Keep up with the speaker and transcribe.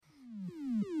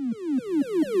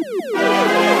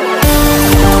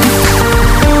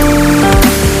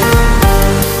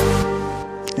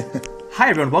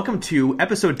everyone. Welcome to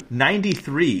episode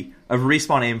 93 of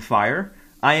Respawn Aim Fire.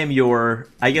 I am your,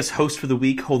 host for the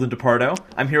week, Holden DePardo.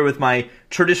 I'm here with my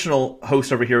traditional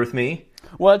host over here with me.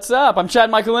 What's up? I'm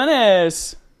Chad Michael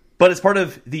Innes. But as part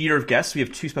of the year of guests, we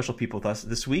have two special people with us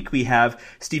this week. We have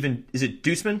Stephen, is it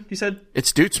Dutzman, you said?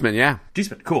 It's Dutzman, yeah.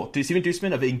 Dutzman, cool. Stephen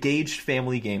Dutzman of Engaged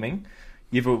Family Gaming.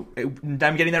 I'm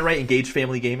getting that right? Engaged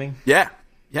Family Gaming? Yeah.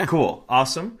 Cool.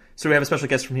 Awesome. So we have a special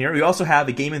guest from here. We also have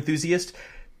a game enthusiast,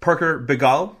 Parker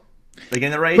Begal. Am I getting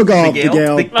that right?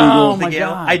 Begal. Oh my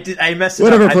God. I messed it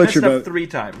Whatever up. I messed it up boat. 3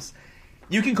 times.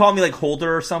 You can call me like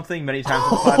Holder or something many times on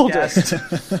the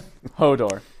podcast.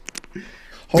 Hodor.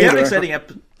 We have an exciting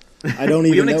episode. I don't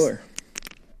even know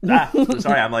her.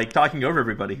 Sorry, I'm like talking over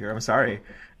everybody here. I'm sorry.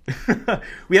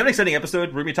 We have an exciting episode.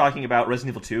 We're going to be talking about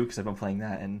Resident Evil 2 because I've been playing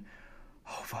that and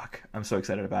oh fuck, I'm so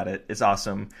excited about it. It's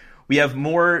awesome. We have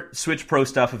more Switch Pro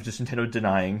stuff of just Nintendo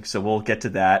denying, so we'll get to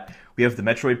that. We have the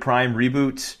Metroid Prime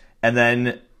reboot, and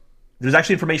then there's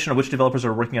actually information on which developers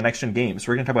are working on next-gen games.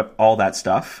 We're going to talk about all that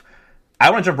stuff. I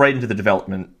want to jump right into the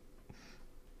development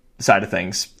side of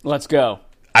things. Let's go.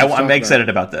 I'm excited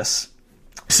about this.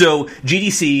 So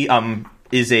GDC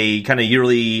is a kind of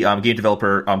yearly game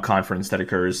developer conference that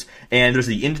occurs, and there's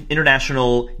the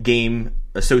International Game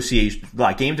Association,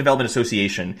 Game Development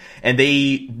Association, and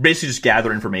they basically just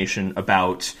gather information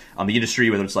about the industry,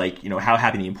 whether it's how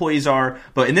happy the employees are.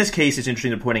 But in this case, it's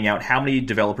interesting to pointing out how many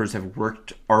developers have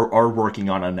are working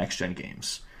on next gen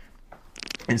games.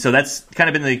 And so that's kind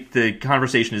of been the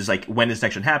conversation is when is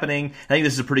next gen happening? I think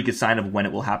this is a pretty good sign of when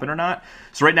it will happen or not.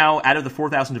 So right now, out of the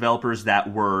 4,000 developers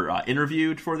that were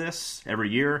interviewed for this every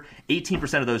year,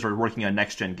 18% of those are working on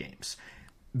next gen games.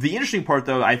 The interesting part,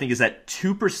 though, I think, is that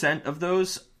 2% of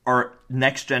those are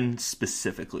next gen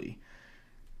specifically.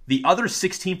 The other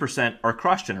 16% are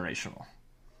cross generational.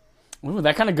 Ooh,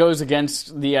 that kind of goes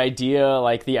against the idea,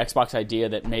 the Xbox idea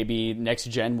that maybe next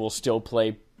gen will still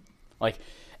play,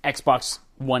 Xbox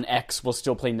One X will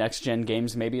still play next gen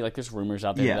games. Maybe there's rumors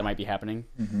out there that might be happening,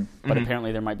 but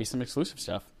apparently there might be some exclusive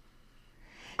stuff.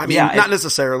 I mean, not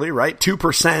necessarily, right?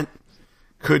 2%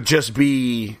 could just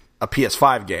be a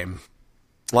PS5 game.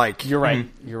 You're right.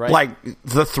 You're right. Like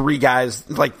the 3 guys,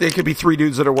 they could be 3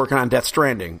 dudes that are working on Death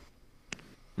Stranding.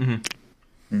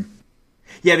 Mm-hmm.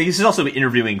 Yeah, because he's also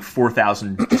interviewing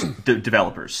 4,000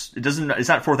 developers. It's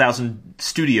not 4,000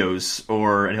 studios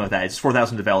or anything like that. It's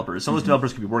 4,000 developers. Some of those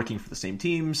developers could be working for the same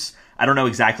teams. I don't know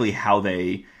exactly how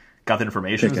they got that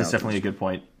information. That's definitely a good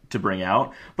point to bring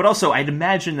out. But also, I'd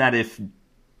imagine that if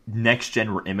next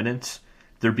gen were imminent,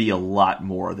 there'd be a lot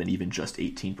more than even just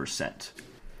 18%.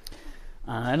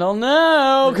 I don't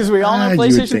know, because we all know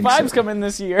PlayStation 5's coming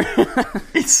this year.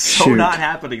 It's so not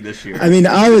happening this year. I mean,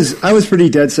 I was pretty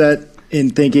dead set in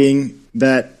thinking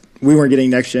that we weren't getting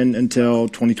next gen until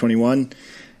 2021,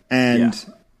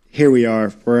 and here we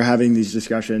are. We're having these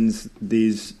discussions.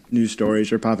 These news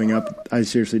stories are popping up. I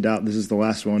seriously doubt this is the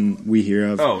last one we hear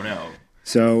of. Oh no!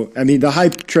 So, I mean, the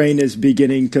hype train is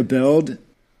beginning to build.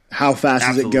 How fast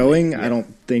is it going? Yeah. I don't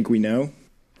think we know.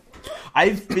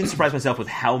 I've been surprised myself with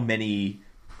how many,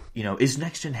 is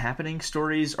next gen happening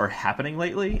stories are happening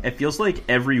lately. It feels like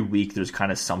every week there's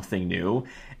kind of something new.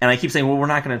 And I keep saying, well, we're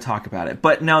not going to talk about it.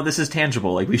 But no, this is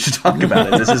tangible. We should talk about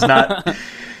it. This is not.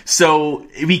 So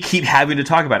we keep having to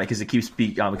talk about it because it keeps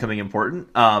becoming important.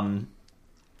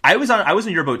 I was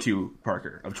in your boat too,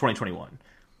 Parker, of 2021.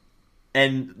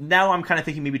 And now I'm kind of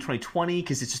thinking maybe 2020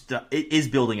 because it's just it is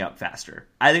building up faster.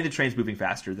 I think the train's moving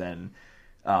faster than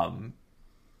I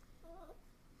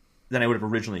would have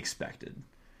originally expected.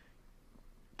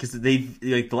 Because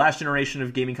the last generation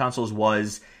of gaming consoles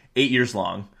was 8 years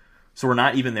long, so we're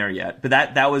not even there yet. But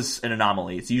that was an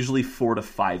anomaly. It's usually 4 to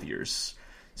 5 years.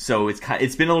 So it's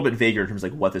been a little bit vaguer in terms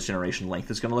of what this generation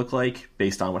length is going to look like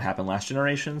based on what happened last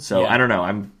generation. So I don't know.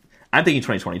 I'm thinking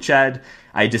 2020. Chad,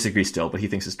 I disagree still, but he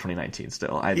thinks it's 2019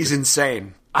 still. He's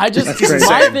insane. My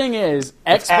thing is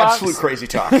Xbox. Absolute crazy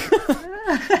talk.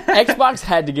 Xbox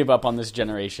had to give up on this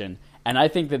generation. And I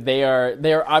think that they are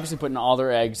obviously putting all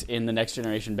their eggs in the next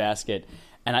generation basket.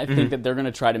 And I think that they're going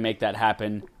to try to make that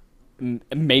happen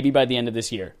maybe by the end of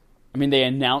this year. I mean, they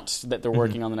announced that they're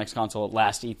working on the next console at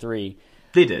last E3.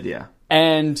 They did, yeah.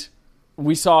 And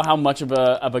we saw how much of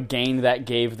a gain that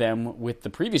gave them with the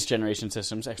previous generation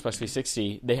systems, Xbox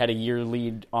 360. They had a year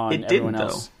lead on everyone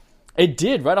else. Though. It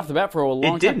did right off the bat for a long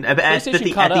time. It didn't. At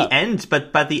the end,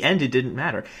 but by the end, it didn't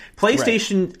matter.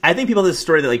 PlayStation. Right. I think people have this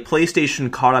story that PlayStation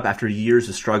caught up after years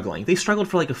of struggling. They struggled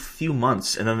for a few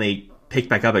months, and then they picked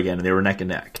back up again, and they were neck and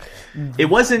neck. It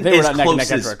wasn't they as were not close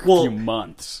neck and neck as for a few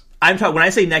months. I'm talking when I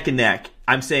say neck and neck,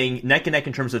 I'm saying neck and neck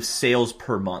in terms of sales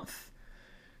per month.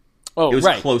 Oh, it was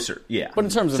right. closer. Yeah, But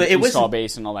in terms of so install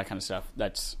base and all that kind of stuff,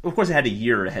 that's of course it had a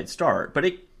year head start, but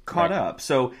it caught up.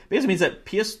 So basically means that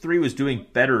PS3 was doing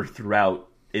better throughout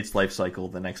its life cycle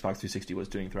than Xbox 360 was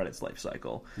doing throughout its life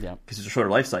cycle. Yeah, because it's a shorter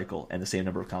life cycle and the same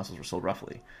number of consoles were sold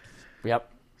roughly. Yep.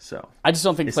 So I just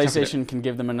don't think PlayStation can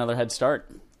give them another head start.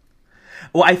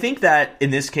 Well, I think that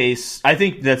in this case, I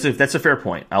think that's a fair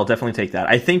point. I'll definitely take that.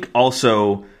 I think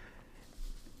also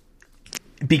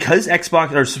because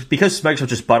Microsoft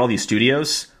just bought all these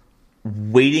studios,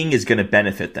 waiting is going to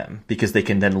benefit them because they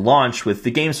can then launch with the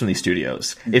games from these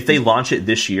studios. Mm-hmm. If they launch it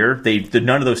this year,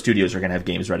 none of those studios are going to have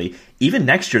games ready. Even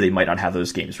next year, they might not have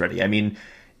those games ready. I mean,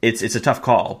 it's a tough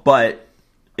call. But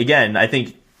again, I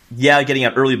think getting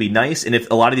out early would be nice. And if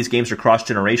a lot of these games are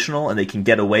cross-generational and they can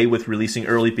get away with releasing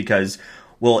early because,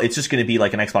 well, it's just going to be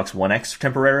like an Xbox One X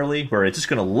temporarily, where it's just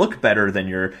going to look better than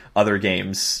your other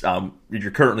games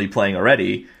you're currently playing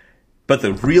already. But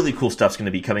the really cool stuff's going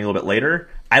to be coming a little bit later.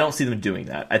 I don't see them doing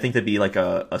that. I think that'd be like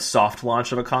a soft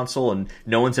launch of a console, and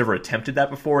no one's ever attempted that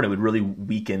before, and it would really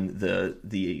weaken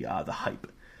the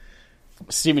hype.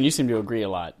 Steven, you seem to agree a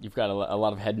lot. You've got a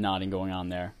lot of head nodding going on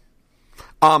there.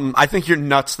 I think you're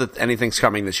nuts that anything's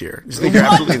coming this year. I think you're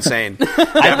absolutely insane.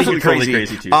 I think you're totally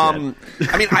crazy too.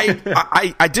 I mean,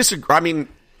 I disagree. I mean,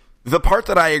 the part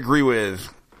that I agree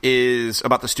with is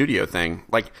about the studio thing.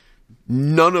 Like,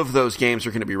 none of those games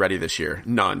are going to be ready this year.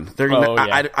 None. They're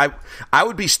gonna, I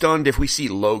would be stunned if we see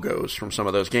logos from some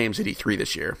of those games at E3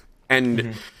 this year.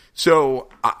 And so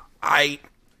I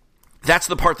that's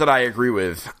the part that I agree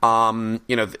with.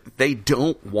 They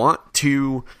don't want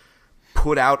to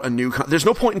put out a new there's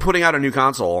no point in putting out a new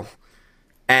console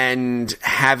and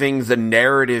having the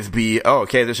narrative be, oh,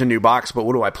 okay, there's a new box, but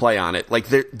what do I play on it? Like,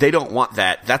 they don't want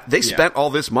that. They spent all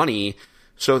this money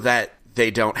so that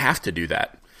they don't have to do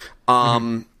that.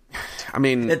 I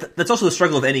mean, that's also the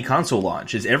struggle of any console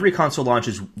launch. Is every console launch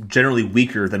is generally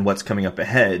weaker than what's coming up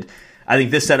ahead. I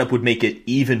think this setup would make it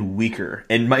even weaker,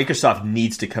 and Microsoft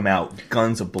needs to come out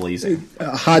guns a-blazing.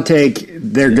 Hot take,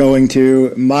 they're going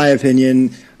to. My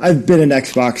opinion, I've been an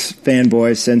Xbox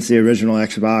fanboy since the original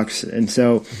Xbox, and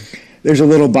so there's a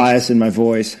little bias in my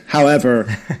voice.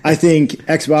 However, I think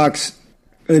Xbox,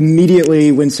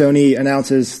 immediately when Sony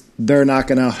announces they're not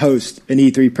going to host an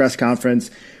E3 press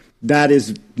conference, that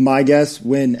is my guess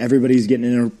when everybody's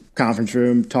getting in a conference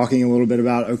room talking a little bit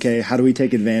about, okay, how do we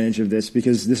take advantage of this?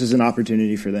 Because this is an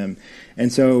opportunity for them.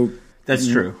 And so that's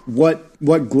true.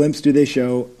 What glimpse do they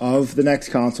show of the next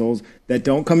consoles that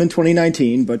don't come in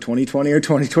 2019, but 2020 or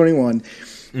 2021?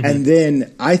 Mm-hmm. And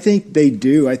then I think they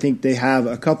do. I think they have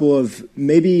a couple of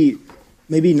maybe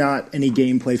not any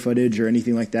gameplay footage or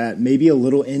anything like that, maybe a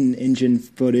little in-engine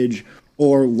footage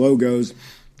or logos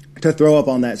to throw up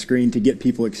on that screen to get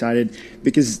people excited,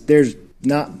 because there's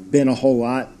not been a whole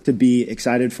lot to be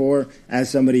excited for as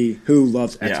somebody who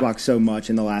loves Xbox so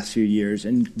much in the last few years.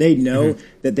 And they know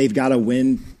that they've got to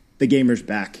win the gamers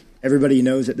back. Everybody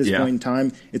knows at this point in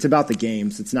time, it's about the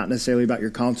games. It's not necessarily about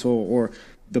your console or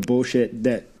the bullshit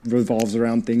that revolves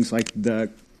around things like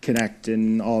the Kinect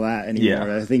and all that anymore.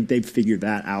 I think they've figured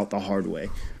that out the hard way.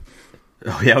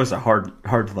 Oh yeah, it was a hard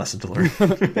lesson to learn.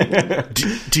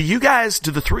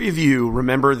 Do the three of you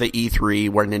remember the E3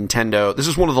 where Nintendo? This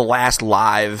is one of the last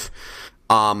live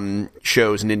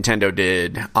shows Nintendo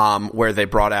did, where they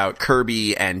brought out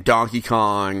Kirby and Donkey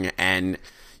Kong, and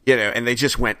and they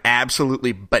just went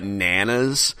absolutely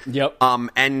bananas. Yep.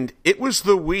 And it was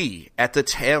the Wii at the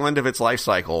tail end of its life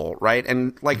cycle, right?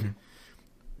 And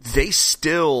they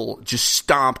still just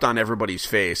stomped on everybody's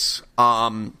face.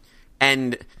 And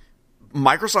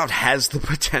Microsoft has the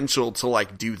potential to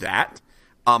do that.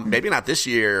 Maybe not this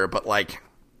year, but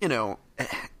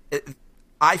it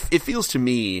feels to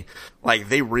me like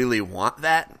they really want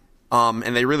that.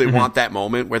 And they really want that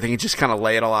moment where they can just kind of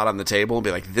lay it all out on the table and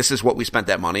be like, this is what we spent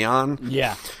that money on.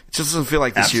 Yeah. It just doesn't feel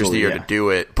like this year's the year to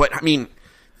do it. But I mean,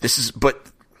 they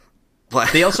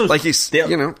also, they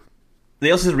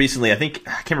also said recently, I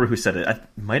can't remember who said it. It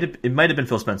might have been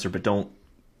Phil Spencer, but don't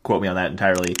quote me on that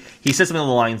entirely. He said something along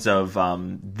the lines of,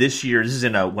 this year, this is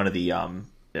in one of the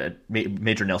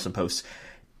major Nielsen posts,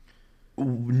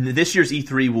 this year's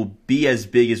E3 will be as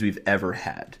big as we've ever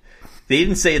had. They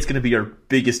didn't say it's going to be our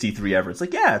biggest E3 ever. It's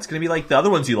like, yeah, it's going to be like the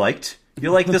other ones you liked. You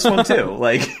like this one too.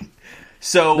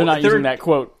 So they're not using that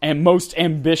quote, and most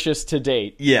ambitious to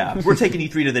date. Yeah, we're taking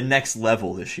E3 to the next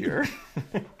level this year.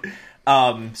 So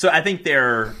I think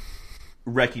they're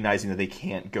recognizing that they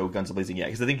can't go guns blazing yet,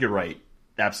 because I think you're right.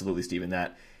 Absolutely, Steven,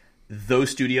 that those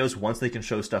studios, once they can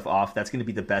show stuff off, that's going to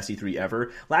be the best E3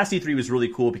 ever. Last E3 was really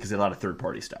cool because they had a lot of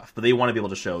third-party stuff, but they want to be able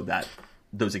to show that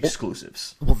those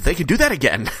exclusives. Well, they could do that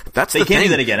again. That's they the can thing. do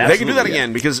that again. They can do that absolutely,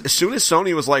 again because as soon as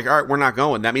Sony was like, all right, we're not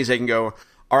going, that means they can go,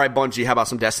 all right, Bungie, how about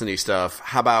some Destiny stuff?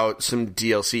 How about some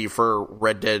DLC for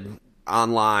Red Dead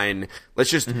Online? Let's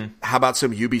just, how about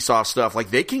some Ubisoft stuff?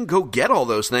 Like, they can go get all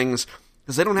those things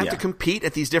because they don't have to compete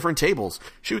at these different tables.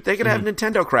 Shoot, they could have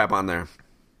Nintendo crap on there.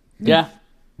 Yeah.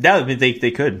 Yeah, I mean,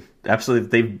 they could. Absolutely.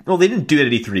 They didn't do it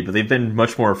at E3, but they've been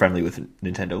much more friendly with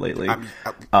Nintendo lately.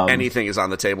 Anything is on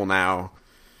the table now.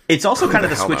 It's also kind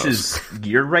of the hell Switch's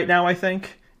gear right now, I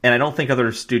think. And I don't think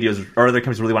other studios or other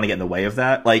companies really want to get in the way of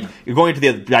that. Like, you're going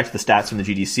to back to the stats from the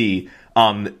GDC.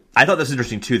 I thought this was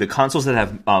interesting, too. The consoles that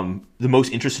have the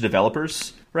most interested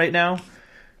developers right now,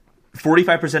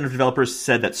 45% of developers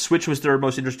said that Switch was their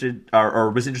most interested or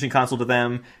was interesting console to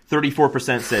them.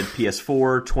 34% said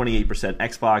PS4, 28%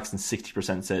 Xbox, and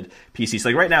 60% said PC. So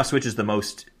like right now, Switch is the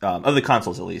most of the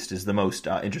consoles, at least, is the most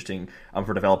interesting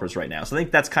for developers right now. So I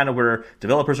think that's kind of where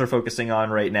developers are focusing on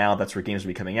right now. That's where games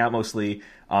will be coming out mostly,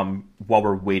 while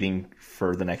we're waiting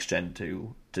for the next gen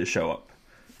to show up.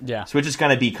 Yeah, Switch is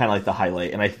going to be kind of like the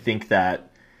highlight, and I think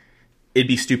that it'd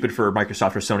be stupid for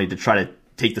Microsoft or Sony to try to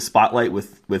take the spotlight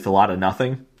with a lot of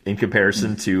nothing in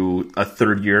comparison to a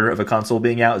third year of a console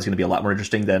being out is going to be a lot more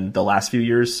interesting than the last few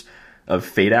years of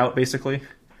fade out, basically.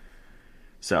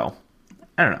 So,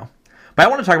 I don't know. But I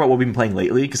want to talk about what we've been playing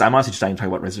lately, because I'm honestly just dying to talk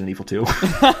about Resident Evil 2.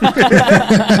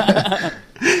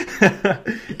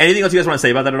 Anything else you guys want to say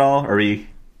about that at all? Or Do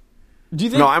you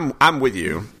think? No, I'm with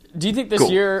you. Do you think this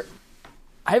year?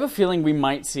 I have a feeling we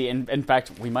might see, and in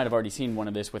fact, we might have already seen one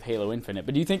of this with Halo Infinite.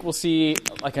 But do you think we'll see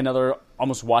like another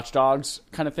almost Watch Dogs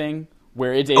kind of thing,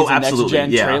 where it is a next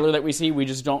gen trailer that we see? We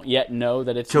just don't yet know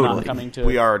that it's not coming to.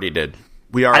 We already did.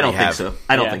 We already think so.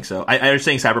 I don't think so. Are you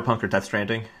saying Cyberpunk or Death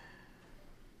Stranding?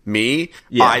 Me?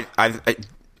 Yeah.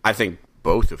 I think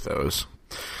both of those.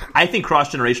 I think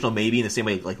cross-generational maybe in the same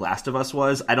way like Last of Us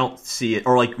was. I don't see it,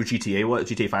 or like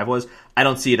GTA 5 was. I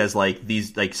don't see it as like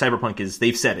these, like Cyberpunk is,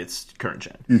 they've said it's current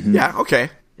gen. Mm-hmm. Yeah, okay.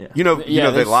 Yeah. You know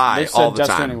they lie all the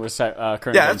time. Was, current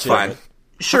gen that's fine.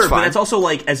 Sure, but it's also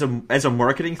like as a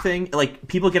marketing thing, like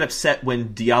people get upset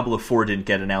when Diablo 4 didn't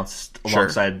get announced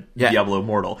alongside Diablo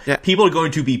Immortal. Yeah. People are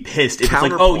going to be pissed if it's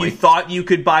like, oh, you thought you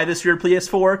could buy this for your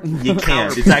PS4? You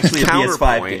can't. It's actually a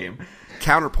PS5 game.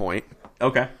 Counterpoint.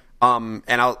 Okay. And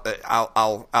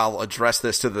I'll address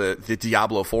this to the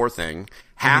Diablo 4 thing.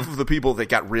 Half of the people that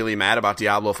got really mad about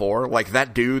Diablo 4, like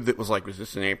that dude that was like, was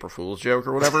this an April Fool's joke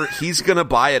or whatever? He's gonna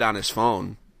buy it on his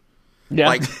phone. Yeah.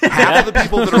 Like half of the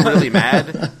people that are really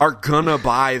mad are gonna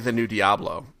buy the new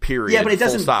Diablo. Period. Yeah, but it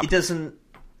doesn't. Stop. It doesn't.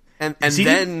 And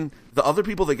then the other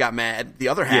people that got mad, the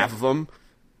other half of them,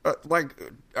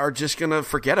 are just gonna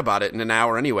forget about it in an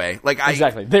hour anyway. Like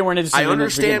exactly, they weren't interested.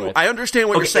 I understand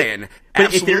what you're saying.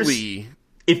 But absolutely.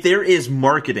 If there is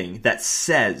marketing that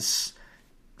says,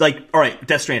 like, all right,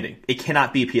 Death Stranding, it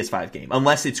cannot be a PS5 game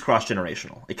unless it's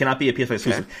cross-generational. It cannot be a PS5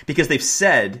 exclusive because they've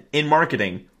said in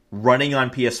marketing running on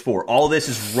PS4. All this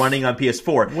is running on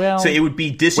PS4. Well, so it would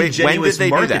be disingenuous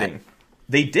marketing. Do that?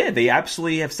 They did. They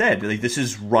absolutely have said like, this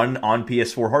is run on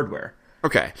PS4 hardware.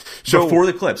 Okay, so before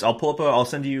the clips, I'll pull up. I'll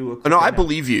send you. No, I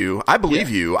believe you. I believe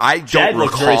you. I don't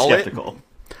recall very skeptical.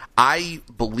 It. I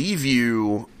believe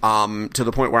you to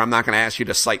the point where I'm not going to ask you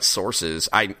to cite sources.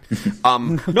 I just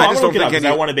don't think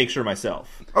I want to make sure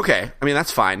myself. Okay, I mean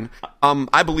that's fine.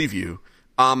 I believe you.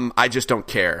 I just don't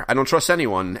care. I don't trust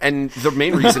anyone, and the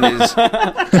main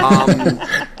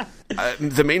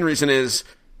reason is.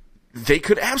 They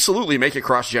could absolutely make it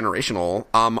cross-generational.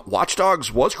 Watch Dogs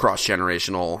was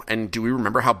cross-generational, and do we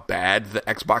remember how bad the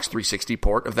Xbox 360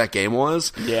 port of that game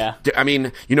was? Yeah. I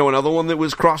mean, you know another one that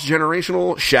was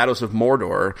cross-generational? Shadows of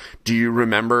Mordor. Do you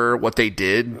remember what they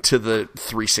did to the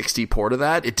 360 port of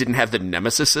that? It didn't have the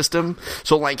Nemesis system.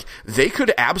 So, like, they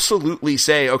could absolutely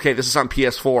say, okay, this is on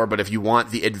PS4, but if you want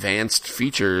the advanced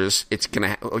features, it's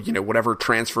going to, whatever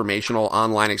transformational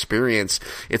online experience,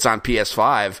 it's on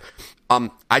PS5.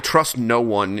 I trust no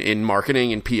one in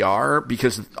marketing and PR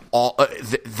because all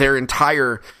their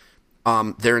entire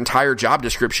job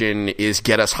description is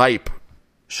get us hype.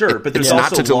 Sure, but there's also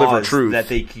not to deliver truth that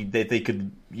they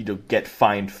could get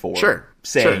fined for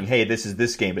saying, "Hey, this is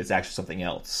this game, but it's actually something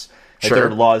else." Like there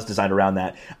are laws designed around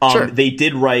that. They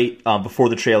did write before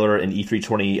the trailer in E3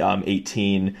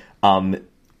 2018.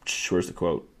 Where's the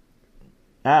quote?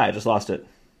 I just lost it.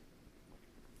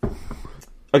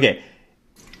 Okay.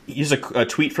 Here's a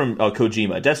tweet from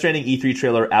Kojima. Death Stranding E3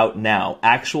 trailer out now.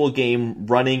 Actual game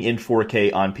running in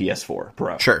 4K on PS4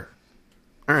 Pro. Sure.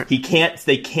 All right. They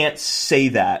can't say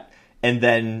that and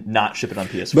then not ship it on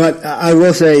PS4. But I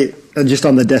will say, just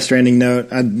on the Death Stranding note,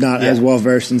 I'm not as well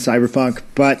versed in Cyberpunk,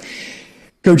 but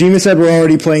Kojima said we're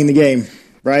already playing the game,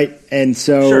 right? And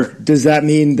so Sure. does that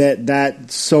mean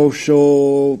that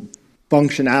social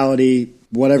functionality,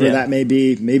 whatever that may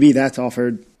be, maybe that's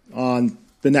offered on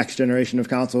the next generation of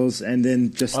consoles, and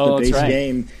then just the base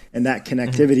game and that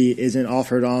connectivity isn't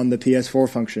offered on the PS4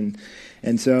 function.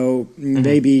 And so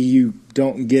maybe you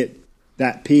don't get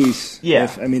that piece. Yeah.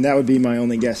 That would be my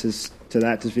only guess is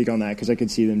to speak on that, because I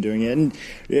could see them doing it. And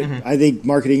I think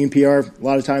marketing and PR, a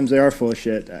lot of times they are full of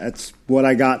shit. That's what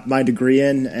I got my degree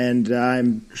in, and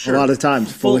I'm a lot of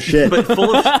times full of shit. But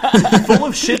full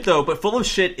of shit, though. But full of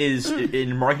shit is,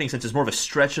 in marketing sense, is more of a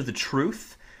stretch of the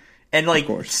truth. And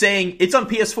saying it's on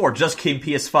PS4 just came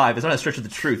PS5 is not a stretch of the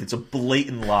truth. It's a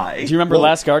blatant lie. Do you remember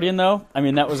Last Guardian though?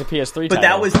 That was a PS3 but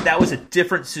title. that was a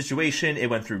different situation. It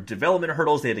went through development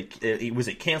hurdles. They had to, was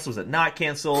it canceled? Was it not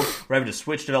canceled? We're having to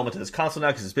switch development to this console now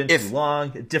because it's been too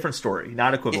long. A different story,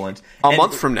 not equivalent. A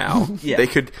month from now, they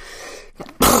could.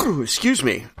 Excuse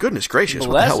me. Goodness gracious,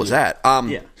 what the hell was that? A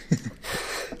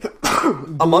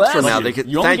month from now, they could.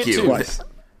 Thank you.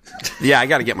 Yeah, I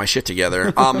got to get my shit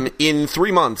together. In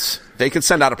 3 months, they could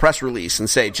send out a press release and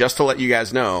say, just to let you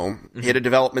guys know, hit a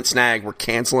development snag, we're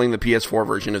canceling the PS4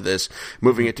 version of this,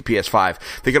 moving it to PS5.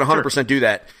 They could 100% do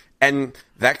that. And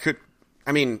that could,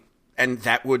 and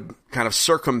that would kind of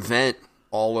circumvent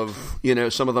all of,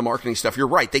 some of the marketing stuff. You're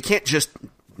right. They can't just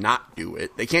not do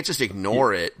it. They can't just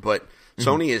ignore it. But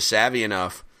Sony is savvy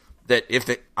enough that if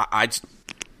they,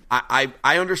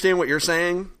 I understand what you're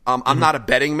saying. I'm not a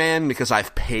betting man because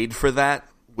I've paid for that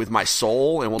with my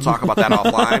soul, and we'll talk about that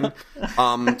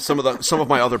offline. Some of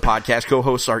my other podcast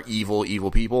co-hosts are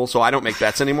evil people, so I don't make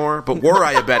bets anymore. But were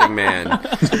I a betting man,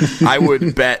 I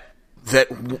would bet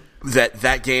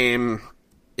that game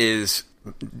is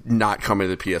not coming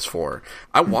to the PS4.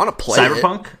 I want to play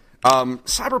Cyberpunk?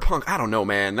 Cyberpunk, I don't know,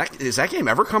 man. Is that game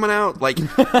ever coming out? But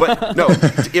no.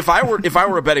 If I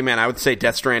were a betting man, I would say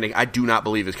Death Stranding. I do not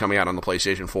believe is coming out on the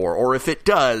PlayStation 4. Or if it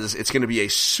does, it's going to be a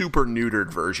super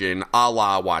neutered version, a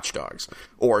la Watch Dogs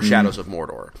or Shadows of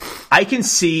Mordor. I can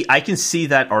see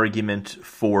that argument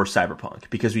for Cyberpunk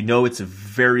because we know it's a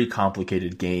very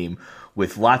complicated game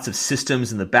with lots of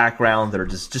systems in the background that are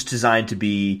just designed to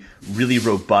be really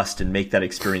robust and make that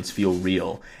experience feel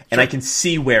real. And I can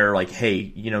see where,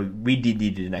 hey, we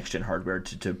needed next-gen hardware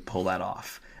to pull that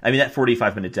off. That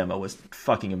 45-minute demo was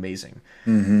fucking amazing.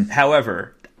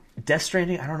 However, Death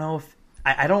Stranding, I don't know if...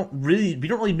 we don't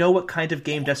really know what kind of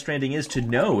game Death Stranding is to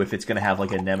know if it's going to have,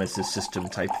 a Nemesis system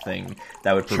type thing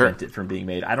that would prevent it from being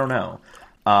made. I don't know.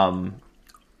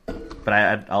 But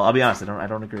I'll be honest, I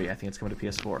don't agree. I think it's coming to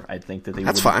PS4. I think that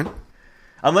that's fine.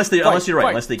 Unless you're right.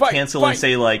 Unless they cancel and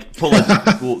say pull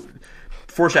a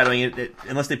foreshadowing it.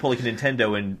 Unless they pull like a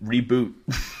Nintendo and reboot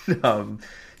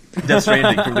Death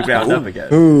Stranding from the ground up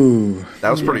again. Ooh, that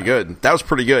was pretty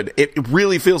good. It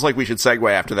really feels like we should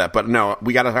segue after that, but no,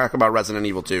 we got to talk about Resident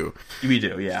Evil 2. We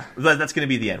do, yeah. That's going to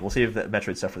be the end. We'll save the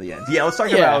Metroid stuff for the end. Yeah, let's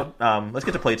talk about. Let's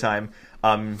get to playtime.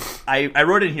 I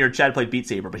wrote in here Chad played Beat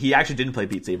Saber, but he actually didn't play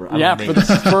Beat Saber. For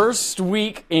the first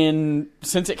week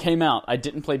since it came out, I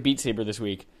didn't play Beat Saber this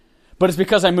week. But it's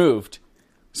because I moved.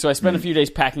 So I spent a few days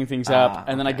packing things up,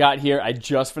 and then I got here. I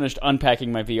just finished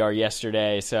unpacking my VR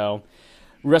yesterday, so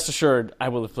rest assured I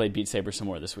will have played Beat Saber some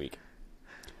more this week.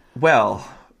 Well,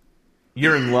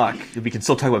 you're in luck. We can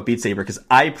still talk about Beat Saber because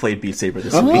I played Beat Saber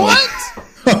this week.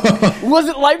 What? Was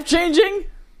it life-changing?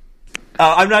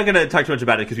 I'm not going to talk too much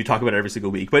about it because we talk about it every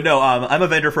single week. But no, I'm a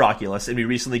vendor for Oculus, and we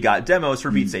recently got demos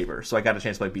for Beat Saber, so I got a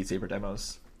chance to play Beat Saber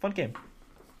demos. Fun game.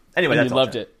 Anyway, and that's you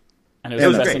loved it. And it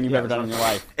was the best thing you've ever done in your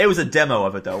life. It was a demo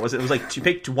of it, though. It was like you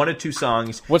picked one or two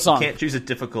songs. What song? You can't choose a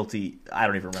difficulty. I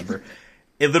don't even remember.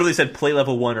 It literally said play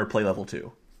level 1 or play level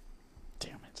 2.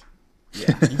 Damn it.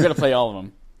 Yeah. You've got to play all of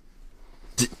them.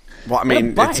 Well,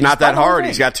 it's not that hard.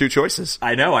 He's got two choices.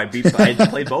 I know. I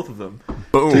played both of them.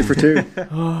 Boom. 2 for 2.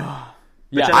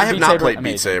 Yeah, I have not played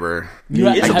Beat Saber.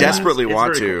 I desperately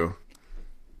want to. Cool.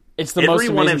 It's the most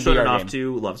amazing Everyone I've shown it VR off game.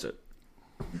 to loves it.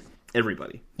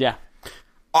 Everybody. Yeah.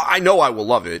 I know I will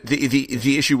love it.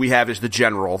 The issue we have is the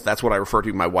general. That's what I refer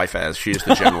to my wife as. She is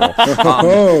the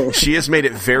general. She has made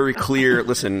it very clear.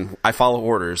 Listen, I follow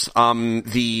orders. That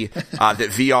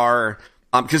VR,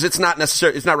 because it's not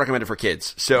necessary. It's not recommended for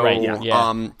kids. So, right,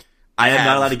 yeah. I am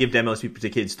not allowed to give demos to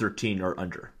kids 13 or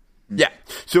under. Yeah.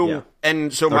 So, yeah.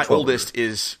 And so my oldest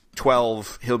is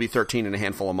 12. He'll be 13 in a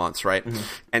handful of months, right? Mm-hmm.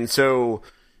 And so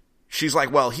she's like,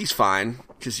 well, he's fine.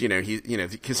 Because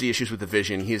because the issues with the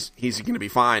vision, he's going to be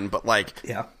fine. But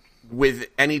with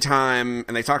any time,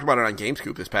 and they talked about it on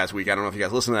GameScoop this past week. I don't know if you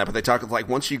guys listened to that, but they talked like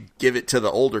once you give it to the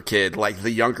older kid, like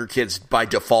the younger kids by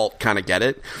default kind of get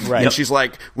it. Right. And she's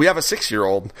like, we have a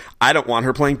 6-year-old. I don't want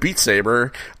her playing Beat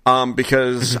Saber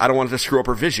because I don't want it to screw up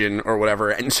her vision or whatever.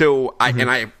 And so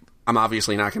I'm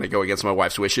obviously not going to go against my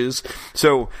wife's wishes.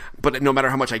 So, but no matter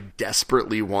how much I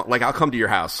desperately want, like I'll come to your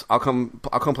house. I'll come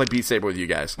play Beat Saber with you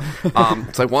guys.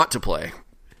 Because I want to play,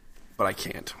 but I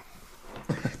can't.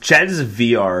 Chad is a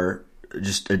VR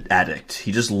just an addict.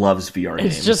 He just loves VR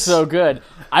games. It's just so good.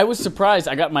 I was surprised.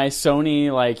 I got my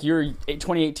Sony, like, your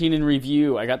 2018 in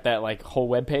review. I got that, like, whole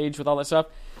webpage with all that stuff.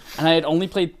 And I had only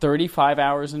played 35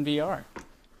 hours in VR.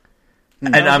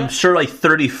 And I'm sure, like,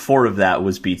 34 of that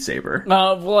was Beat Saber.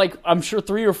 Well, like, I'm sure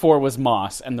 3 or 4 was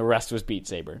Moss, and the rest was Beat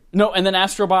Saber. No, and then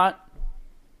Astrobot.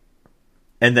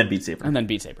 And then Beat Saber. And then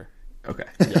Beat Saber. Okay.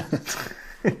 Yeah.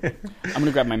 I'm going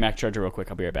to grab my Mac charger real quick.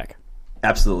 I'll be right back.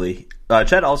 Absolutely.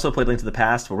 Chad also played Link to the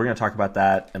Past, but we're going to talk about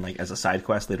that and like as a side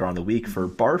quest later on in the week for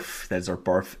Barf. That is our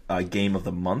Barf game of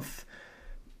the month.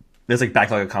 There's like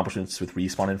backlog accomplishments with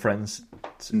Respawn and Friends.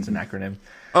 It's an acronym.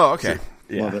 Oh, okay. So,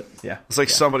 yeah, Love it. Yeah. It's like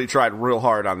somebody tried real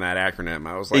hard on that acronym.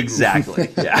 I was like,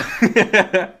 exactly.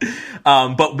 Yeah.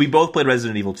 But we both played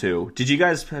Resident Evil 2.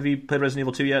 Have you played Resident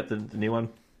Evil 2 yet? The new one?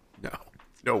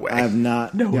 No way. I have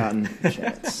not gotten a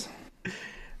chance.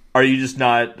 Are you just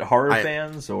not horror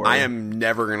fans? Or I am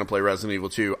never going to play Resident Evil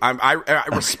 2. I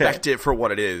respect it for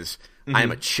what it is. Mm-hmm. I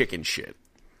am a chicken shit.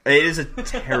 It is a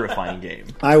terrifying game.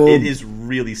 It is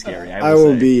really scary. I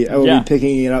will be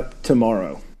picking it up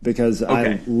tomorrow because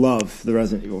I love the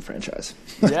Resident Evil franchise.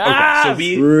 Yeah. So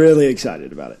we really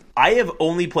excited about it. I have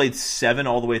only played 7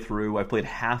 all the way through. I played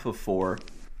half of 4,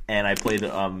 and I played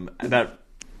about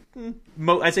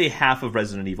I'd say half of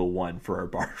Resident Evil 1 for our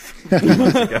barf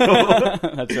months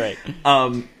ago. That's right.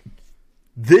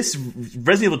 This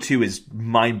Resident Evil 2 is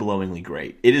mind-blowingly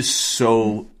great. It is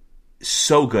so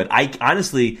good. I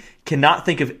honestly cannot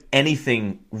think of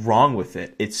anything wrong with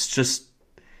it. It's just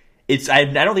I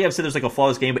don't think I've said there's like a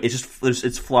flawless game, but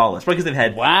it's flawless. Probably because they've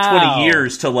had 20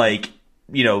 years to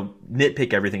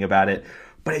nitpick everything about it.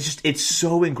 But it's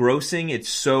so engrossing. It's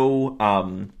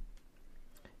so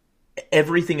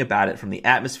everything about it, from the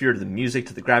atmosphere to the music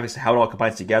to the graphics to how it all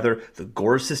combines together. The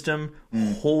gore system,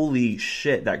 holy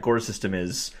shit, that gore system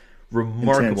is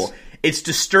remarkable. Intense. It's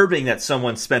disturbing that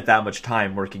someone spent that much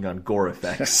time working on gore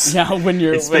effects. Yeah, when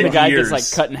the guy years.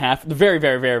 gets like cut in half, the very,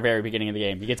 very, very, very beginning of the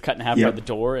game, he gets cut in half by the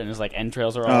door, and his like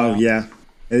entrails are all out. Yeah,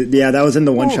 that was in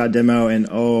the one-shot demo, and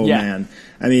man,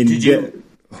 I mean, did you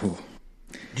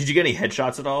get any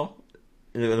headshots at all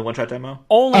in the one-shot demo?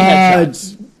 Only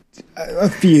headshots. A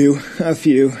few.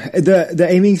 The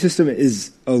aiming system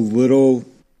is a little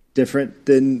different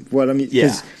than what I'm used to.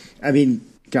 Yeah. I mean,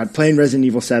 God, playing Resident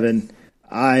Evil 7,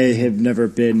 I have never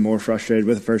been more frustrated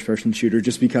with a first-person shooter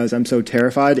just because I'm so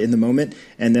terrified in the moment,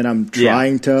 and then I'm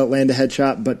trying to land a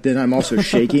headshot, but then I'm also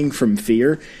shaking from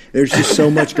fear. There's just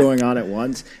so much going on at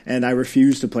once, and I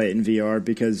refuse to play it in VR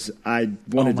because I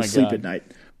wanted to sleep at night.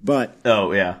 But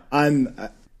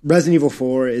Resident Evil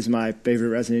 4 is my favorite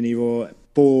Resident Evil.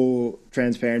 Full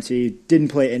transparency. Didn't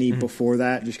play any before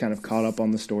that, just kind of caught up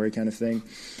on the story kind of thing.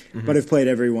 Mm-hmm. But I've played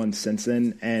every one since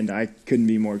then, and I couldn't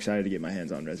be more excited to get my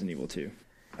hands on Resident Evil 2.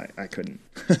 I couldn't.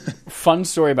 Fun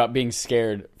story about being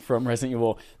scared from Resident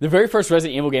Evil. The very first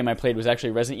Resident Evil game I played was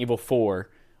actually Resident Evil 4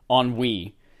 on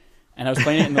Wii. And I was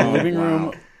playing it in the living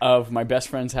room of my best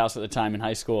friend's house at the time in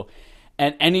high school.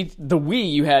 And the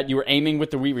Wii, you were aiming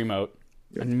with the Wii remote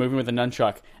and moving with the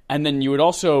nunchuck. And then you would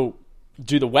also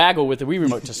do the waggle with the Wii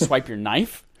remote to swipe your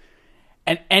knife.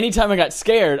 And anytime I got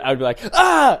scared, I would be like,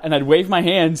 ah! And I'd wave my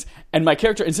hands, and my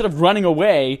character, instead of running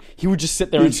away, he would just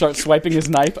sit there and start swiping his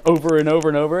knife over and over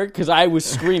and over, because I was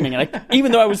screaming. And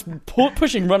even though I was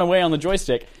pushing run away on the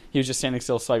joystick, he was just standing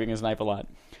still swiping his knife a lot.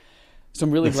 So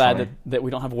I'm really glad that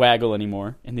we don't have waggle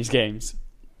anymore in these games.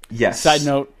 Yes. Side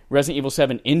note, Resident Evil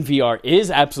 7 in VR is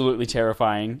absolutely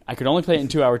terrifying. I could only play it in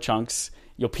 2-hour chunks.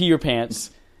 You'll pee your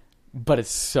pants. But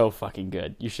it's so fucking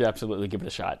good. You should absolutely give it a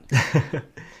shot.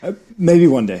 Maybe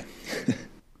one day.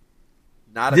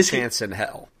 Not a chance in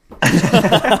hell.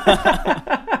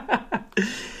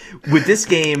 With this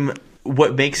game,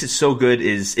 what makes it so good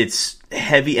is its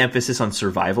heavy emphasis on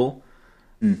survival.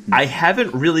 Mm-hmm. I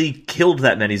haven't really killed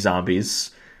that many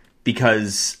zombies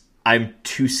because I'm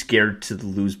too scared to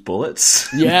lose bullets.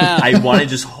 Yeah. I want to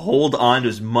just hold on to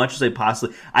as much as I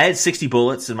possibly... I had 60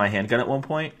 bullets in my handgun at one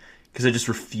point, because I just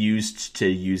refused to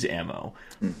use ammo.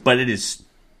 But it is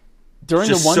during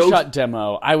the one-shot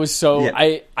demo, I was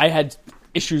I had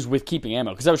issues with keeping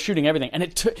ammo because I was shooting everything, and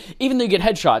even though you get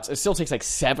headshots, it still takes like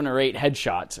 7 or 8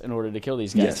 headshots in order to kill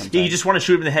these guys. Sometimes. Yeah, you just want to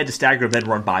shoot them in the head to stagger them, then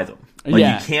run by them.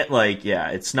 Like you can't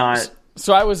it's not.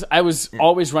 So I was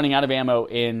always running out of ammo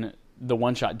in the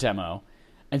one-shot demo,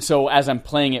 and so as I'm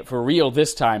playing it for real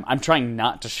this time, I'm trying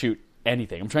not to shoot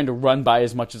anything. I'm trying to run by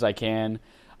as much as I can.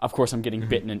 Of course, I'm getting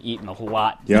bitten and eaten a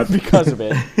lot because of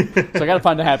it. So I got to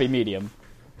find a happy medium.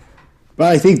 But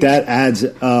I think that adds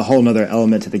a whole nother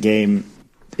element to the game.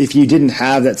 If you didn't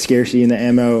have that scarcity in the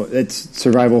ammo, it's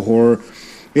survival horror.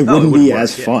 It wouldn't be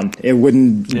as fun. It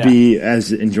wouldn't be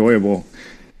as enjoyable.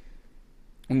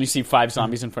 When you see 5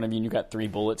 zombies in front of you and you got 3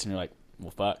 bullets and you're like,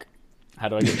 well, fuck. How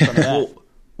do I get in front of that?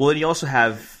 Well, then you also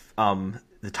have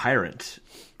the Tyrant,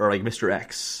 or like Mr.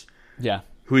 X. Yeah.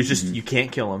 Who is just, you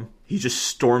can't kill him. He just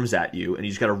storms at you and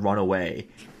you just got to run away.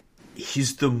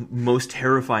 He's the most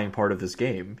terrifying part of this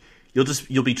game.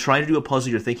 You'll be trying to do a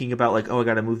puzzle. You're thinking about like, oh, I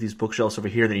got to move these bookshelves over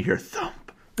here. And then you hear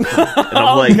thump. And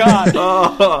I'm like, God.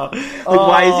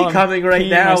 Why is he coming right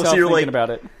now? So you're like, about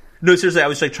it. No, seriously, I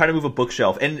was like trying to move a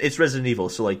bookshelf, and it's Resident Evil,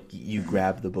 so like you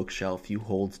grab the bookshelf, you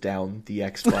hold down the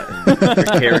X button, your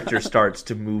character starts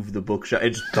to move the bookshelf,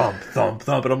 and just thump, thump,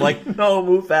 thump, and I'm like, no,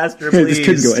 move faster, please. This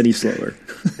couldn't go any slower.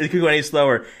 It couldn't go any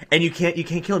slower, and you can't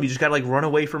kill him. You just gotta like run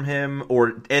away from him,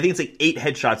 or I think it's like 8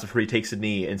 headshots before he takes a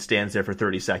knee and stands there for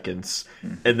 30 seconds,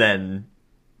 and then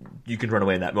you can run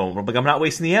away in that moment. I'm like, I'm not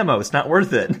wasting the ammo. It's not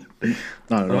worth it.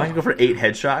 Not at all. I can go for 8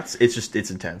 headshots.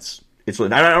 It's intense. It's I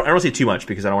don't say too much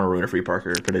because I don't want to ruin it for you,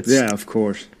 Parker. But it's of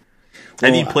course.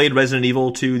 Have you played Resident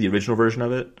Evil 2, the original version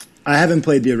of it? I haven't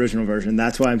played the original version.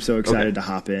 That's why I'm so excited to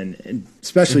hop in, and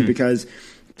especially because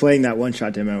playing that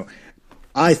one-shot demo,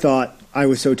 I thought I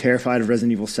was so terrified of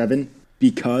Resident Evil 7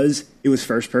 because it was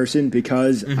first person,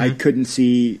 because I couldn't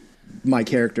see my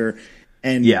character,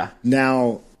 and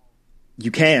now you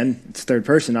can. It's third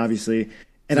person, obviously,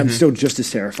 and I'm still just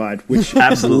as terrified, which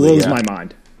blows my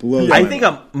mind. I think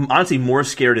I'm honestly more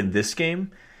scared in this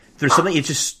game. There's something,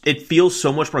 it feels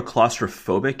so much more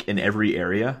claustrophobic in every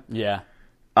area. Yeah.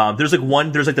 There's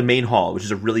like the main hall, which is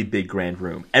a really big grand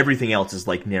room. Everything else is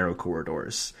like narrow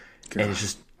corridors. God. And it's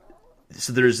just,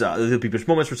 so there's moments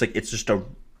where it's like, it's just a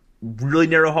really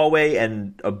narrow hallway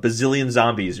and a bazillion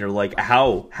zombies. And you're like,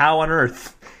 how on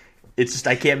earth? It's just,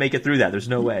 I can't make it through that. There's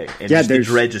no way. And the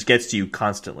dread just gets to you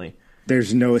constantly.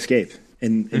 There's no escape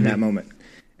in that moment.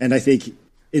 And I think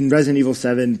in Resident Evil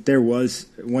 7, there was,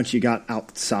 once you got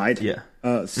outside,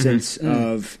 a sense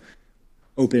of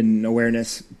open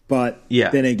awareness. But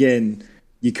then again,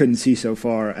 you couldn't see so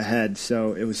far ahead,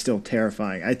 so it was still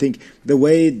terrifying. I think the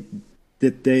way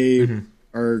that they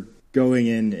are going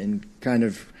in and kind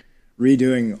of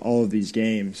redoing all of these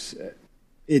games,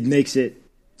 it makes it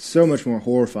so much more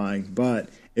horrifying, but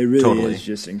it really is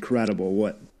just incredible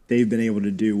what they've been able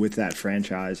to do with that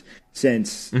franchise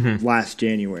since last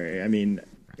January. I mean,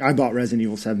 I bought Resident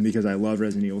Evil 7 because I love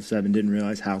Resident Evil 7, didn't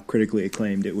realize how critically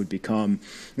acclaimed it would become.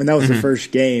 And that was the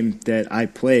first game that I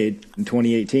played in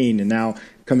 2018, and now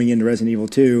coming into Resident Evil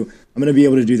 2, I'm going to be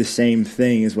able to do the same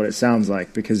thing is what it sounds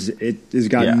like, because it has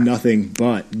got nothing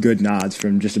but good nods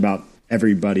from just about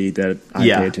everybody that I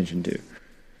pay attention to.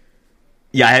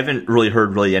 Yeah, I haven't really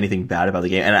heard anything bad about the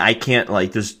game, and I can't,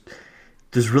 like, there's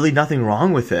really nothing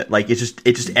wrong with it. Like, it just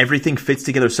everything fits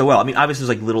together so well. I mean, obviously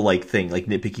there's like little like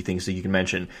nitpicky things that you can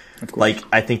mention. Like,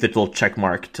 I think that little check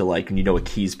mark to like, when you know a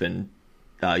key's been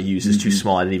used is too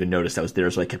small. I didn't even notice that was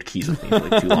there, so I kept keys with me for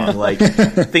like too long. Like,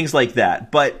 things like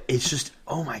that. But it's just,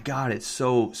 oh my God, it's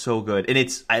so good. And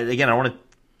I don't want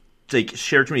to like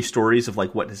share too many stories of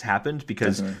like what has happened,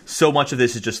 because so much of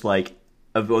this is just like,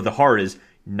 the horror is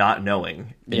not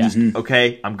knowing.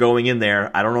 Okay, I'm going in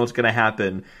there. I don't know what's going to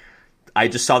happen. I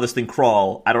just saw this thing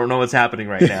crawl. I don't know what's happening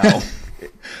right now.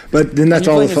 But then that's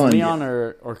all the fun. Leon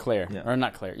or Claire? Yeah. Or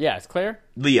not Claire. Yeah, it's Claire?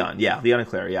 Leon and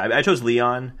Claire. Yeah, I chose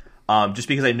Leon just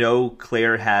because I know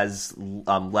Claire has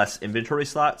less inventory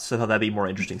slots, so I thought that'd be more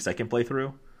interesting second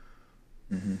playthrough.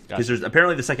 Because there's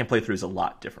apparently the second playthrough is a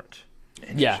lot different.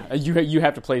 Yeah, you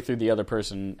have to play through the other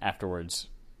person afterwards.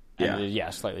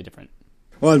 And slightly different.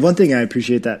 Well, and one thing I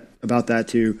appreciate about that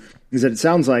too is that it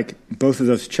sounds like both of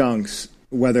those chunks,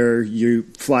 whether you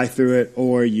fly through it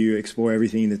or you explore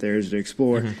everything that there is to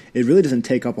explore, it really doesn't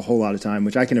take up a whole lot of time,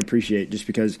 which I can appreciate just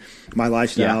because my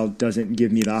lifestyle doesn't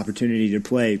give me the opportunity to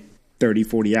play 30,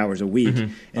 40 hours a week.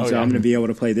 And I'm going to be able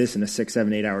to play this in a 6,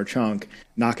 7, 8 hour chunk,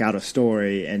 knock out a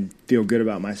story, and feel good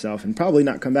about myself, and probably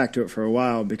not come back to it for a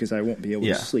while because I won't be able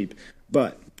to sleep.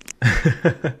 But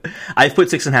I've put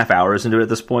 6.5 hours into it at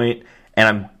this point, and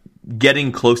I'm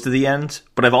getting close to the end,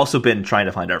 but I've also been trying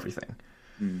to find everything.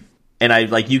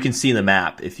 And you can see in the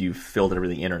map if you've filled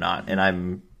everything in or not. And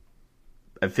I'm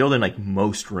I've filled in like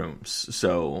most rooms,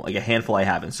 so like a handful I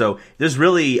haven't. So there's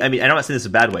really, I mean, I'm not saying this is a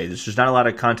bad way. There's just not a lot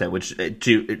of content, which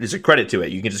is a credit to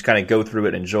it. You can just kind of go through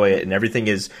it, enjoy it, and everything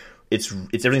is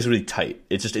everything's really tight.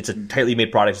 It's a tightly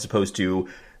made product as opposed to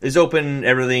it's open,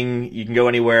 everything, you can go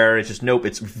anywhere. It's just nope.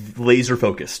 It's laser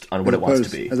focused on what it wants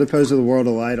to be, as opposed to the World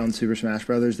of Light on Super Smash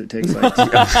Brothers that takes like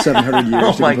 700 years.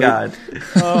 Oh my god!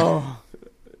 Oh.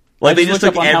 Like they just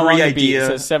took every idea.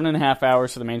 It says 7.5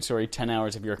 hours for the main story, 10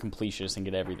 hours if you're a completionist and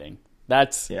get everything.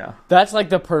 That's like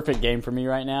the perfect game for me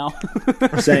right now.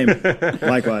 Same,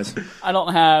 likewise. I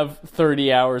don't have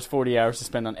 30 hours, 40 hours to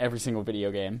spend on every single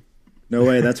video game. No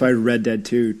way. That's why Red Dead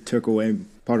 2 took away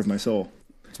part of my soul.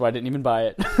 That's why I didn't even buy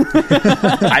it.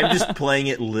 I'm just playing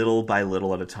it little by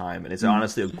little at a time, and it's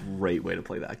honestly a great way to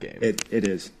play that game. It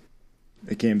is.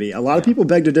 It can be. A lot of people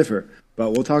beg to differ,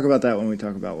 but we'll talk about that when we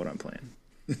talk about what I'm playing.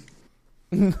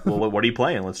 Well, what are you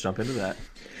playing? Let's jump into that.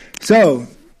 So,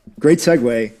 great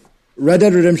segue. Red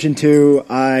Dead Redemption 2,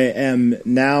 I am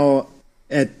now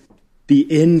at the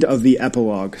end of the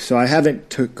epilogue, so I haven't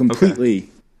completely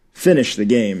finished the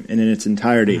game in its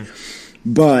entirety.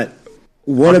 But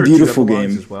what a beautiful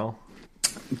game. As well?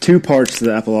 2 parts to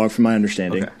the epilogue, from my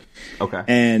understanding. Okay.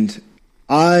 And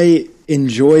I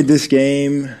enjoyed this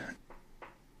game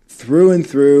through and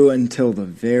through until the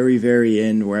very, very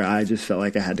end, where I just felt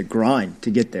like I had to grind to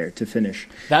get there, to finish.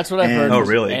 That's what I've heard. Oh,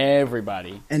 really?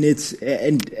 Everybody. And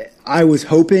I was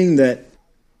hoping that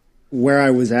where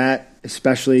I was at,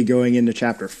 especially going into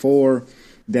Chapter 4,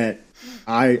 that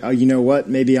you know what,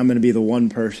 maybe I'm going to be the one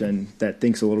person that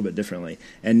thinks a little bit differently.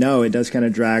 And no, it does kind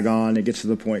of drag on. It gets to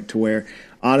the point to where,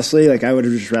 honestly, like I would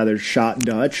have just rather shot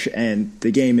Dutch and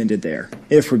the game ended there,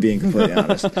 if we're being completely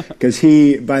honest. Because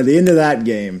by the end of that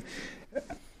game,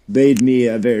 made me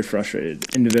a very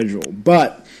frustrated individual.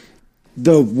 But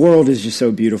the world is just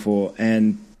so beautiful,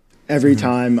 and every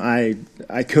time I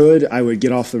would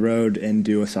get off the road and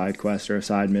do a side quest or a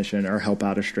side mission or help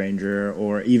out a stranger,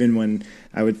 or even when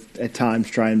I would at times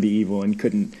try and be evil and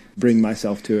couldn't bring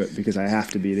myself to it because I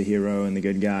have to be the hero and the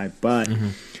good guy. But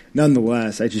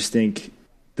nonetheless, I just think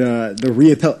the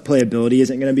replayability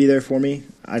isn't going to be there for me.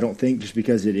 I don't think, just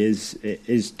because it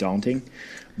is daunting.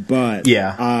 But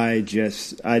I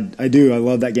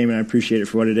love that game and I appreciate it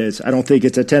for what it is. I don't think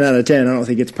it's a 10 out of 10. I don't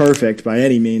think it's perfect by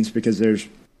any means, because there's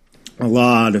a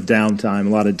lot of downtime, a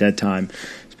lot of dead time,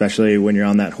 especially when you're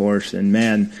on that horse. And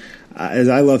man, as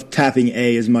I love tapping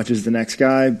A as much as the next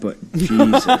guy, but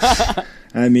Jesus.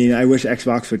 I mean, I wish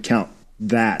Xbox would count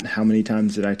that. How many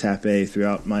times did I tap A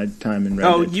throughout my time in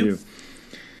Red Dead 2?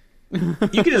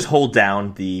 You can just hold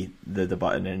down the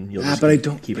button and you'll just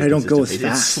keep it. I don't go as fast.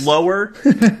 It's slower.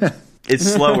 It's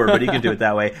slower, but you can do it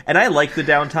that way. And I like the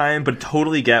downtime, but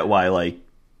totally get why, like,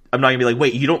 I'm not going to be like,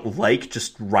 wait, you don't like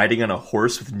just riding on a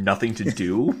horse with nothing to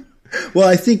do? Well,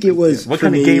 I think it was. What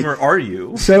kind of gamer are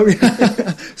you? So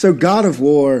God of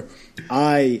War,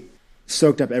 I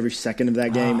soaked up every second of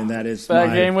that game, and that is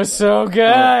that game was so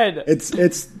good.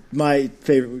 It's my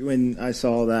favorite. When I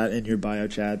saw that in your bio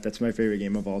chat, that's my favorite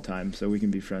game of all time. So we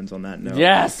can be friends on that note.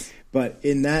 Yes. But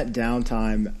in that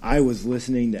downtime, I was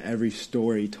listening to every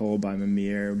story told by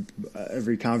Mimir,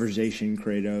 every conversation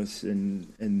Kratos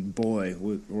and Boy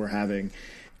were having.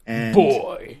 And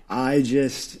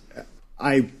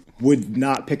I would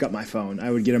not pick up my phone.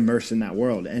 I would get immersed in that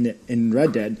world. And in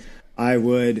Red Dead, I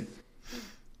would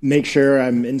make sure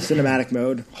I'm in cinematic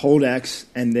mode, hold X,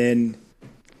 and then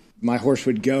my horse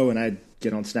would go and I'd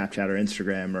get on Snapchat or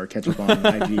Instagram or catch up on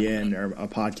IGN or a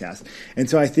podcast. And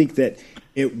so I think that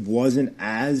it wasn't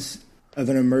as of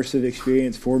an immersive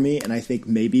experience for me, and I think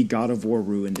maybe God of War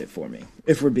ruined it for me,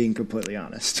 if we're being completely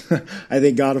honest. I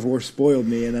think God of War spoiled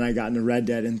me, and then I got into Red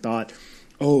Dead and thought,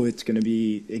 oh, it's going to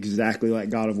be exactly like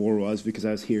God of War was, because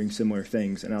I was hearing similar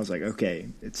things, and I was like, okay,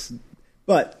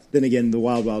 but then again, the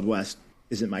Wild Wild West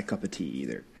isn't my cup of tea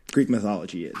either. Greek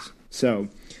mythology is. So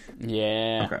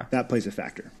that plays a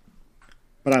factor.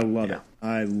 But I love it.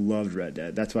 I loved Red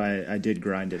Dead. That's why I did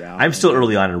grind it out. I'm still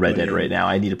early on in Red Dead right now.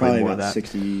 I need to play more of that.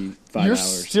 65 You're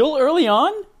hours. Still early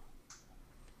on?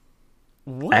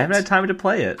 What? I haven't had time to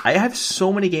play it. I have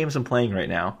so many games I'm playing right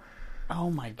now.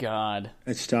 Oh my god.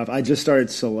 It's tough. I just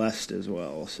started Celeste as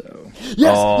well, so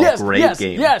great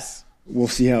game. Yes. We'll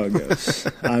see how it goes.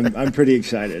 I'm pretty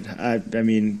excited. I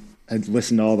mean, I've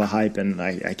listened to all the hype and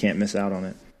I can't miss out on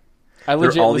it. I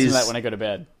legit listen to that when I go to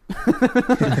bed.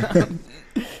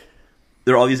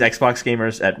 There are all these Xbox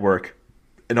gamers at work,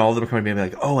 and all of them are coming to me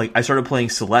and be like, oh, like, I started playing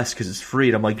Celeste because it's free.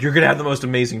 And I'm like, you're going to have the most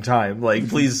amazing time. Like,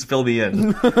 please fill me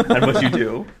in on what you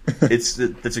do. That's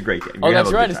a great game.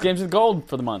 That's right. It's Games with Gold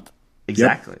for the month.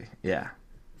 Exactly. Yep. Yeah.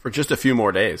 For just a few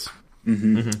more days.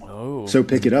 Oh. So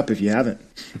pick it up if you haven't.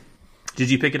 Did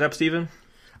you pick it up, Steven?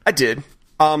 I did.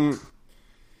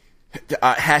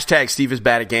 Hashtag Steve is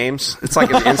bad at games. It's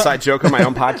like an inside joke on my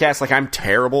own podcast. Like, I'm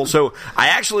terrible. So I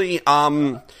actually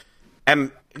am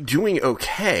doing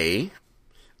okay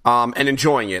and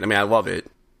enjoying it. I mean, I love it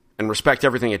and respect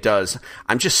everything it does.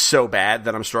 I'm just so bad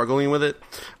that I'm struggling with it.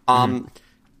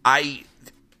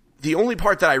 The only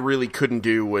part that I really couldn't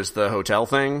do was the hotel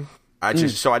thing. I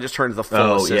just turned the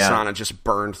full assist on and just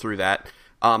burned through that.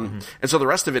 And so the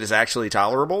rest of it is actually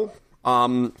tolerable.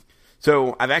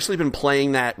 So I've actually been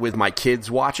playing that with my kids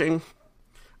watching,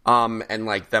 and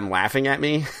like them laughing at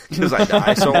me because I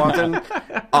die so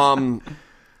often.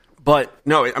 But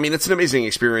no, I mean, it's an amazing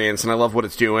experience and I love what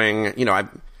it's doing. You know,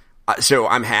 so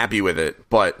I'm happy with it,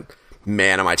 but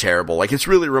man, am I terrible. Like, it's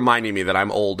really reminding me that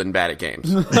I'm old and bad at games.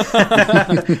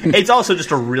 It's also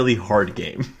just a really hard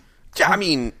game. Yeah, I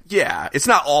mean, yeah, it's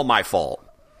not all my fault,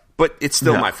 but it's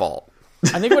still my fault.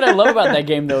 I think what I love about that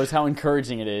game, though, is how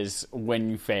encouraging it is when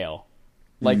you fail.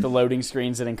 Like the loading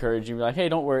screens that encourage you. Like, hey,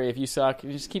 don't worry. If you suck,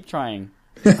 just keep trying.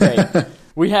 Great.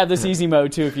 We have this easy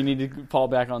mode, too, if you need to fall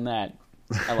back on that.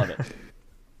 I love it.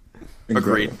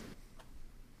 Agreed.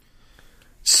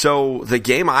 So the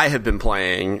game I have been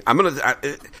playing, I'm going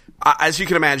to, as you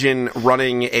can imagine,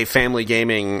 running a family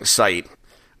gaming site,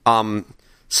 some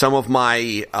of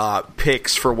my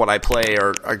picks for what I play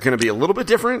are going to be a little bit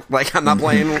different. Like, I'm not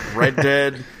playing Red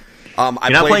Dead. You're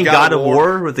not playing God of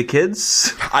War with the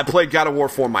kids? I played God of War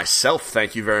for myself,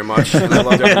 thank you very much. And I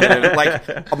loved every minute.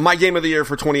 Like, my game of the year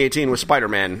for 2018 was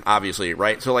Spider-Man, obviously,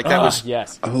 right? So, like, that was...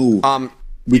 Yes.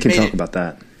 We can talk about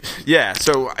that. Yeah,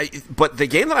 so... but the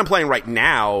game that I'm playing right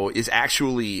now is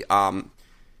actually...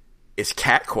 is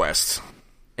Cat Quest.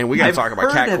 And we got to talk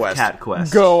about Cat Quest. Cat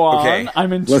Quest. Go on. Okay.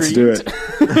 I'm intrigued. Let's do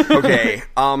it. Okay.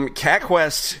 Cat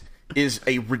Quest is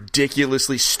a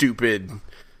ridiculously stupid,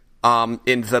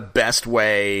 in the best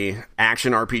way,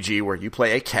 action RPG where you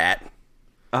play a cat.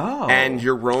 Oh. And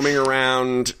you're roaming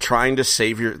around trying to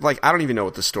save your... Like, I don't even know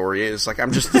what the story is. Like,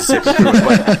 I'm just zipping through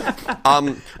it.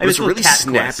 But it's really Cat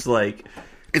snappy. Quest, like...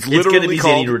 It's literally going to be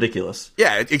called... zany ridiculous.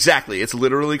 Yeah, exactly. It's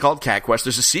literally called Cat Quest.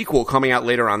 There's a sequel coming out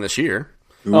later on this year.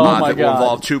 Oh my that will God.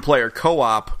 involve 2-player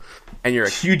co-op, and you're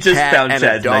a You just cat found and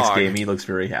Chad's a dog. next game. He looks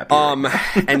very happy.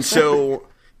 And so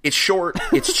it's short,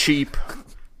 it's cheap.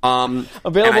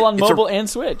 Available on mobile and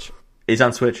Switch. He's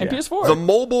on Switch, And yeah. PS4. The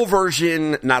mobile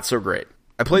version, not so great.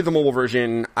 I played the mobile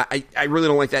version. I really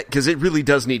don't like that because it really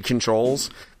does need controls.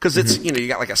 Because it's, you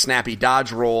got like a snappy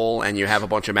dodge roll and you have a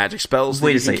bunch of magic spells that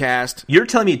Wait you a can second. cast. You're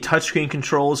telling me touchscreen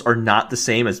controls are not the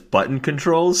same as button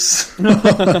controls?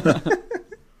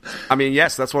 I mean,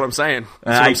 yes, that's what I'm saying. That's I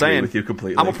what I'm agree saying. with you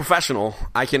completely. I'm a professional.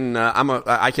 I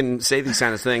can say these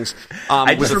kind of things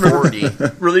I with just remember, authority.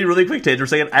 really quick tangent for a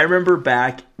second. I remember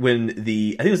back when I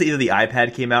think it was either the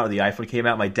iPad came out or the iPhone came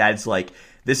out. My dad's like,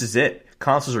 "This is it.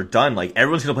 Consoles are done. Like,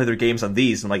 everyone's gonna play their games on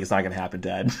these." I'm like, "It's not gonna happen,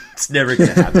 Dad. It's never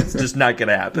gonna happen. It's just not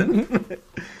gonna happen."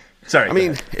 Sorry. I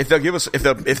mean, if they'll give us,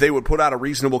 if they would put out a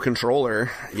reasonable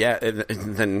controller, yeah,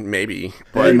 then maybe. Hey,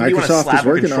 But you wanna Microsoft slap is a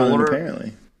working on it, controller?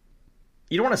 apparently.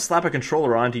 you don't want to slap a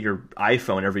controller onto your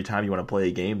iPhone every time you want to play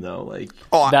a game, though. Like,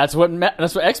 That's what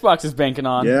Xbox is banking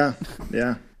on. Yeah,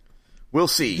 yeah. we'll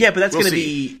see. yeah, but that's We'll going to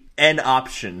see. be an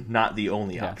option, not the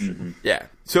only option. Yeah.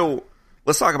 So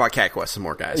let's talk about Cat Quest some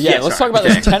more, guys. Yeah, Yeah, let's sorry. talk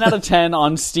about this. 10 out of 10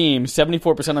 on Steam,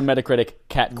 74% on Metacritic,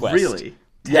 Cat Quest. Really?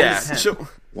 Yeah. 10. So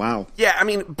Wow. yeah, I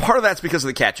mean, part of that's because of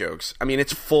the cat jokes. I mean,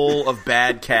 it's full of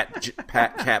bad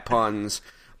cat puns.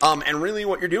 And really,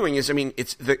 what you're doing is, I mean,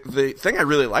 it's the thing I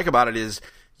really like about it is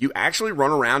you actually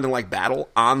run around and like battle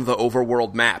on the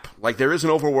overworld map. Like, there is an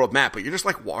overworld map, but you're just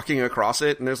like walking across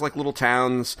it, and there's like little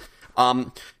towns.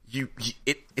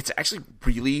 It's actually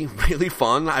really, really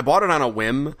fun. I bought it on a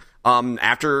whim.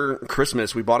 After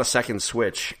Christmas, we bought a second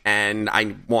Switch, and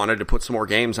I wanted to put some more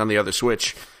games on the other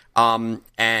Switch. And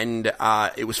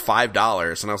it was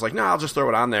 $5, and I was like, no, I'll just throw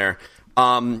it on there.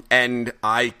 And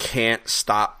I can't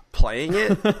stop playing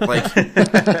it. Like,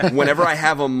 whenever I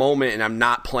have a moment and I'm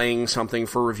not playing something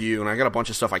for review, and I got a bunch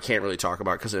of stuff I can't really talk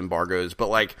about because of embargoes, but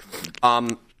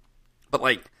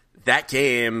that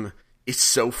game is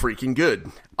so freaking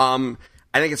good.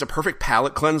 I think it's a perfect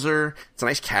palate cleanser. It's a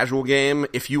nice casual game.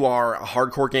 If you are a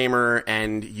hardcore gamer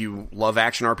and you love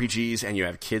action RPGs and you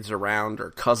have kids around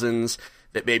or cousins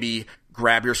that maybe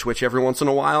grab your Switch every once in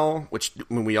a while, which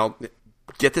when we all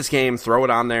get this game, throw it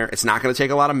on there. It's not going to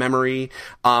take a lot of memory,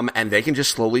 and they can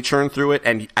just slowly churn through it,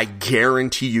 and I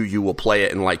guarantee you will play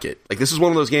it and like it. Like, this is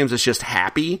one of those games that's just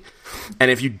happy, and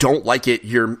if you don't like it,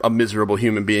 you're a miserable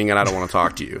human being, and I don't want to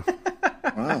talk to you.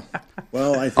 Wow.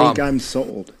 Well, I think I'm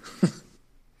sold.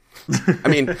 I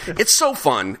mean, it's so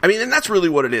fun. I mean, and that's really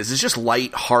what it is. It's just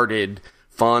light-hearted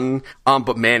fun.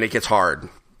 But man, it gets hard.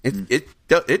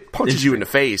 It punches you in the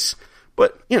face.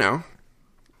 But, you know,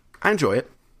 I enjoy it.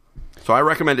 So I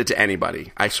recommend it to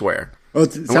anybody, I swear. Well,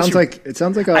 it sounds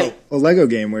like a Lego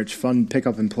game where it's fun, pick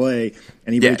up and play.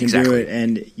 Anybody can do it,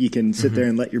 and you can sit there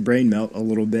and let your brain melt a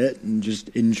little bit and just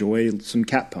enjoy some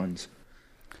cat puns.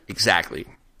 Exactly.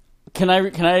 Can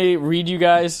I read you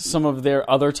guys some of their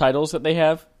other titles that they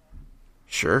have?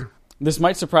 Sure. This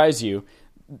might surprise you.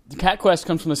 Cat Quest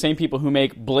comes from the same people who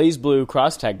make Blaze Blue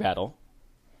Cross Tag Battle.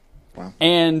 Wow.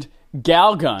 And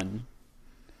Galgun.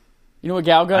 You know what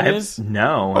Galgun is?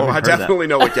 No. I definitely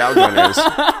know what Galgun is.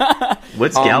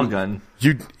 What's Galgun?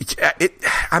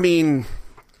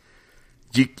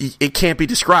 It can't be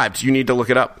described. You need to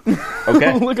look it up.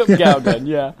 Okay. Look up Galgun,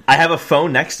 yeah. I have a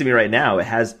phone next to me right now. It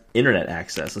has internet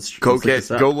access. Let's look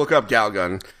this up. Go look up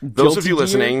Galgun. Those of you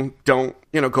listening, go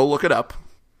look it up.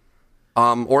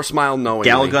 Or smile knowingly.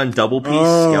 Galgun double piece.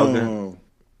 Oh.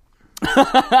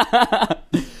 Galgun.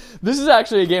 This is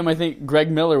actually a game I think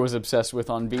Greg Miller was obsessed with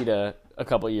on Vita a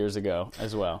couple years ago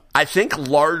as well. I think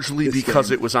largely because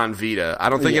it was on Vita. I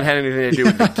don't think it had anything to do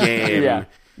with the game. Yeah.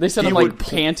 They sent him like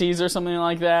panties or something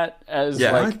like that as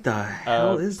What the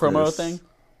hell is promo this? thing.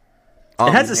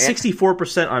 It has a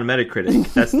 64% on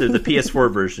Metacritic. That's the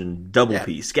PS4 version. Double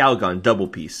piece. Galgun double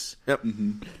piece. Yep.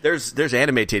 Mm-hmm. There's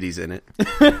anime titties in it.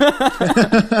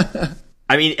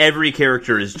 I mean, every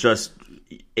character is just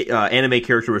anime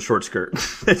character with short skirt.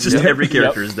 It's just every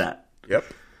character is that. Yep.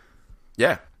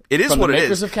 Yeah. It is From what the it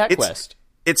makers is. of Cat Quest.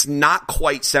 It's not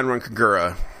quite Senran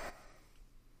Kagura,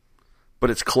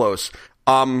 but it's close.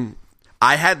 I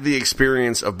had the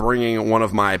experience of bringing one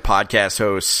of my podcast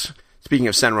hosts, speaking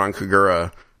of Senran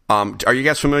Kagura, are you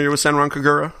guys familiar with Senran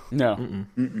Kagura? No.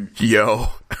 Yo.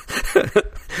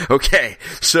 Okay.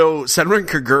 So Senran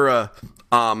Kagura,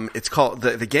 it's called,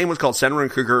 the game was called Senran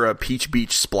Kagura Peach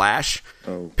Beach Splash.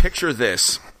 Oh. Picture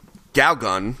this.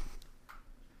 Galgun,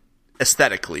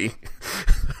 aesthetically,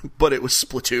 but it was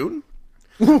Splatoon.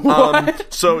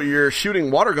 So you're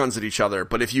shooting water guns at each other,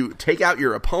 but if you take out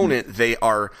your opponent, they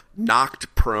are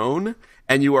knocked prone,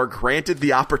 and you are granted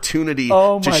the opportunity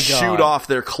to shoot off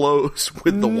their clothes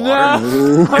with the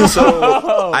water. And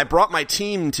so I brought my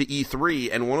team to E3,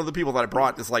 and one of the people that I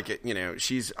brought is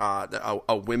she's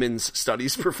a women's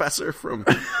studies professor from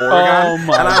Oregon.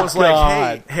 And I was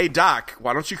like, hey Doc,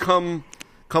 why don't you come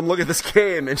look at this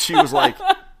game? And she was like,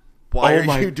 why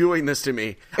are you doing this to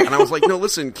me? And I was like, no,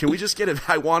 listen, can we just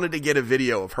I wanted to get a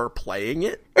video of her playing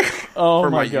it for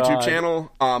my YouTube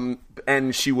channel.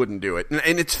 And she wouldn't do it.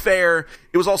 And it's fair.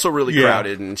 It was also really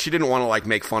crowded, and she didn't want to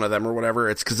make fun of them or whatever.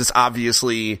 It's because it's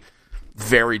obviously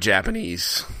very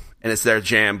Japanese. And it's their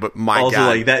jam, but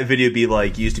God. That video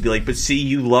used to be but see,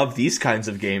 you love these kinds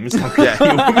of games. How could you,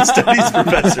 a women's studies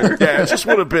professor? Yeah, it just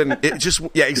would have been,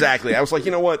 exactly. I was like,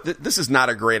 you know what? This is not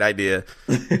a great idea.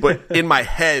 But in my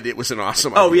head, it was an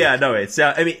awesome idea. Oh, yeah, no,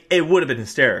 it would have been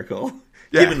hysterical.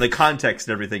 Yeah. Given the context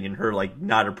and everything, and her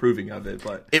not approving of it,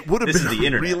 but it would have been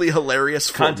the really hilarious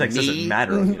for context me. Doesn't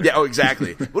matter. Yeah,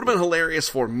 exactly. It would have been hilarious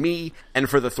for me and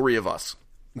for the three of us.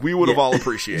 We would have all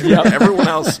appreciated it. Everyone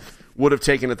else would have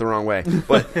taken it the wrong way.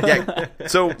 But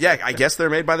I guess they're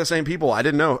made by the same people. I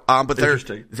didn't know. But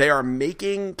they are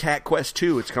making Cat Quest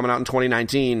 2. It's coming out in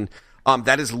 2019.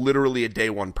 That is literally a day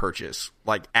one purchase.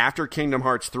 After Kingdom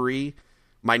Hearts 3,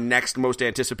 my next most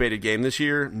anticipated game this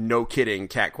year, no kidding,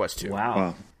 Cat Quest 2.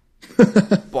 Wow.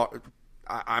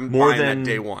 I'm buying that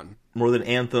day one. More than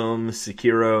Anthem,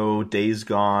 Sekiro, Days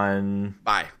Gone.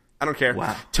 Bye. I don't care.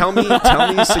 Wow. Tell me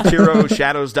Sekiro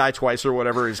Shadows Die Twice or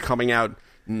whatever is coming out.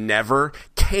 Never.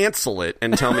 Cancel it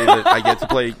and tell me that I get to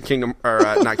play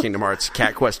not Kingdom Hearts,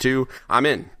 Cat Quest 2. I'm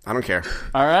in. I don't care.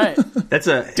 All right. That's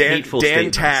a hateful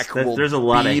statement. There's a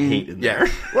lot of hate in there.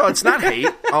 Well, it's not hate.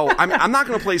 I'm not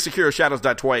going to play Sekiro Shadows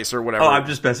Die Twice or whatever. Oh, I'm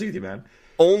just messing with you, man.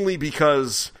 Only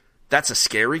because that's a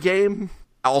scary game.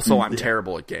 Also, I'm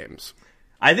terrible at games.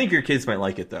 I think your kids might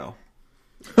like it, though.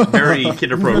 Very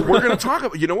kid appropriate. We're going to talk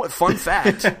about, you know what, fun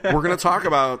fact, we're going to talk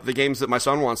about the games that my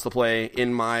son wants to play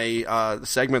in my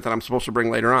segment that I'm supposed to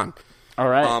bring later on. All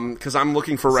right. Because I'm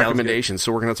looking for recommendations,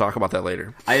 so we're going to talk about that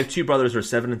later. I have two brothers who are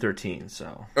 7 and 13,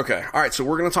 so. Okay, all right, so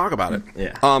we're going to talk about it.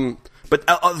 Yeah. But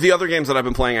the other games that I've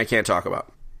been playing, I can't talk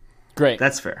about. Great.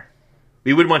 That's fair.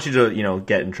 We wouldn't want you to,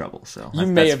 get in trouble, so. You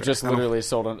may have just literally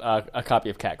sold a copy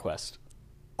of Cat Quest.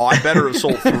 Oh, I better have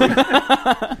sold 3.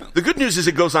 The good news is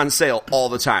it goes on sale all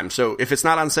the time. So if it's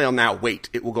not on sale now, wait.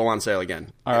 It will go on sale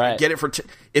again. All right. Get it for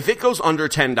if it goes under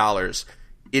 $10,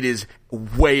 it is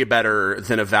way better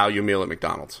than a value meal at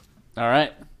McDonald's. All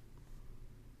right.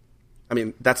 I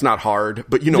mean, that's not hard,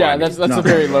 but you know what I mean. That's a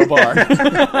very low bar.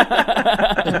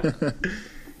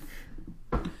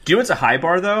 Do you know what's a high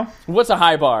bar, though? What's a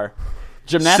high bar?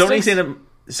 Gymnastics?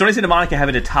 Sony Santa Monica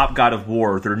having a top God of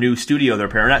War, their new studio they're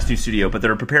preparing, not new studio, but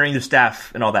they're preparing their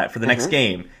staff and all that for the next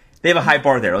game. They have a high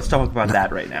bar there. Let's talk about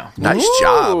that right now. Nice Ooh,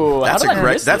 job. how did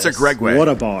I miss That's a this? Greg way. What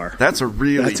a bar. That was a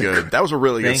really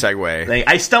good segue.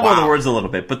 I stumbled on Wow. the words a little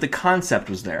bit, but the concept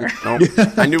was there. Nope.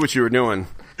 I knew what you were doing.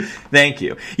 Thank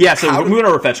you. Yeah, so we're moving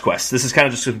on to our fetch quest. This is kind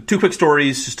of just two quick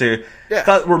stories, just to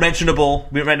thought were mentionable.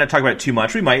 We might not talk about it too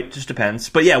much. We might, just depends.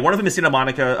 But yeah, one of them is Santa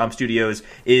Monica Studios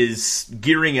is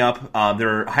gearing up.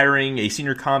 They're hiring a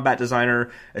senior combat designer,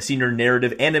 a senior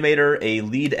narrative animator, a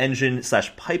lead engine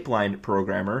 / pipeline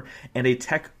programmer, and a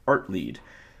tech art lead.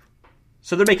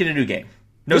 So they're making a new game.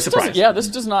 No surprise. This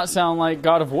does not sound like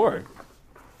God of War.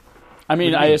 I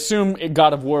mean, I assume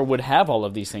God of War would have all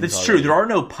of these things. That's already. true. There are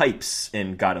no pipes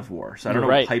in God of War, so I don't know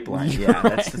what pipeline. Yeah,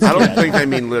 that's I don't think they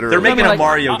mean literally. They're making like, a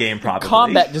Mario game, probably.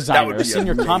 Combat designer, be a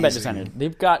senior amazing. combat designer.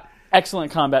 They've got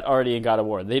excellent combat already in God of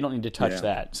War. They don't need to touch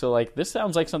that. So, like, this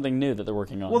sounds like something new that they're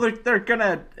working on. Well, they're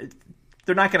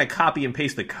not gonna copy and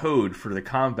paste the code for the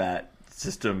combat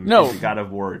system into God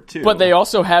of War 2. But they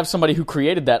also have somebody who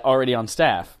created that already on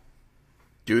staff.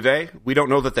 Do they? We don't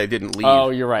know that they didn't leave. Oh,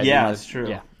 you're right. Yeah, that's true.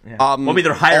 Yeah. Well, I mean,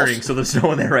 they're hiring, so there's no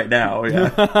one there right now.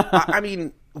 Yeah. I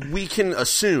mean, we can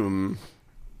assume,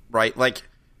 right? Like,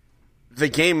 the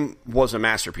game was a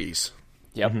masterpiece.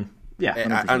 Yep.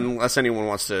 Yeah. Unless anyone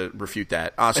wants to refute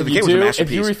that. So If the you game was a do,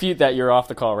 masterpiece. if you refute that, you're off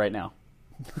the call right now.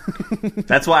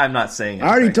 That's why I'm not saying it. I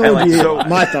already Frank. told like you that.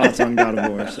 my thoughts on God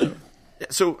of War.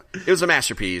 So it was a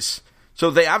masterpiece. So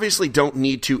they obviously don't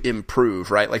need to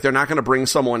improve, right? Like, they're not going to bring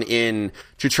someone in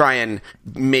to try and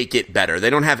make it better. They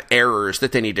don't have errors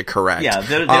that they need to correct. Yeah,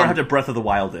 they don't have to Breath of the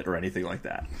Wild it or anything like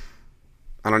that.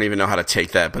 I don't even know how to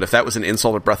take that, but if that was an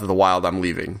insult at Breath of the Wild, I'm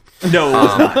leaving. No, it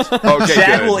was not. Okay,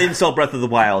 Chad good. will insult Breath of the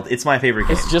Wild. It's my favorite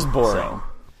game. It's just boring. So.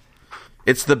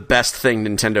 It's the best thing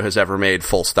Nintendo has ever made,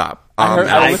 full stop. I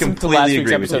I listened to completely last week's agree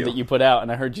with episode you. that you put out,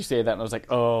 and I heard you say that, and I was like,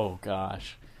 oh,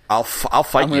 gosh. I'll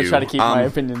fight I'm going you. to try to keep my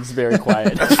opinions very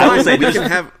quiet. I will say, we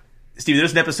can have... Steve,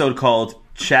 there's an episode called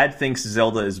Chad Thinks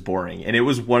Zelda is Boring, and it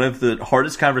was one of the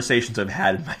hardest conversations I've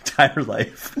had in my entire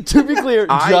life. To be clear,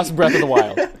 just Breath of the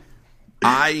Wild.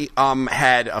 I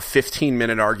had a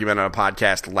 15-minute argument on a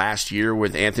podcast last year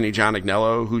with Anthony John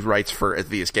Agnello, who writes for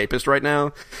The Escapist right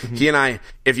now. Mm-hmm. He and I,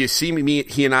 if you see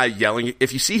he and I yelling,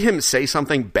 if you see him say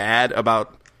something bad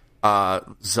about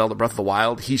Zelda Breath of the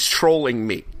Wild, he's trolling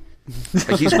me.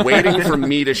 Like, he's waiting for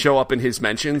me to show up in his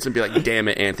mentions and be like, damn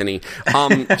it, Anthony.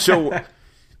 So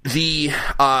I'm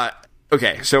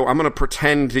going to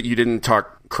pretend that you didn't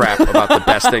talk crap about the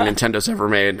best thing Nintendo's ever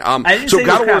made. I didn't say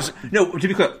God of War's... No, to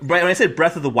be clear, when I said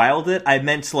Breath of the Wild I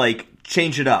meant, like,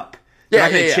 change it up. They're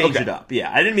not going to change it up.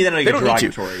 Yeah, I didn't mean that like a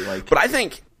derogatory. Like, but I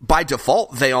think by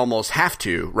default they almost have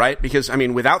to, right? Because, I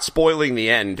mean, without spoiling the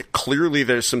end, clearly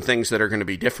there's some things that are going to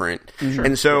be different. Mm-hmm.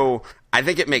 And so I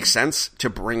think it makes sense to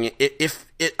bring it,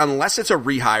 unless it's a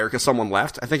rehire because someone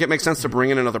left, I think it makes sense to bring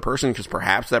in another person because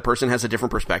perhaps that person has a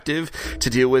different perspective to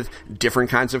deal with different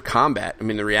kinds of combat. I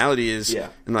mean, the reality is,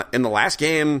 in the last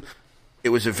game, it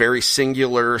was a very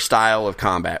singular style of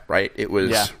combat, right? It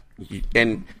was,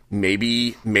 and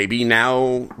maybe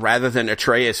now, rather than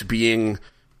Atreus being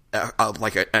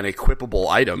like an equipable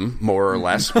item, more or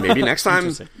less, maybe next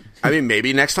time,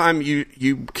 maybe next time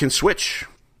you can switch.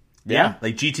 Yeah,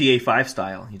 like GTA 5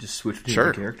 style. You just switch between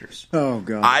the characters. Oh,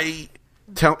 God.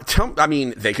 I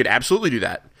mean, they could absolutely do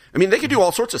that. I mean, they could do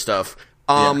all sorts of stuff.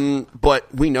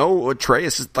 But we know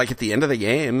Atreus is, like, at the end of the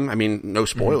game, I mean, no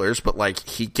spoilers, but, like,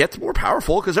 he gets more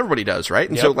powerful because everybody does, right?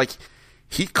 And so, like,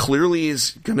 he clearly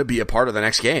is going to be a part of the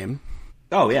next game.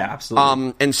 Oh, yeah,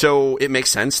 absolutely. And so it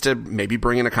makes sense to maybe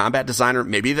bring in a combat designer.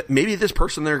 Maybe this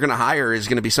person they're going to hire is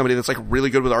going to be somebody that's, like, really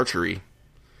good with archery.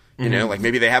 You know, like,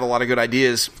 maybe they have a lot of good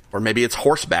ideas, or maybe it's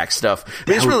horseback stuff.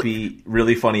 I mean, that would be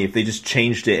really funny if they just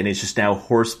changed it and it's just now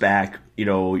horseback, you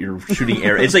know, you're shooting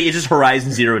arrows. It's like, it's just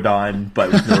Horizon Zero Dawn,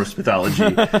 but with Norse mythology.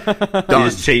 They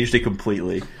just changed it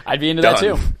completely. I'd be into that,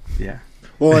 too. Yeah.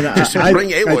 Well, and just bring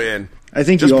Aloy in. I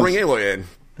think just bring Aloy in.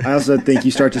 I also think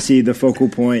you start to see the focal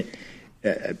point,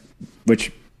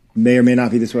 which may or may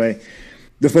not be this way,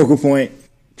 the focal point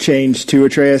change to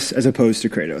Atreus as opposed to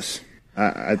Kratos.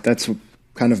 That's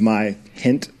kind of my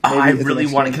hint. I really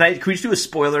want to. Can we just do a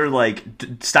spoiler? Like,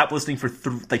 stop listening for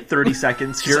 30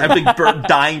 seconds. I'm like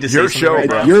dying to say your something show, right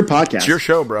bro. now. Your podcast. It's your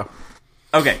show, bro.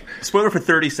 Okay, spoiler for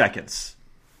 30 seconds.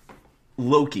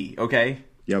 Loki. Okay.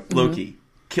 Yep. Loki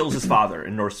kills his father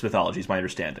in Norse mythology. Is my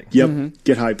understanding. Yep.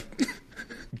 Get hype.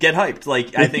 get hyped.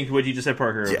 Like, I think what you just said,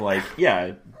 Parker, of like,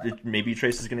 maybe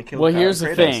Atreus is going to kill here's the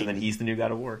Kratos, thing. and then he's the new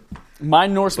God of War. My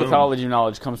Norse mythology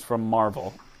knowledge comes from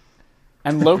Marvel.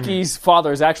 And Loki's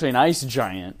father is actually an ice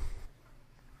giant.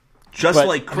 Just but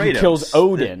like Kratos. He kills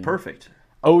Odin. Perfect.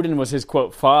 Odin was his,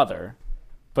 quote, father.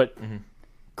 But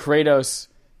Kratos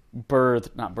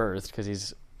not birthed, because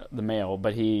he's the male,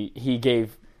 but he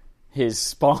gave his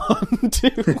spawn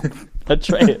to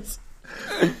Atreus.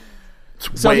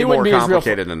 It's way more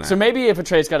complicated than that. So maybe if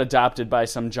Atreus got adopted by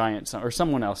some giant or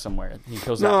someone else somewhere, he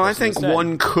kills that person I think instead.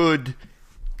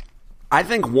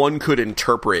 one could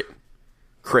interpret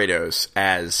Kratos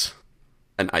as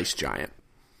an ice giant.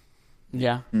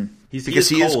 Yeah. Because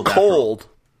he is cold.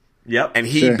 Yep. And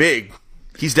he big.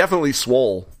 He's definitely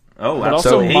swole. Oh, but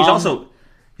absolutely. Also,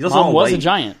 he's also Mom was white. a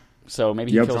giant, so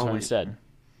maybe he kills her instead.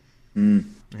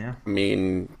 Yeah. I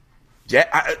mean,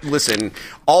 listen,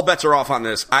 all bets are off on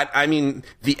this. I mean,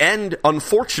 the end,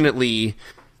 unfortunately,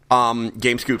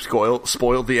 GameScoop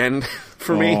spoiled the end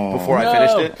for me before I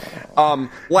finished it.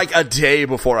 Like a day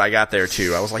before I got there,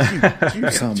 too. I was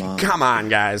like, come on,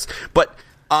 guys. But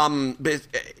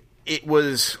it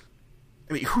was...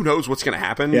 I mean, who knows what's going to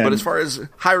happen? Yeah. But as far as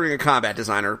hiring a combat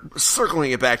designer,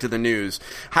 circling it back to the news,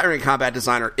 hiring a combat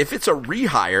designer, if it's a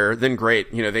rehire, then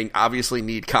great. You know, they obviously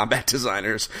need combat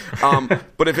designers.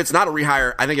 But if it's not a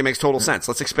rehire, I think it makes total sense.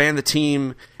 Let's expand the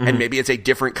team, and maybe it's a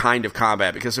different kind of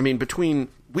combat. Because, I mean,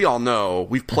 we all know,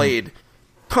 we've played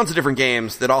tons of different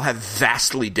games that all have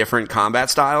vastly different combat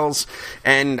styles,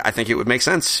 and I think it would make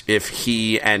sense if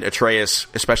he and Atreus,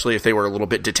 especially if they were a little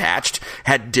bit detached,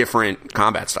 had different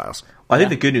combat styles. I think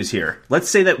the good news here, let's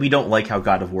say that we don't like how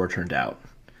God of War turned out.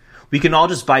 We can all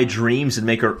just buy Dreams and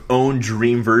make our own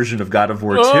dream version of God of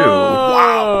War 2.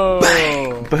 Wow.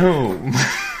 Bang! Boom.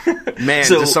 Man,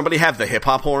 does somebody have the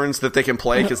hip-hop horns that they can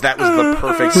play? Because that was the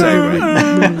perfect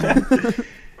segue.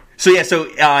 So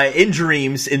in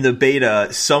Dreams, in the beta,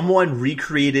 someone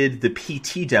recreated the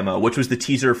PT demo, which was the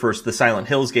teaser for the Silent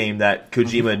Hills game that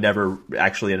Kojima never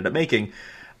actually ended up making.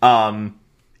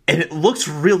 And it looks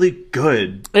really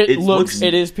good. It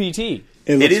is PT.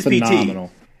 It is phenomenal.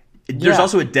 PT. There's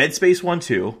also a Dead Space 1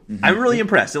 too. I'm really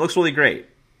impressed. It looks really great.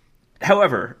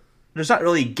 However, there's not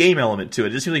really a game element to it. It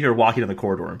just seems like you're walking in the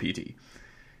corridor in PT.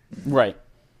 Right.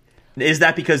 Is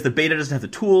that because the beta doesn't have the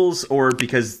tools, or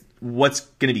because what's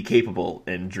going to be capable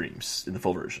in Dreams in the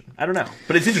full version? I don't know.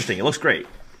 But it's interesting. It looks great.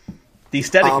 The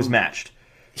aesthetic was matched.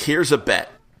 Here's a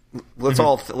bet. Let's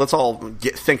all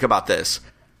think about this.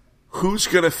 Who's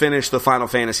going to finish the Final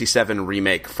Fantasy VII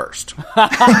remake first? Oh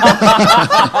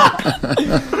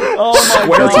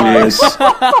my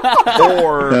God.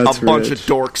 Or a bunch of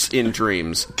dorks in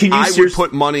Dreams. I would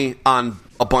put money on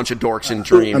a bunch of dorks in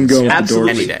Dreams. I'm going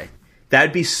absolutely any day.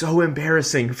 That'd be so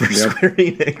embarrassing for Square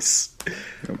Enix.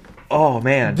 Oh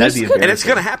man, that'd be embarrassing. And it's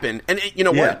going to happen. And you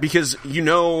know what? Because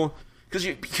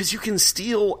because you can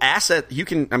steal asset. You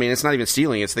can. I mean, it's not even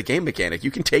stealing. It's the game mechanic.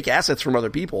 You can take assets from other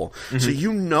people. So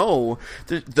you know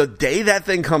the day that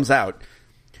thing comes out,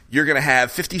 you're going to have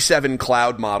 57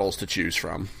 cloud models to choose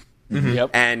from. Yep.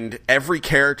 And every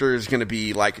character is going to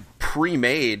be like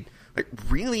pre-made. Like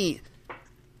really,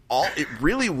 it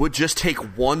really would just take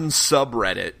one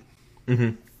subreddit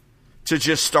to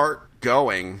just start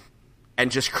going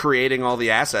and just creating all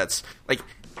the assets.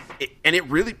 And it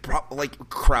really, like,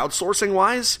 crowdsourcing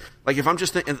wise, like, if I'm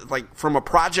just thinking, like, from a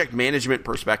project management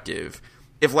perspective,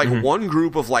 if, like, one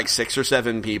group of, like, 6 or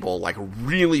 7 people, like,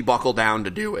 really buckle down to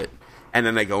do it, and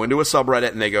then they go into a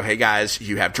subreddit and they go, hey, guys,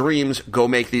 you have Dreams, go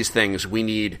make these things.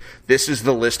 This is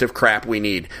the list of crap we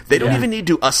need. They don't even need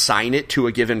to assign it to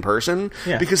a given person,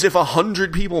 because if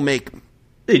 100 people make...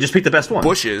 They just pick the best one.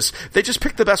 Bushes, they just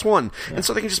pick the best one. And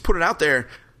so they can just put it out there.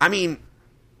 I mean...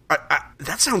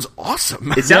 that sounds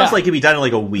awesome. It sounds like it'd be done in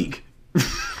like a week.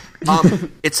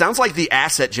 It sounds like the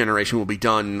asset generation will be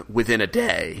done within a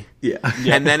day. Yeah.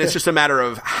 And then it's just a matter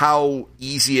of how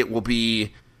easy it will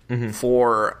be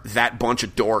for that bunch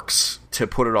of dorks to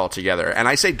put it all together. And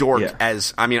I say dork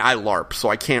as, I mean, I LARP, so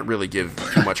I can't really give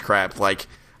too much crap. Like,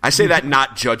 I say that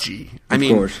not judgy. I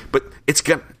mean, but it's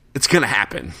gonna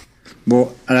happen.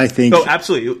 Well, and I think... Oh,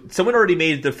 absolutely. Someone already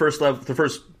made the first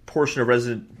portion of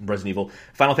Resident Evil,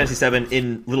 Final Fantasy VII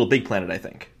in Little Big Planet, I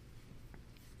think.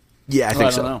 Yeah, I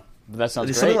think so. I don't know. But that sounds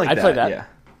great. Something like I'd play that. Yeah.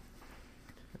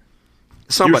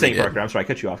 Somebody you were saying, did. Parker. I'm sorry, I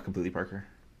cut you off completely, Parker.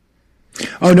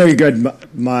 Oh, no, you're good.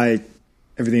 My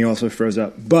everything also froze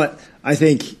up. But I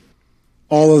think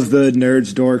all of the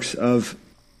nerds, dorks of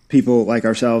people like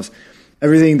ourselves,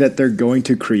 everything that they're going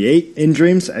to create in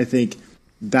Dreams, I think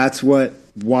that's what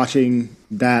watching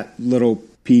that little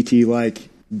PT-like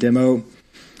demo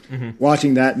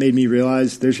watching that made me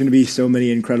realize there's going to be so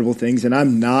many incredible things. And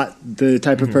I'm not the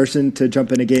type of person to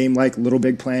jump in a game like Little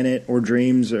Big Planet or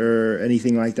Dreams or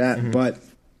anything like that. But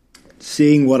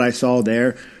seeing what I saw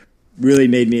there really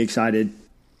made me excited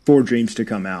for Dreams to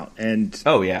come out. And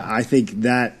I think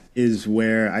that is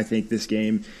where I think this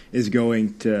game is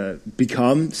going to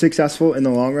become successful in the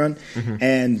long run.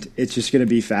 And it's just going to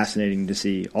be fascinating to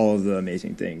see all of the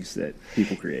amazing things that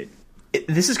people create.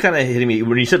 This is kind of hitting me.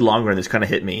 When you said long run, this kind of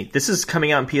hit me. This is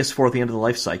coming out on PS4 at the end of the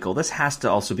life cycle. This has to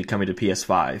also be coming to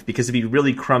PS5 because it'd be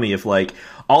really crummy if, like,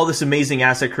 all this amazing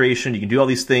asset creation, you can do all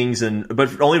these things,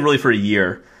 but only really for a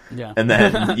year. Yeah. And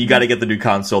then you got to get the new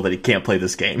console that you can't play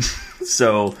this game.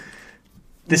 So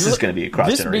this is going to be a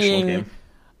cross-generational game.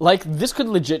 Like, this could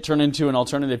legit turn into an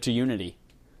alternative to Unity.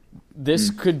 This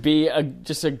could be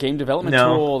just a game development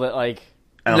tool that, like...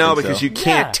 No, because you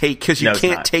can't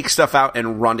take stuff out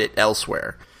and run it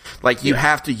elsewhere. Like, you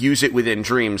have to use it within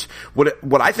Dreams.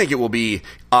 What I think it will be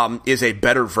is a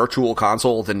better virtual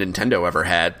console than Nintendo ever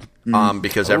had.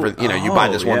 Because you buy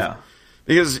this one. Yeah.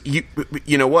 Because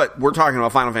you know what, we're talking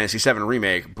about Final Fantasy VII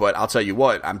Remake, but I'll tell you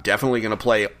what, I'm definitely going to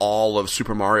play all of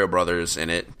Super Mario Brothers in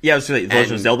it. Yeah, I was going to say,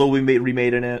 Legend of Zelda will be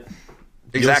remade in it.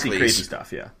 Exactly. You'll see crazy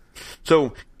stuff, yeah.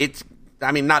 So it's,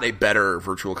 I mean, not a better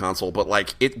virtual console, but,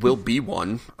 like, it will be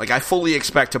one. Like, I fully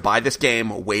expect to buy this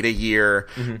game, wait a year,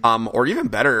 or even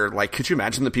better, like, could you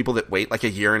imagine the people that wait, like, a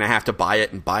year and a half to buy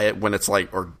it and buy it when it's,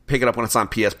 like, or pick it up when it's on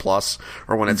PS Plus,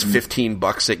 or when it's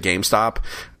 $15 at GameStop,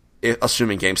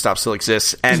 assuming GameStop still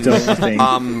exists, and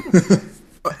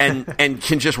and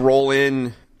can just roll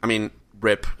in, I mean,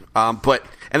 rip, and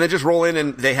then just roll in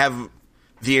and they have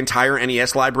the entire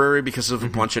NES library because of a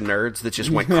bunch of nerds that just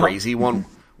went crazy one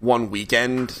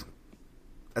weekend.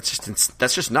 That's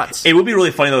just nuts. It would be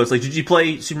really funny though. It's like, did you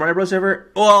play Super Mario Bros.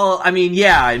 Ever? Well, I mean,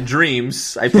 yeah, in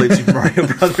Dreams, I played Super Mario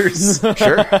Brothers.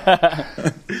 Sure.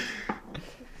 Like,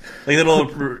 little,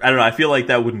 I don't know. I feel like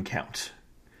that wouldn't count.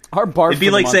 It'd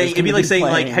be like saying,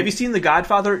 like, have you seen The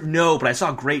Godfather? No, but I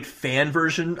saw a great fan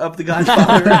version of The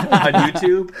Godfather on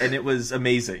YouTube, and it was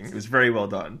amazing. It was very well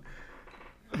done.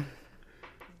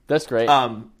 That's great.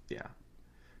 Yeah.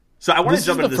 So I want to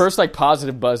jump into this. This is the first, like,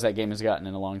 positive buzz that game has gotten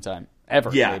in a long time.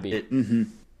 Ever, maybe.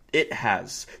 It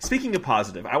has. Speaking of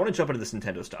positive, I want to jump into this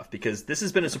Nintendo stuff, because this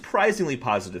has been a surprisingly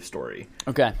positive story.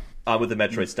 Okay. With the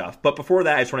Metroid stuff. But before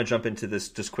that, I just want to jump into this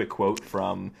just quick quote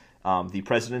from the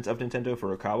president of Nintendo,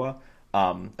 Furukawa,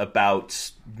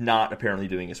 about not apparently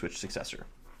doing a Switch successor.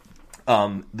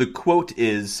 The quote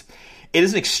is, "It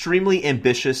is an extremely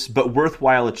ambitious but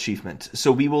worthwhile achievement.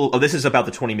 So we will..." Oh, this is about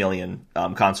the 20 million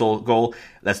console goal.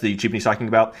 That's the achievement he's talking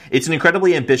about. "It's an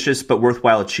incredibly ambitious but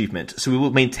worthwhile achievement. So we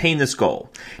will maintain this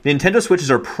goal. Nintendo Switch is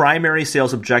our primary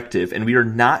sales objective, and we are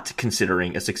not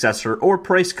considering a successor or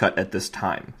price cut at this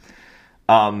time."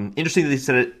 Interesting that they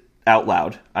said it out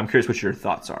loud. I'm curious what your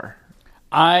thoughts are.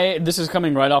 This is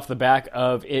coming right off the back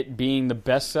of it being the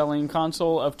best-selling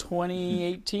console of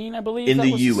 2018, I believe. In the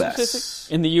U.S.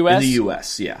 In the U.S.? In the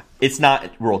U.S., yeah. It's not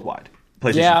worldwide.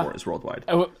 PlayStation 4 is worldwide.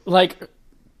 Like,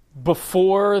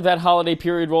 before that holiday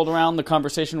period rolled around, the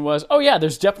conversation was, oh yeah,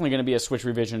 there's definitely going to be a Switch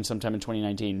revision sometime in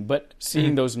 2019. But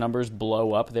seeing those numbers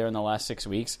blow up there in the last 6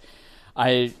 weeks,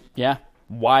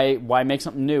 why make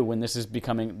something new when this is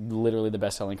becoming literally the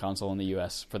best-selling console in the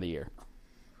U.S. for the year?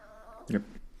 Yep.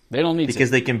 They don't need because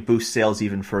to. They can boost sales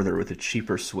even further with a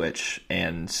cheaper Switch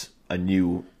and a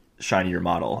new, shinier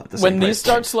model at the same When price these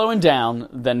start slowing down,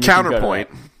 then we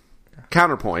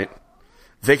Counterpoint.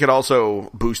 They could also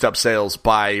boost up sales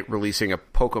by releasing a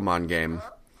Pokemon game.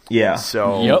 Yeah.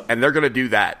 So, and they're going to do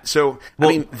that. So, I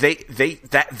mean,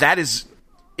 that is,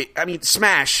 I mean,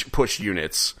 Smash pushed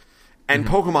units, and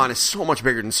Pokemon is so much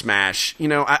bigger than Smash. You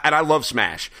know, and I love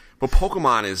Smash, but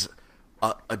Pokemon is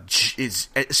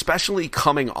especially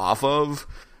coming off of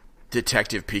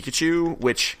Detective Pikachu,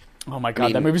 which, oh my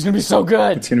god, that movie's gonna be so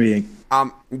good. It's gonna be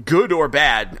good or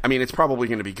bad. I mean, it's probably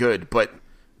gonna be good, but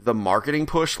the marketing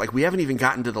push, like, we haven't even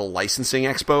gotten to the licensing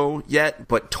expo yet,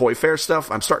 but Toy Fair stuff,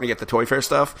 I'm starting to get the Toy Fair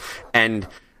stuff, and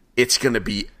it's gonna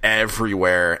be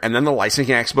everywhere. And then the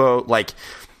licensing expo, like,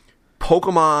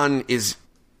 Pokemon is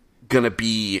gonna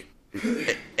be,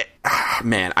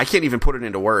 man, I can't even put it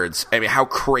into words. I mean, how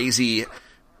crazy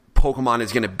Pokemon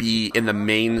is going to be in the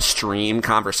mainstream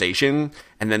conversation,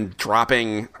 and then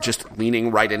just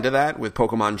leaning right into that with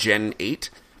Pokemon Gen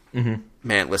 8.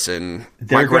 Man, listen,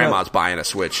 my grandma's buying a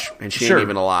Switch, and she ain't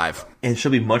even alive. And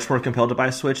she'll be much more compelled to buy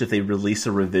a Switch if they release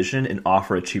a revision and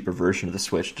offer a cheaper version of the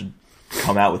Switch to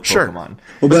come out with Pokemon.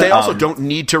 Well, but they also don't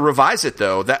need to revise it,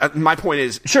 though. My point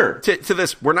is, to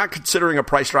this, we're not considering a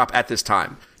price drop at this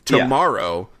time.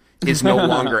 Tomorrow, is no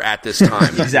longer at this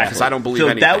time. Exactly. Because I don't believe so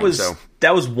anything.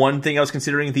 That was one thing I was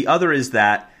considering. The other is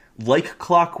that, like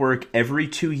clockwork, every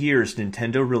 2 years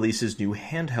Nintendo releases new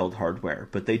handheld hardware,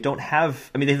 but they don't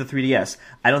have. I mean, they have the 3DS.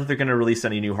 I don't think they're going to release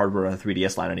any new hardware on the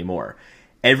 3DS line anymore.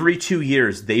 Every 2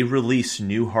 years they release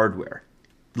new hardware,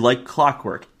 like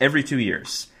clockwork. Every 2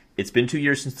 years. It's been 2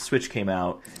 years since the Switch came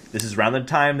out. This is around the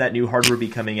time that new hardware will be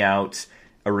coming out.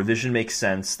 A revision makes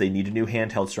sense. They need a new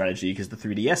handheld strategy because the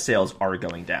 3DS sales are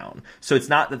going down. So it's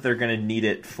not that they're going to need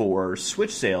it for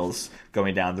Switch sales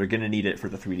going down. They're going to need it for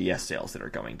the 3DS sales that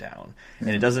are going down. And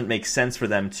it doesn't make sense for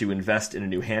them to invest in a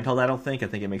new handheld, I don't think. I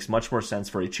think it makes much more sense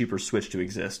for a cheaper Switch to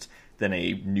exist than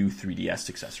a new 3DS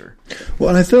successor. Well,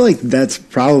 and I feel like that's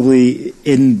probably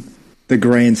in the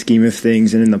grand scheme of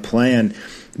things and in the plan.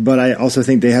 But I also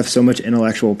think they have so much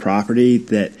intellectual property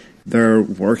that they're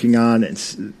working on, and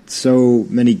so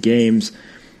many games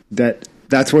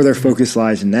that's where their focus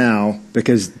lies now,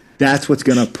 because that's what's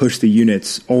going to push the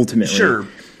units ultimately. Sure,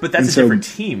 but that's a different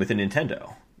team within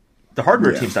Nintendo. The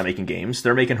hardware team's not making games;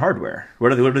 they're making hardware.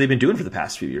 What have they been doing for the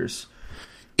past few years?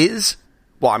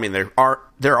 Well, I mean, they're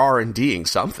R&Ding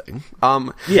something.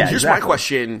 Here's exactly. My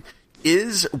question: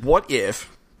 is what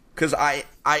if? Because I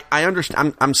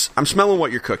understand. I'm smelling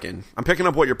what you're cooking. I'm picking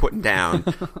up what you're putting down.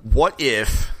 What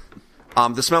if?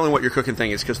 The smelling what you're cooking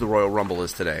thing is because the Royal Rumble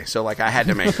is today, so like I had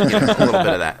to make a little bit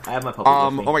of that. I have my puppy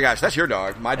with me. Oh my gosh, that's your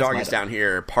dog. My dog is down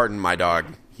here. Pardon my dog.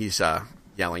 He's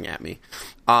yelling at me.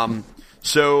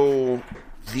 So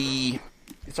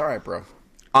it's all right, bro.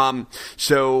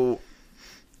 So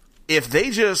if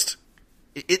they just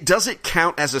does it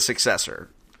count as a successor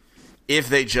if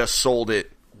they just sold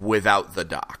it without the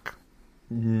dock?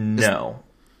 No.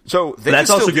 So that's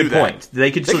also a good point.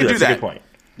 They could still do that. That's a good point.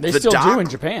 They still do in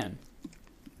Japan.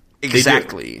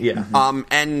 Exactly. Yeah.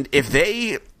 And if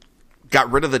they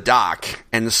got rid of the dock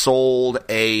and sold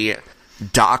a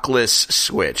dockless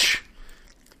Switch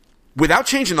without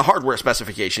changing the hardware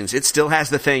specifications, it still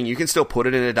has the thing. You can still put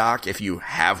it in a dock if you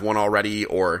have one already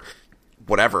or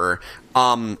whatever.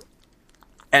 And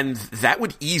that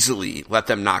would easily let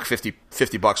them knock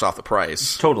 $50 off the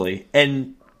price. Totally.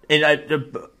 And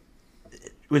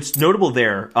what's notable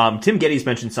there, Tim Geddes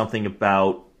mentioned something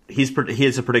about he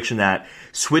has a prediction that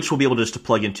Switch will be able just to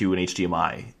plug into an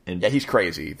HDMI. And, he's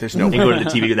crazy. There's no and go to the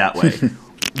TV that way.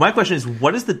 My question is,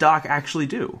 what does the dock actually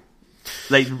do?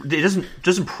 Like, it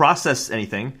doesn't process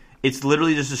anything. It's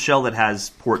literally just a shell that has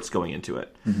ports going into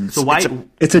it. Mm-hmm. So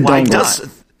it's a dongle.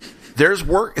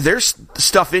 There's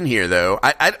stuff in here though.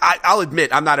 I'll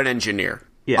admit I'm not an engineer.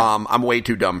 Yeah. I'm way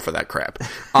too dumb for that crap.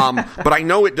 But I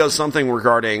know it does something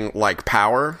regarding like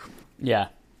power. Yeah.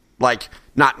 Like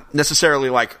not necessarily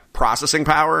like processing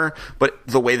power, but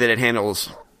the way that it handles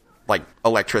like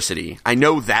electricity. I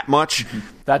know that much.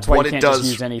 That's why you can't just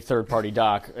use any third-party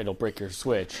dock. It'll break your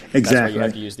Switch. Exactly. That's why you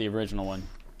have to use the original one.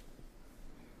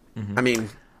 Mm-hmm. I mean,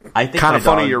 I think kind of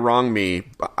funny you're wrong, me.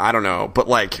 I don't know, but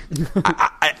like,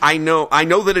 I know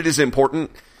that it is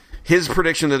important. His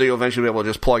prediction that he'll eventually be able to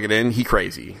just plug it in, he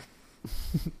crazy.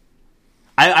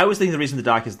 I was thinking the reason the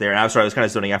dock is there, and I was kind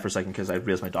of zoning out for a second because I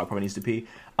realized my dog probably needs to pee.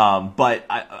 But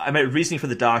my reasoning for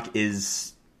the dock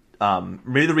is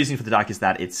maybe the reasoning for the dock is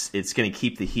that it's going to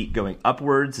keep the heat going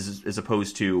upwards as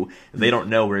opposed to they don't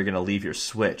know where you're going to leave your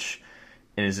Switch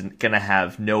and is going to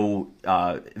have no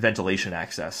ventilation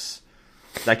access.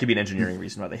 That could be an engineering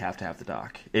reason why they have to have the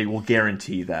dock. It will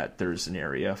guarantee that there's an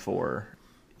area for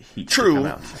heat to come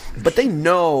out. But they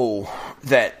know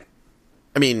that.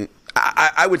 I mean,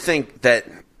 I would think that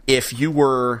if they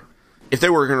were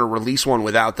going to release one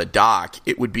without the dock,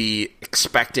 it would be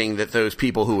expecting that those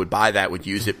people who would buy that would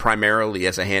use it primarily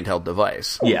as a handheld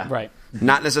device. Yeah, right.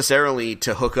 Not necessarily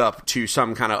to hook up to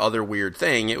some kind of other weird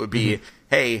thing. It would be,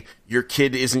 hey, your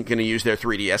kid isn't going to use their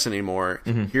 3DS anymore.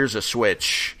 Mm-hmm. Here's a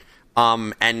Switch.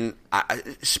 And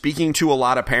speaking to a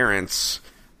lot of parents,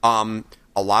 a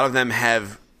lot of them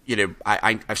have,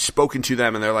 I've spoken to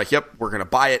them and they're like, yep, we're going to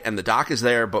buy it and the dock is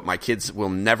there, but my kids will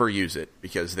never use it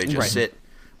because they just sit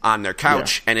on their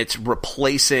couch and it's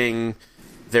replacing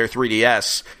their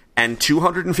 3DS. And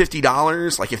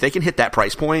 $250, like if they can hit that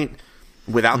price point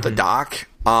without the dock,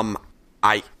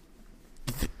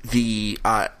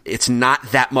 it's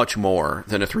not that much more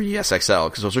than a 3DS XL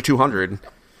because those are $200.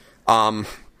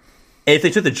 If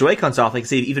they took the Joy-Cons off, they could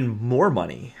save even more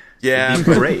money. Yeah, it'd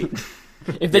be great.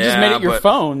 If they just made it your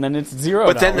phone, then it's $0.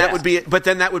 But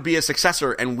then that would be a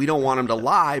successor, and we don't want them to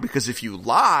lie because if you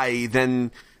lie,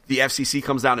 then the FCC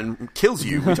comes down and kills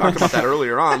you. We talked about that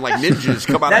earlier on. Like ninjas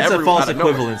come out. That's a false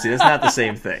equivalency. That's not the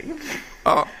same thing.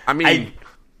 I mean,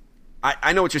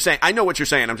 I know what you're saying. I know what you're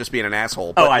saying. I'm just being an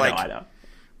asshole. But I know.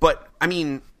 But I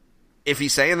mean, if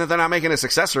he's saying that they're not making a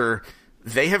successor,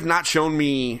 they have not shown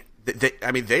me.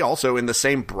 They also, in the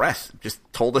same breath, just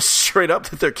told us straight up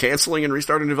that they're canceling and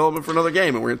restarting development for another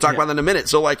game, and we're going to talk about that in a minute.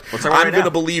 So, like, I'm going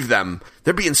to believe them.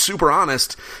 They're being super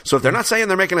honest. So if they're not saying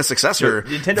they're making a successor...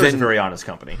 Nintendo's a very honest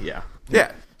company, yeah.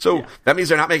 Yeah. So that means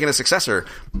they're not making a successor.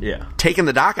 Yeah. Taking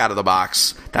the dock out of the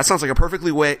box, that sounds like a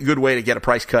perfectly good way to get a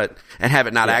price cut and have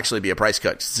it not actually be a price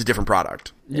cut. It's a different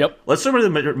product. Yep. Let's start with the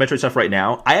Metroid stuff right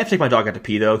now. I have to take my dog out to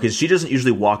pee, though, because she doesn't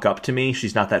usually walk up to me.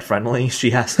 She's not that friendly.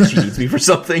 She needs me for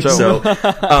something. So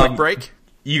quick break?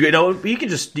 You know, you can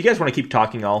just... Do you guys want to keep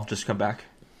talking? I'll just come back.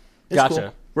 Gotcha.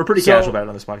 Cool. We're pretty casual about it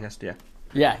on this podcast, yeah.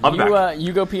 Yeah,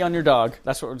 you go pee on your dog.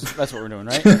 That's what we're doing,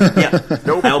 right? Yeah.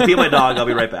 Nope. I'll pee on my dog. I'll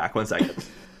be right back. 1 second.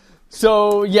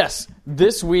 So, yes,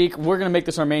 this week, we're going to make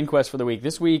this our main quest for the week.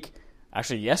 This week,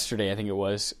 actually yesterday, I think it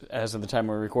was, as of the time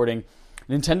we're recording,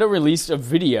 Nintendo released a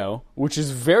video, which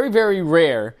is very, very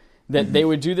rare that they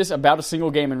would do this about a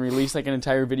single game and release like an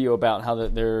entire video about how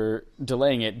they're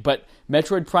delaying it. But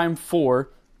Metroid Prime 4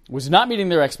 was not meeting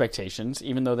their expectations,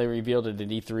 even though they revealed it at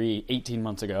E3 18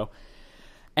 months ago.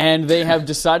 And they have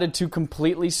decided to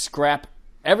completely scrap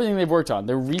everything they've worked on.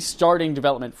 They're restarting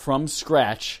development from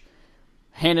scratch,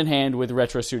 hand in hand with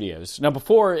Retro Studios. Now,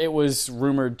 before it was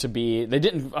rumored to be, they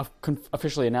didn't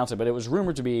officially announce it, but it was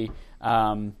rumored to be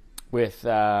with, who's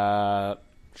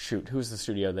the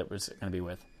studio that was going to be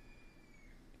with?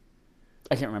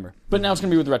 I can't remember. But now it's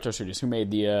going to be with Retro Studios, who made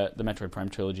the Metroid Prime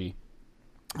trilogy,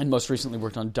 and most recently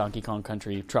worked on Donkey Kong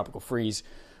Country, Tropical Freeze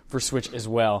for Switch as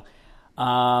well.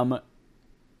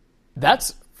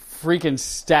 That's freaking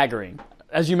staggering.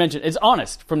 As you mentioned, it's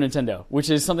honest from Nintendo, which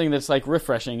is something that's like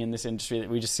refreshing in this industry, that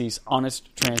we just see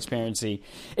honest transparency.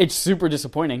 It's super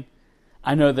disappointing.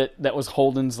 I know that was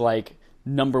Holden's like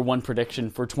number one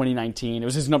prediction for 2019. It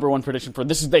was his number one prediction for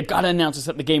this. They've got to announce this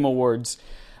at the Game Awards.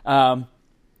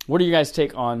 What do you guys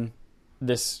take on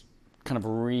this kind of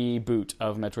reboot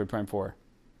of Metroid Prime 4?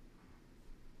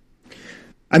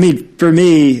 I mean, for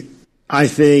me, I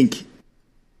think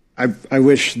I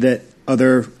wish that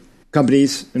other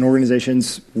companies and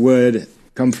organizations would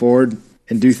come forward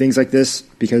and do things like this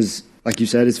because, like you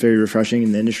said, it's very refreshing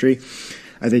in the industry.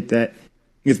 I think that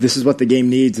if this is what the game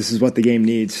needs, this is what the game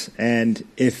needs. And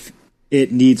if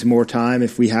it needs more time,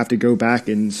 if we have to go back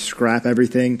and scrap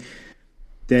everything,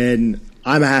 then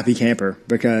I'm a happy camper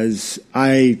because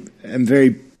I am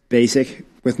very basic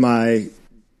with my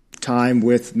time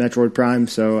with Metroid Prime,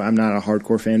 so I'm not a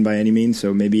hardcore fan by any means,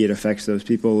 so maybe it affects those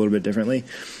people a little bit differently.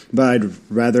 But I'd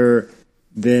rather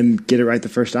them get it right the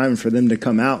first time and for them to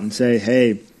come out and say,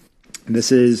 hey,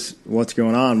 this is what's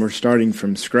going on. We're starting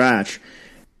from scratch.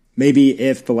 Maybe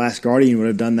if The Last Guardian would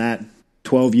have done that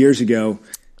 12 years ago,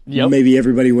 maybe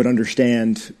everybody would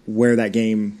understand where that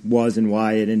game was and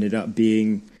why it ended up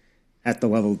being at the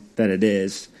level that it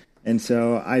is. And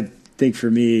so I think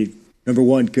for me, number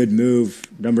one, good move.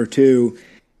 Number two,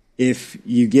 if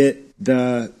you get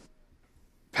the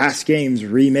past games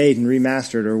remade and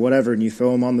remastered or whatever and you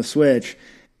throw them on the Switch,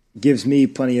 gives me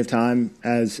plenty of time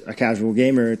as a casual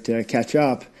gamer to catch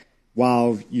up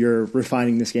while you're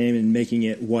refining this game and making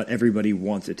it what everybody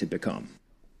wants it to become.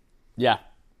 Yeah.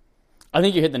 I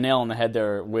think you hit the nail on the head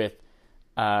there with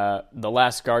the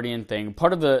Last Guardian thing.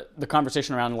 Part of the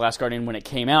conversation around The Last Guardian when it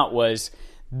came out was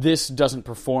this doesn't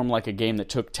perform like a game that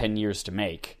took 10 years to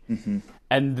make. Mm-hmm.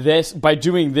 And this, by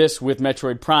doing this with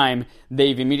Metroid Prime,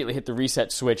 they've immediately hit the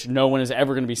reset switch. No one is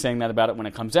ever going to be saying that about it when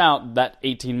it comes out. That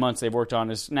 18 months they've worked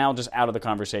on is now just out of the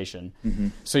conversation. Mm-hmm.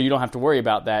 So you don't have to worry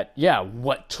about that. Yeah,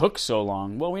 what took so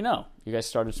long? Well, we know. You guys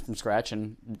started from scratch,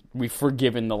 and we've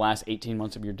forgiven the last 18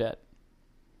 months of your debt.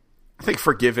 I think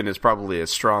forgiven is probably a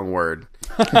strong word.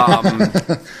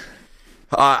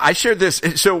 I shared this.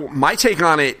 So my take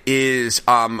on it is,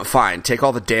 fine. Take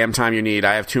all the damn time you need.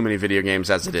 I have too many video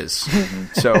games as it is.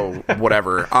 So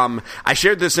whatever. I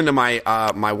shared this into my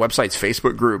my website's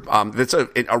Facebook group. That's a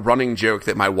running joke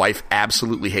that my wife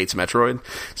absolutely hates Metroid.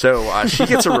 So she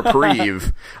gets a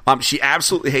reprieve. She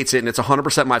absolutely hates it, and it's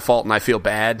 100% my fault, and I feel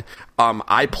bad.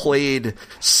 I played.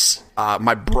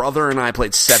 My brother and I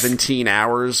played 17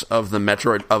 hours of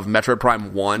Metroid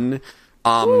Prime 1.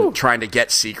 Trying to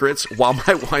get secrets while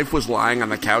my wife was lying on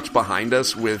the couch behind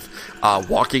us with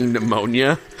walking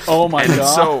pneumonia. Oh my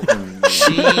god!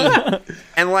 So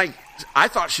I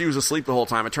thought she was asleep the whole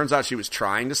time. It turns out she was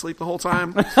trying to sleep the whole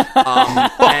time,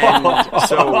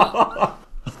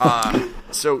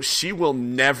 so she will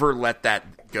never let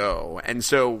that go. And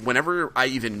so whenever I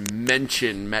even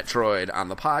mention Metroid on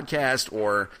the podcast,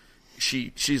 or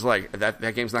she's like,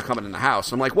 that game's not coming in the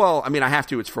house. I'm like, well, I mean, I have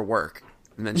to. It's for work.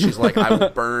 And then she's like, I will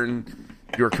burn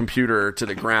your computer to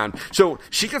the ground. So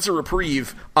she gets a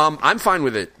reprieve. I'm fine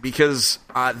with it because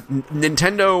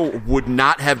Nintendo would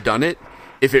not have done it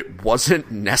if it wasn't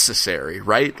necessary,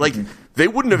 right? Like, they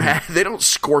wouldn't have they don't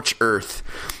scorch earth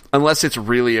unless it's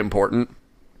really important.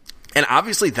 And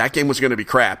obviously that game was going to be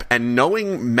crap. And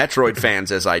knowing Metroid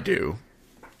fans as I do,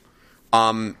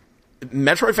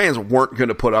 Metroid fans weren't going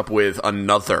to put up with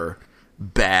another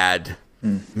bad, they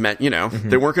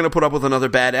weren't going to put up with another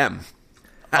bad M.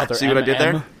 See what I did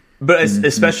there? But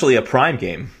especially a Prime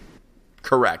game.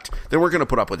 Correct. They weren't going to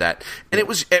put up with that. And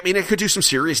it could do some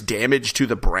serious damage to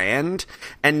the brand.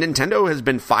 And Nintendo has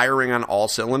been firing on all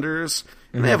cylinders.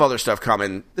 And they have other stuff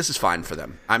coming. This is fine for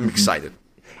them. I'm excited.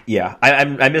 Yeah.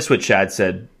 I miss what Chad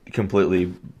said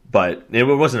completely, but it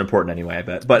wasn't important anyway, I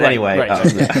bet. But anyway.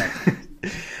 Yeah.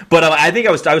 But I think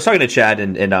I was talking to Chad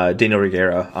and Daniel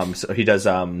Reguera. So he does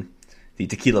the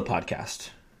Tequila podcast.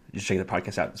 You should check the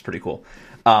podcast out. It's pretty cool.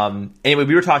 Anyway,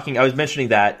 we were talking. I was mentioning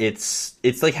that it's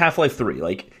like Half-Life 3.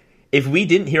 Like, if we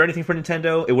didn't hear anything from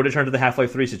Nintendo, it would have turned to the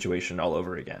Half-Life 3 situation all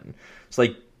over again. It's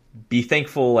like, be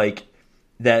thankful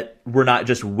that we're not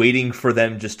just waiting for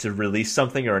them just to release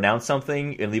something or announce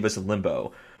something and leave us in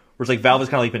limbo. Whereas like Valve has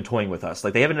kind of been toying with us.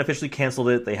 Like, they haven't officially canceled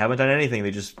it. They haven't done anything.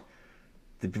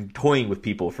 They've been toying with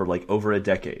people for like over a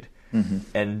decade.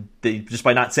 And they just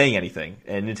by not saying anything.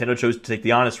 And Nintendo chose to take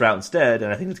the honest route instead,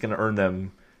 and I think it's going to earn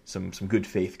them some good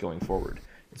faith going forward.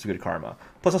 It's a good karma.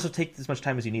 Plus, also take as much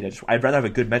time as you need. I'd rather have a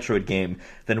good Metroid game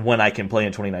than one I can play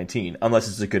in 2019, unless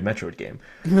it's a good Metroid game.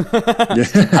 I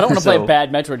don't want to play a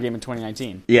bad Metroid game in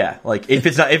 2019. Yeah, like if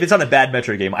it's not a bad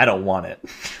Metroid game, I don't want it.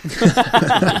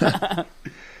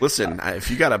 Listen, if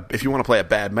you want to play a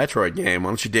bad Metroid game,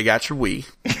 why don't you dig out your Wii?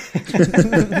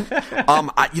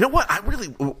 You know what? I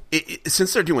really,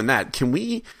 since they're doing that, can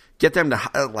we get them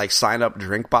to sign up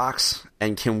Drinkbox,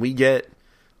 and can we get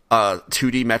a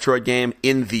 2D Metroid game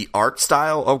in the art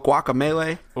style of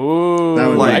Guacamelee?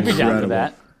 Ooh, I'd be down for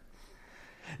that.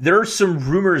 There are some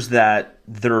rumors that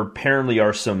there apparently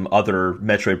are some other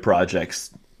Metroid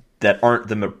projects that aren't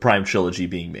the Prime trilogy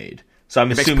being made. So I'm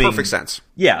assuming makes perfect sense.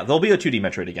 Yeah, there'll be a 2D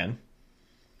Metroid again.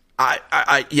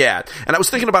 Yeah, and I was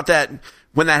thinking about that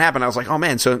when that happened. I was like, oh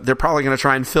man, so they're probably going to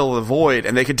try and fill the void,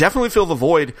 and they could definitely fill the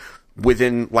void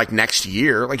within like next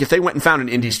year. Like if they went and found an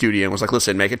indie studio and was like,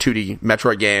 listen, make a 2D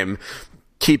Metroid game,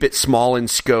 keep it small in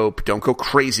scope, don't go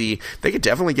crazy, they could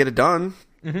definitely get it done.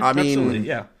 I mean, absolutely,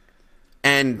 yeah.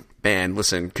 And man,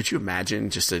 listen, could you imagine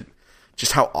just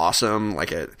how awesome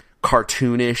like a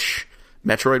cartoonish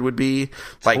Metroid would be?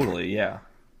 Like, totally, yeah.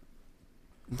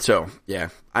 So yeah,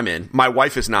 I'm in. My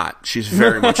wife is not. She's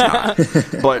very much not.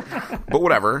 But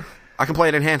whatever. I can play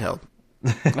it in handheld.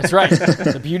 That's right.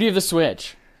 The beauty of the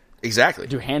Switch. Exactly.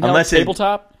 Do handheld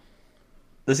tabletop?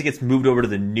 Unless it gets moved over to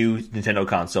the new Nintendo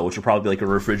console, which will probably be like a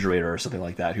refrigerator or something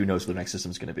like that. Who knows what the next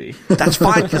system's going to be? That's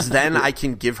fine, because then I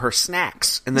can give her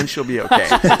snacks, and then she'll be okay.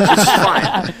 It's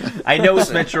fine. I know it's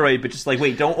Metroid, but just like,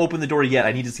 wait, don't open the door yet.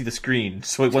 I need to see the screen.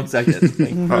 Just wait 1 second.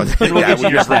 Like, then we'll get you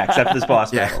your snacks after this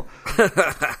boss battle. So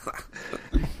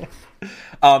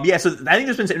I think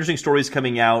there's been some interesting stories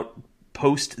coming out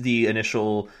post the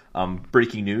initial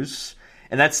breaking news,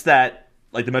 and that's that.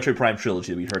 Like the Metroid Prime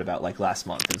trilogy that we heard about like last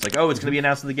month. And it's like, oh, it's going to be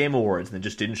announced at the Game Awards, and it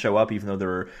just didn't show up, even though there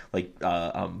were like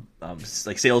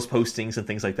sales postings and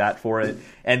things like that for it.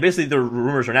 And basically, the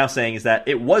rumors are now saying is that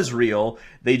it was real.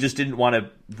 They just didn't want to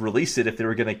release it if they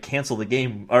were going to cancel the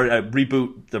game or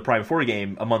reboot the Prime 4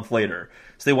 game a month later.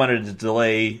 So they wanted to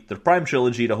delay the Prime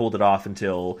trilogy to hold it off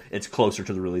until it's closer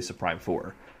to the release of Prime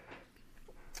 4.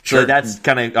 Sure. So that's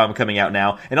kind of coming out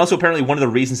now. And also, apparently, one of the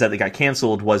reasons that they got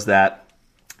canceled was that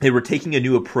they were taking a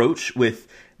new approach with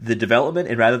the development,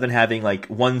 and rather than having like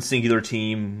one singular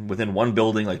team within one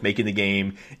building, like making the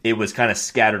game, it was kind of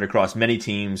scattered across many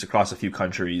teams across a few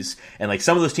countries. And like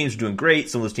some of those teams were doing great,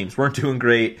 some of those teams weren't doing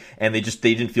great, and they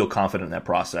didn't feel confident in that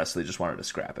process, so they just wanted to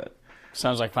scrap it.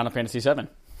 Sounds like Final Fantasy VII.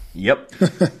 Yep.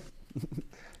 So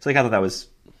like, I thought that was.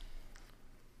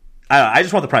 I don't know, I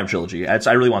just want the Prime trilogy. I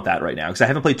really want that right now because I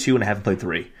haven't played 2 and I haven't played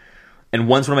 3, and 1's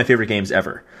one of my favorite games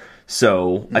ever.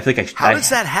 So I think how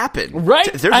does that happen?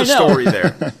 Right, there's a story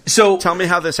there. So tell me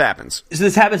how this happens. So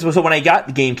this happens. So when I got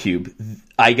the GameCube,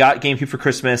 I got GameCube for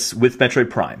Christmas with Metroid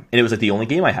Prime, and it was like the only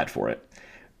game I had for it.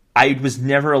 I was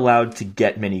never allowed to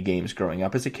get many games growing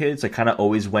up as a kid, so I kind of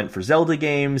always went for Zelda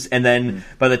games. And then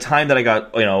by the time that I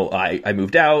got, I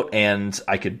moved out and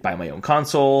I could buy my own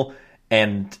console,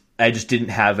 and I just didn't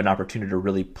have an opportunity to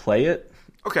really play it.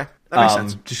 Okay. That makes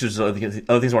sense. Just because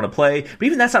other things I want to play. But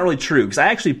even that's not really true, because I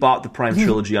actually bought the Prime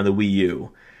trilogy on the Wii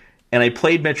U. and I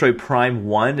played Metroid Prime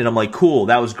 1, and I'm like, cool,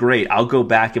 that was great. I'll go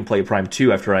back and play Prime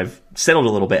 2 after I've settled a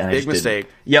little bit. And Big mistake.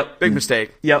 Yep. Big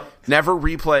mistake. Yep. Never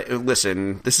replay.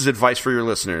 Listen, this is advice for your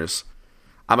listeners.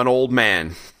 I'm an old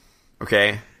man,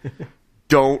 okay?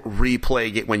 Don't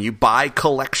replay when you buy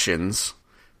collections.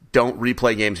 Don't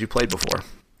replay games you played before,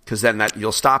 because then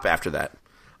you'll stop after that.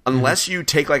 Unless you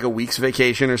take like a week's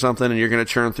vacation or something, and you're going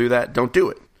to churn through that. Don't do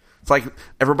it. It's like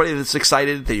everybody that's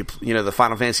excited that the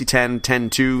Final Fantasy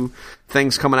 10-2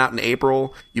 things coming out in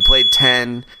April. You played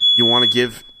 10. You want to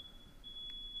give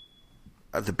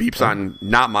the beeps on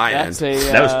not my end.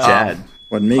 That was Chad.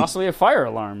 Wasn't me. Possibly a fire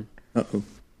alarm. Uh-oh.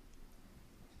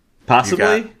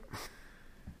 Possibly.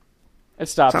 It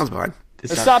stopped. Sounds fine. It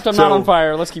stopped. I'm not on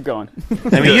fire. Let's keep going.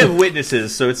 I mean, you have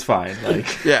witnesses, so it's fine.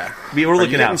 Like, yeah, we're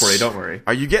looking out for you. Don't worry.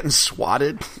 Are you getting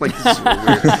swatted? Like, this is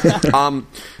weird.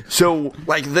 So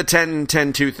like the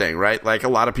 10-2 thing, right? Like a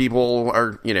lot of people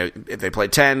are, if they play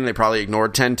 10, they probably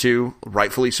ignored 10-2,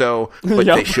 rightfully so. But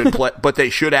Yep. they should play. But they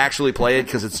should actually play it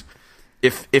because it's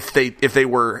if they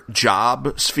were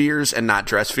job spheres and not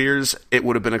dress spheres, it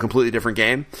would have been a completely different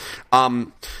game.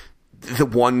 The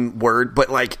one word, but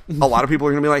like a lot of people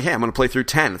are going to be like, hey, I'm going to play through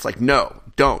 10. It's like, no,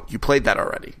 don't. You played that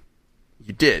already.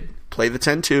 You did. Play the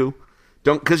 10-2.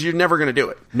 Don't, because you're never going to do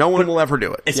it. No one will ever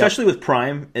do it. Especially with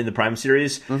Prime, in the Prime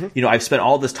series. Mm-hmm. I've spent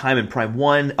all this time in Prime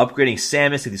 1 upgrading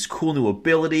Samus to these cool new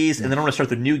abilities, and then I'm going to start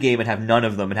the new game and have none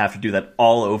of them and have to do that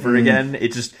all over again.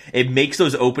 It makes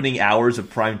those opening hours of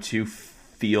Prime 2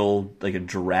 feel like a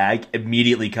drag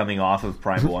immediately coming off of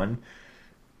Prime 1.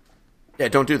 Yeah,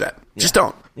 don't do that. Just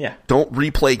don't. Yeah. Don't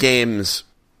replay games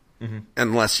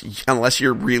unless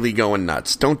you're really going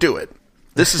nuts. Don't do it.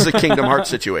 This is a Kingdom Hearts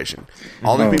situation.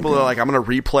 All the people are like, I'm going to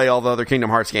replay all the other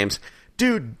Kingdom Hearts games.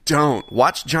 Dude, don't.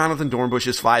 Watch Jonathan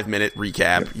Dornbush's 5-minute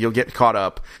recap. Yep. You'll get caught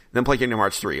up. Then play Kingdom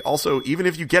Hearts 3. Also, even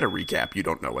if you get a recap, you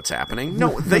don't know what's happening.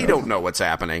 No, they don't know what's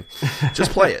happening.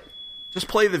 Just play it. Just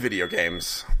play the video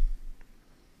games.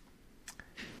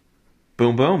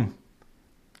 Boom, boom.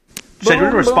 Should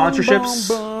I do our sponsorships?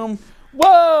 Boom.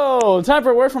 Whoa! Time for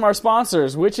a word from our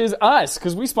sponsors, which is us,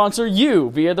 because we sponsor you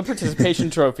via the participation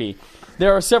trophy.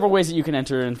 There are several ways that you can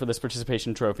enter in for this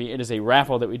participation trophy. It is a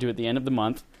raffle that we do at the end of the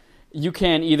month. You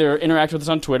can either interact with us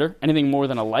on Twitter. Anything more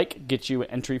than a like gets you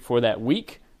an entry for that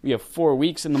week. We have 4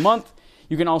 weeks in the month.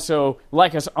 You can also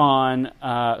like us on,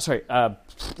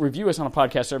 review us on a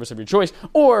podcast service of your choice,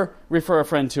 or refer a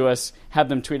friend to us, have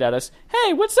them tweet at us,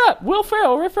 hey, what's up? Will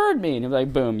Ferrell referred me. And you're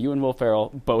like, boom, you and Will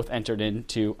Ferrell both entered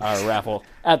into our raffle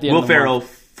at the end of the month. Will Ferrell,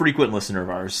 frequent listener of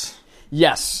ours.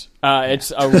 Yes.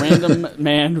 It's a random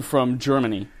man from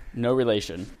Germany. No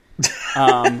relation.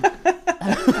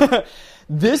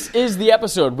 This is the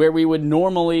episode where we would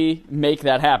normally make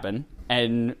that happen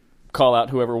and call out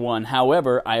whoever won.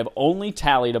 However, I have only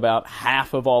tallied about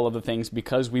half of all of the things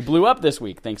because we blew up this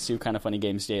week, thanks to Kind of Funny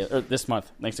Games Daily, or this month,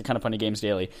 thanks to Kind of Funny Games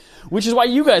Daily, which is why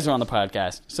you guys are on the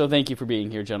podcast. So thank you for being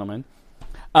here, gentlemen.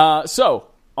 So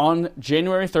on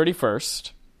January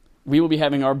 31st, we will be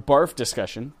having our BARF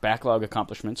discussion, Backlog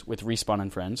Accomplishments, with Respawn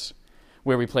and Friends,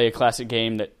 where we play a classic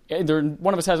game that either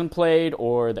one of us hasn't played,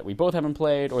 or that we both haven't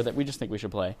played, or that we just think we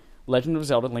should play. Legend of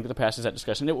Zelda: Link to the Past is that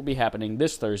discussion. It will be happening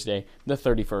this Thursday, the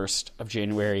 31st of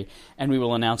January, and we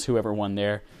will announce whoever won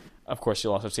there. Of course,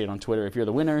 you'll also see it on Twitter if you're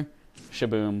the winner.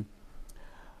 Shaboom.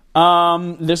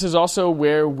 This is also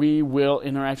where we will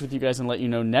interact with you guys and let you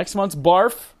know next month's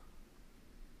BARF.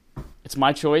 It's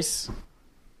my choice,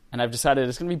 and I've decided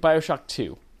it's going to be BioShock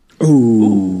 2.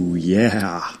 Ooh,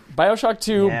 yeah. BioShock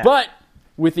 2, but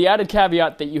with the added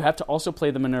caveat that you have to also play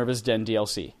the Minerva's Den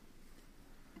DLC.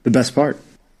 The best part.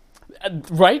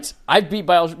 Right? I've beat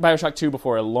BioShock 2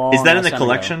 before a long time. Is that in the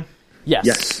collection? Ago.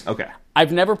 Yes. Okay.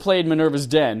 I've never played Minerva's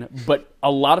Den, but a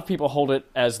lot of people hold it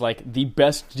as like the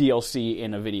best DLC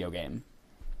in a video game.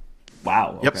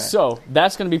 Wow. Okay. Yep. So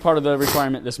that's going to be part of the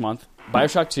requirement this month.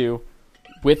 BioShock 2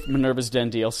 with Minerva's Den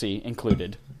DLC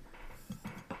included.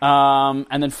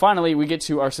 And then finally, we get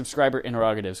to our subscriber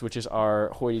interrogatives, which is our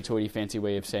hoity-toity fancy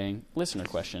way of saying listener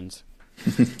questions.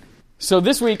 So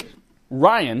this week,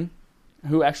 Ryan,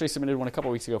 who actually submitted one a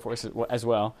couple weeks ago for us as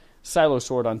well, Silo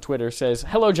Sword on Twitter, says,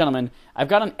 hello, gentlemen. I've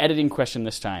got an editing question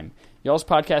this time. Y'all's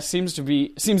podcast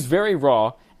seems very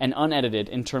raw and unedited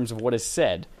in terms of what is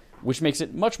said, which makes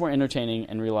it much more entertaining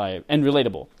and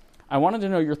relatable. I wanted to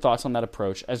know your thoughts on that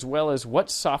approach, as well as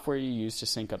what software you use to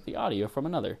sync up the audio from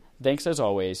another. Thanks as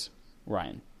always,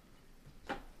 Ryan.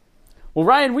 Well,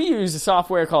 Ryan, we use a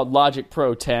software called Logic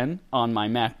Pro 10 on my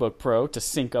MacBook Pro to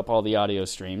sync up all the audio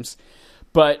streams.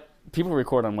 But people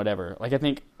record on whatever. Like I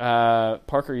think,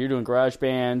 Parker, you're doing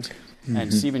GarageBand,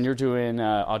 and Steven, you're doing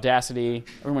Audacity.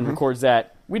 Everyone records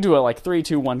that We do a like 3,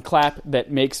 2, 1 clap that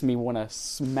makes me want to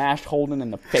smash Holden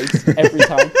in the face every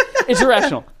time. It's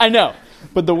irrational, I know,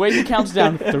 but the way he counts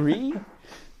down 3,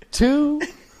 2,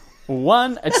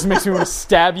 1, it just makes me want to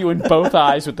stab you in both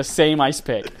eyes with the same ice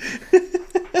pick.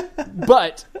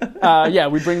 But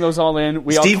we bring those all in.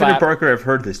 We Steven all clap. and Parker have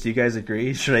heard this. Do you guys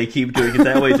agree? Should I keep doing it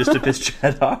that way just to piss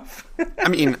Chad off? I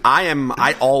mean,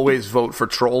 I always vote for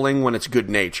trolling when it's good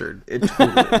natured.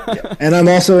 And I'm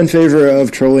also in favor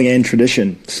of trolling and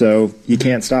tradition, so you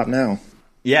can't stop now.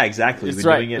 Yeah, exactly. That's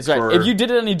right. If you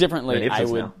did it any differently, I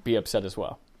would be upset as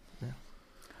well. Yeah.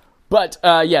 But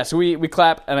so we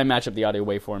clap, and I match up the audio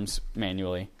waveforms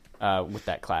manually with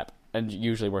that clap, and it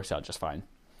usually works out just fine.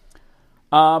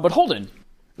 But Holden,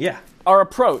 our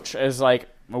approach is like,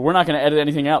 well, we're not going to edit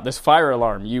anything out. This fire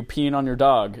alarm, you peeing on your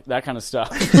dog, that kind of stuff.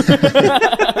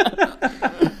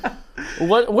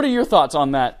 What are your thoughts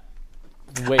on that?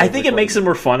 I think it makes it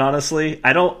more fun. Honestly,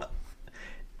 I don't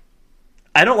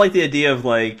like the idea of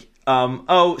like,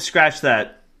 scratch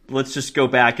that. Let's just go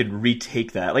back and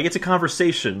retake that. Like, it's a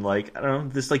conversation. Like, I don't know,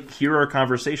 this like hear our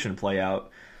conversation play out.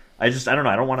 I don't know.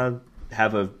 I don't want to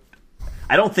have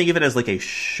I don't think of it as like a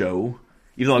show.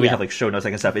 Even though we have like show notes, that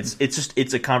kind of stuff,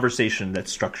 it's a conversation that's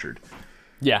structured.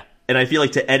 Yeah. And I feel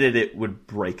like to edit it would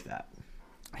break that.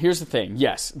 Here's the thing.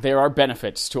 Yes, there are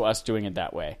benefits to us doing it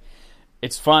that way.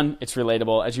 It's fun. It's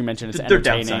relatable. As you mentioned, it's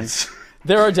entertaining. Downsides.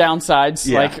 There are downsides.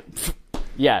 Yeah.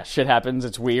 Like, shit happens.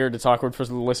 It's weird. It's awkward for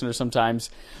the listeners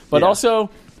sometimes. But also,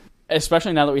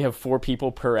 especially now that we have 4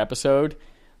 people per episode,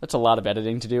 that's a lot of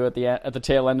editing to do at the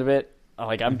tail end of it.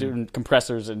 Like, I'm doing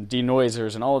compressors and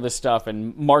denoisers and all of this stuff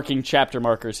and marking chapter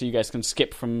markers so you guys can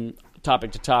skip from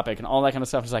topic to topic and all that kind of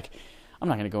stuff. It's like, I'm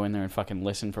not going to go in there and fucking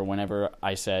listen for whenever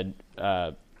I said,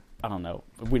 I don't know,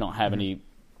 we don't have any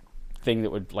thing that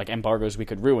would, like, embargoes we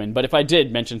could ruin. But if I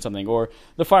did mention something, or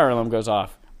the fire alarm goes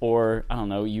off, or, I don't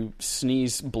know, you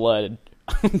sneeze blood,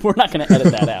 we're not going to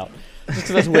edit that out. Just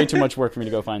because that's way too much work for me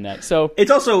to go find that. So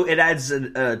it adds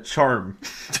a charm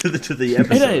to the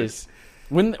episode. It is.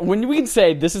 When we can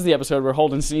say this is the episode where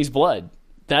Holden sneezed blood,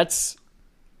 that's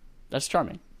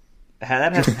charming.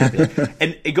 That has to happen.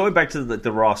 And going back to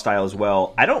the raw style as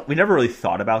well, we never really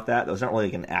thought about that. That was not really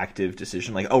like an active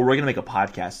decision. Like, we're gonna make a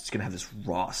podcast. It's gonna have this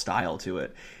raw style to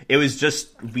it. It was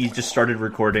we just started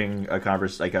recording a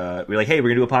we're like, hey,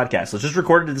 we're gonna do a podcast. Let's just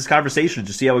record this conversation,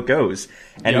 just see how it goes.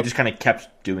 And we just kind of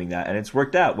kept doing that, and it's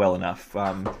worked out well enough.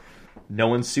 No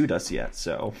one sued us yet,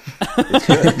 so it's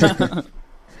good.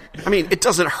 I mean, it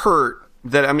doesn't hurt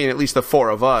that, at least the 4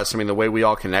 of us, the way we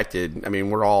all connected,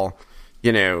 we're all,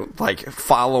 like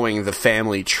following the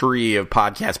family tree of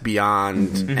Podcast Beyond.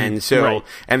 Mm-hmm. And so, right.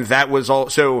 And that was all,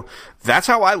 so that's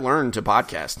how I learned to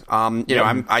podcast.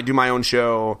 I do my own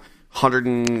show,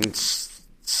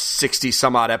 160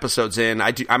 some odd episodes in.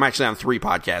 I'm actually on 3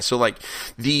 podcasts. So like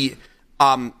the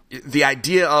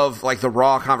idea of like the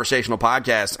raw conversational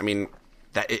podcast,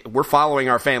 we're following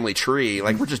our family tree.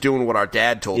 Like, we're just doing what our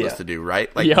dad told us to do,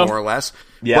 right? Like, more or less.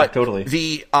 Yeah, but totally.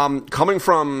 The coming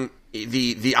from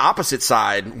the opposite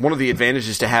side, one of the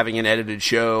advantages to having an edited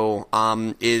show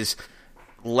is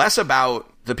less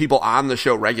about the people on the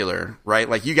show regular, right?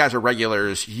 Like, you guys are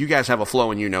regulars. You guys have a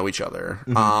flow and you know each other.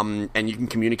 Mm-hmm. And you can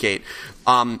communicate.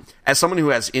 As someone who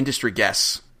has industry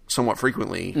guests somewhat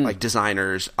frequently, like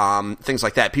designers, things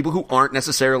like that. People who aren't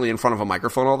necessarily in front of a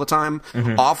microphone all the time,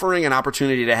 offering an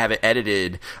opportunity to have it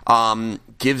edited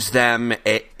gives them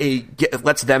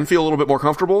lets them feel a little bit more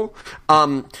comfortable.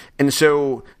 And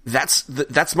so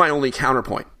that's my only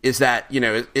counterpoint is that,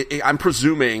 I'm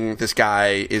presuming this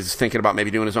guy is thinking about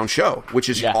maybe doing his own show, which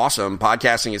is awesome.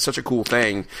 Podcasting is such a cool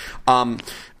thing. I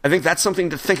think that's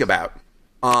something to think about.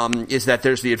 Is that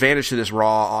there's the advantage to this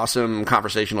raw, awesome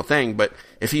conversational thing, but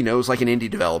if he knows like an indie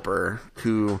developer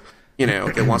who,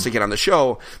 that wants to get on the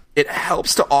show, it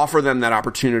helps to offer them that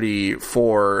opportunity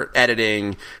for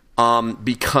editing,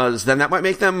 because then that might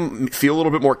make them feel a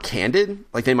little bit more candid,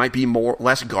 like they might be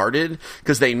less guarded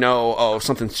because they know,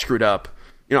 something screwed up.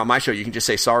 On my show, you can just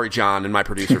say, sorry, John, and my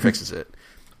producer fixes it.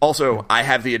 Also, I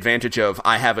have the advantage of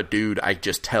I have a dude I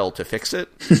just tell to fix it,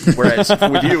 whereas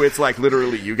with you, it's like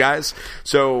literally you guys.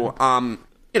 So,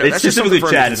 it's that's just specifically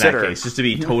Chad in that consider. case, just to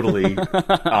be totally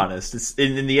honest. It's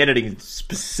in the editing, it's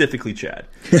specifically Chad.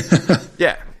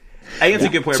 Yeah. I think it's a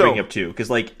good point to bring up, too, because,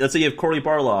 like, let's say you have Corley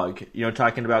Barlog,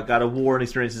 talking about God of War and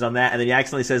experiences on that, and then he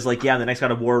accidentally says, like, in the next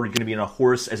God of War, we're going to be on a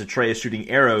horse as Atreus shooting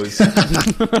arrows.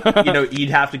 You'd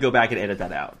have to go back and edit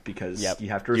that out, because you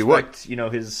have to respect,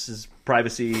 his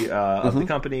privacy of the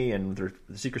company and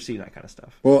the secrecy and that kind of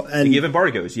stuff. Well, and to give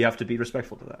embargoes, you have to be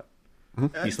respectful to that.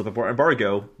 Mm-hmm. If you slip an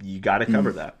embargo, you got to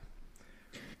cover that.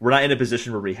 we're not in a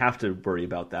position where we have to worry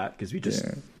about that because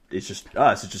it's just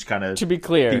us. It's just kind of, to be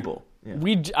clear, people.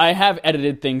 Yeah. I have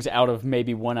edited things out of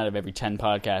maybe 1 out of every 10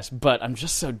 podcasts, but I'm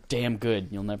just so damn good,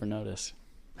 you'll never notice.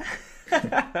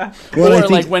 Or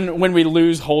like when we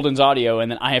lose Holden's audio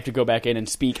and then I have to go back in and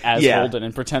speak as Holden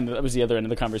and pretend that was the other end of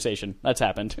the conversation. That's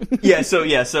happened.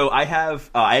 So I have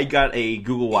I got a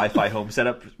Google Wi-Fi home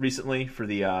setup recently for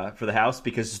the house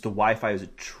because the Wi-Fi is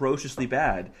atrociously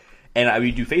bad. And I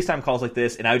would do FaceTime calls like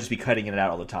this, and I would just be cutting it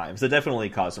out all the time. So it definitely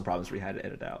caused some problems we had to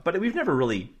edit out. But we've never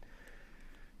really...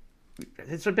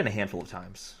 It's been a handful of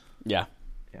times. Yeah.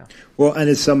 Well, and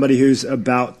as somebody who's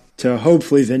about to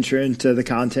hopefully venture into the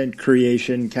content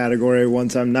creation category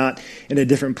once I'm not in a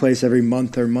different place every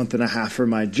month or month and a half for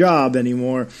my job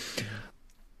anymore,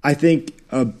 I think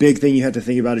a big thing you have to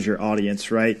think about is your audience,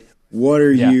 right? What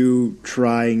are you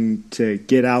trying to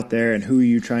get out there, and who are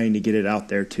you trying to get it out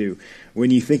there to?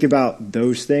 When you think about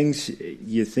those things,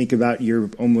 you think about your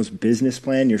almost business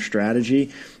plan, your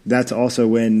strategy. That's also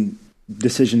when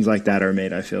decisions like that are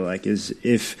made, I feel like, is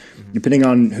if depending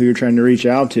on who you're trying to reach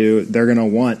out to, they're going to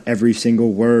want every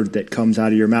single word that comes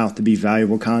out of your mouth to be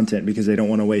valuable content because they don't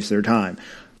want to waste their time.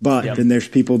 But then there's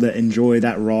people that enjoy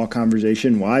that raw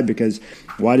conversation. Why? Because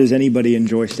why does anybody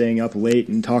enjoy staying up late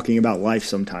and talking about life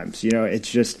sometimes?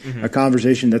 It's just a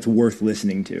conversation that's worth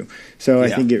listening to. So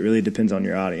I think it really depends on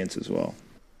your audience as well.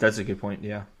 That's a good point,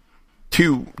 yeah.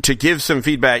 To give some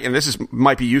feedback, and this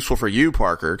might be useful for you,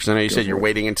 Parker, because I know you said you're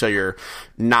waiting until you're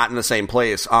not in the same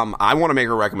place. I want to make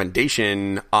a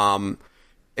recommendation, and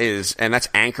that's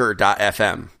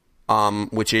Anchor.fm,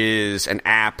 which is an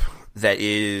app that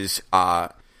is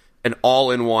an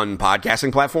all-in-one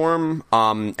podcasting platform,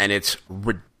 and it's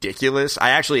ridiculous. I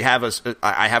actually have a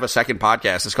second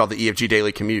podcast. It's called the EFG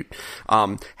Daily Commute,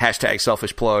 hashtag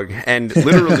selfish plug, and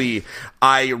literally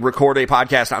I record a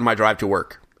podcast on my drive to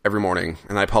work every morning,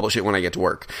 and I publish it when I get to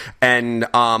work. And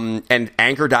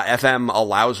Anchor.fm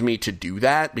allows me to do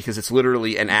that because it's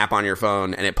literally an app on your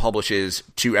phone and it publishes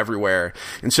to everywhere.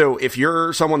 And so if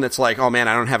you're someone that's like, oh man,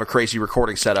 I don't have a crazy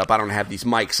recording setup, I don't have these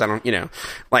mics, I don't,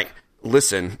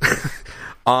 listen,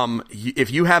 if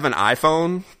you have an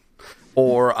iPhone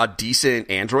or a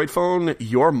decent Android phone,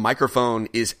 your microphone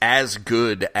is as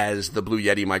good as the Blue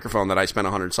Yeti microphone that I spent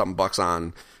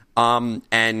 $100-something on.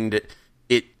 And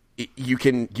you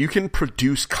can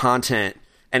produce content,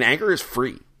 and Anchor is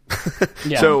free.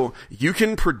 So you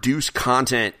can produce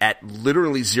content at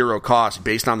literally zero cost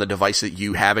based on the device that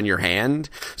you have in your hand.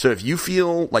 So if you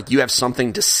feel like you have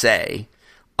something to say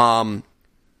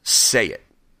it.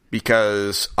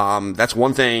 Because that's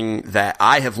one thing that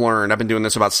I have learned. I've been doing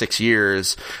this about 6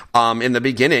 years. In the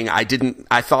beginning,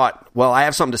 I thought, well, I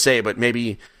have something to say, but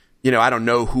maybe I don't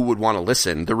know who would want to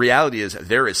listen. The reality is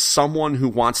there is someone who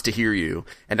wants to hear you.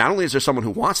 And not only is there someone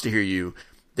who wants to hear you,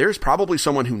 there's probably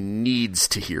someone who needs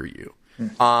to hear you.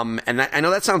 And I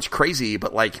know that sounds crazy,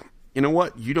 but you know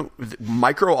what?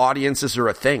 Micro audiences are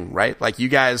a thing, right? Like you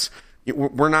guys,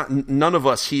 none of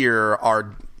us here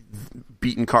are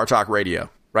beating Car Talk Radio,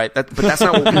 right? But that's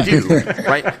not what we do,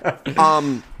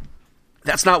 right?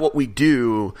 That's not what we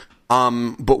do.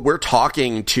 But we're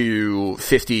talking to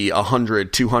 50,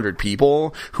 100, 200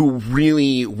 people who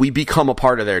really, we become a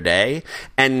part of their day.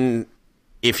 And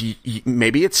if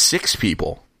maybe it's 6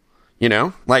 people,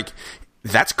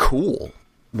 that's cool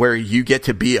where you get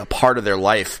to be a part of their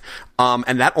life.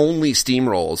 And that only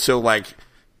steamrolls. So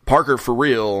Parker, for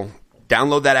real,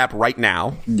 download that app right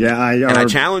now. Yeah. I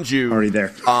challenge you already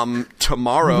there.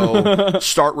 Tomorrow,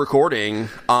 start recording,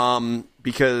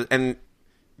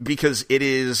 because it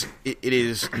is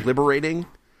liberating,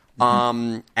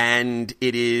 and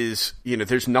it is,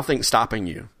 there's nothing stopping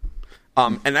you.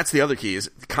 And that's the other key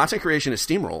is content creation is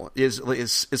steamroll,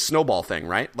 is snowball thing,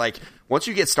 right? Like once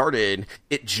you get started,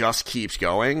 it just keeps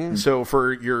going. Mm-hmm. So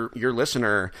for your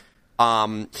listener,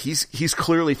 he's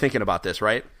clearly thinking about this,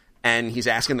 right? And he's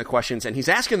asking the questions, and he's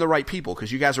asking the right people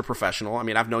because you guys are professional. I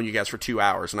mean, I've known you guys for 2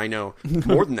 hours, and I know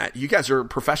more than that. You guys are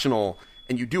professional.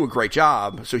 And you do a great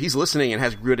job. So he's listening and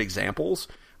has good examples,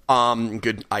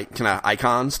 good kind of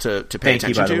icons to pay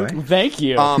attention to. Thank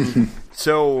you.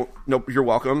 So no, you're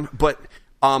welcome. But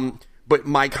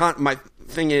my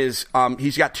thing is,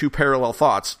 he's got 2 parallel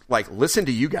thoughts. Like, listen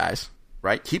to you guys,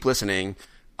 right? Keep listening,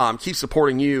 keep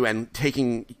supporting you and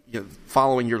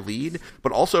following your lead.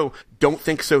 But also, don't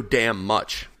think so damn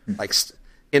much. Like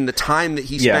in the time that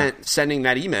he spent sending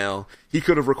that email, he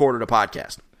could have recorded a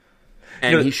podcast.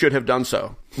 And he should have done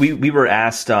so. We were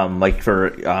asked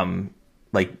for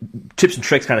tips and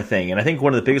tricks kind of thing, and I think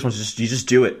one of the biggest ones is you just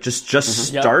do it. Just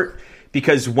start,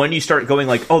 because when you start going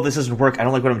like, oh, this doesn't work, I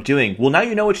don't like what I'm doing. Well, now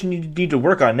you know what you need to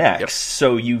work on next. Yep.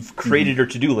 So you've created your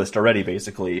to-do list already,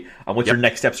 basically, on what your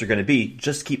next steps are going to be.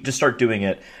 Just start doing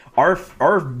it. Our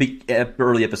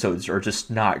early episodes are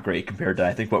just not great compared to,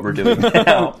 I think, what we're doing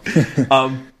now.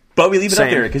 But we leave it out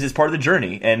there because it's part of the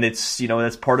journey, and it's,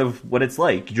 that's part of what it's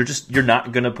like. You're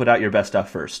not going to put out your best stuff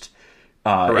first.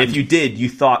 If you did, you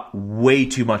thought way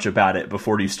too much about it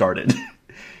before you started.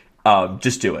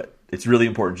 Just do it. It's really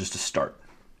important just to start.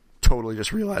 Totally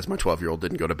just realized my 12-year-old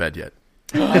didn't go to bed yet.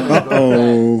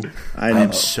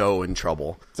 I'm so in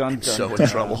trouble. So in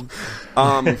trouble.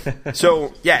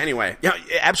 So, yeah, anyway. Yeah,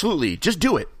 absolutely. Just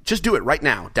do it. Just do it right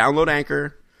now. Download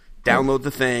Anchor. Download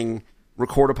the thing.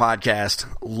 Record a podcast.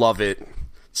 Love it.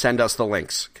 Send us the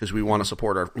links because we want to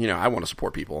support I want to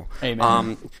support people.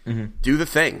 Amen. Do the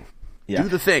thing. Yeah. Do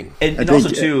the thing. And also,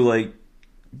 too, like,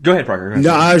 go ahead, Parker. Go ahead.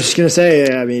 No, I was just going to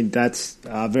say, I mean, that's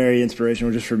very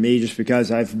inspirational just for me, just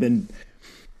because I've been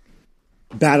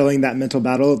battling that mental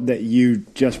battle that you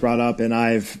just brought up, and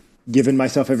I've given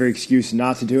myself every excuse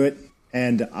not to do it,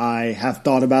 and I have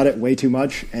thought about it way too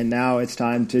much, and now it's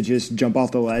time to just jump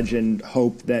off the ledge and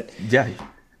hope that,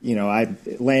 I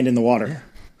land in the water.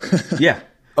 Yeah.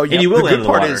 Oh, yeah. And you will land in the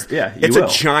water. It's a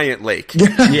giant lake.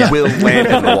 You will land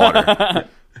in the water.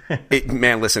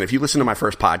 Man, listen, if you listen to my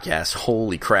first podcast,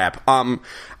 holy crap.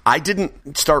 I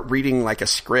didn't start reading like a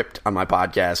script on my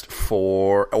podcast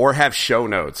or have show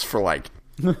notes for like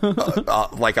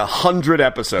 100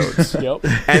 episodes. Yep.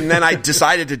 And then I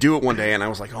decided to do it one day and I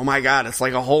was like, oh my God, it's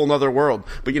like a whole nother world.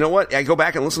 But you know what? I go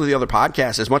back and listen to the other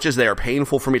podcasts. As much as they are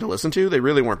painful for me to listen to, they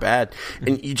really weren't bad.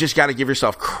 And you just got to give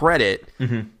yourself credit.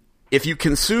 If you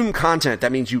consume content,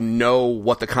 that means you know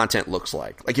what the content looks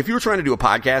like. Like if you were trying to do a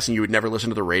podcast and you had never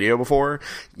listened to the radio before,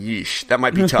 yeesh, that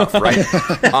might be tough, right?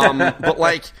 But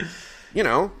like,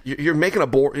 you're making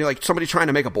you're like somebody trying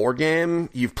to make a board game.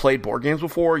 You've played board games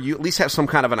before. You at least have some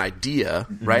kind of an idea,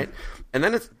 right? And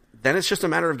then it's just a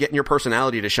matter of getting your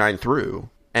personality to shine through.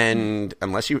 And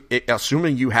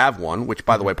assuming you have one, which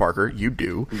by the way, Parker, you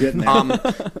do, you have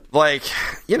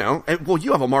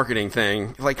a marketing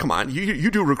thing. Like, come on,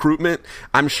 you do recruitment.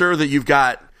 I'm sure that you've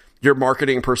got your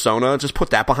marketing persona. Just put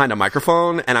that behind a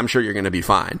microphone, and I'm sure you're going to be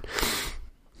fine.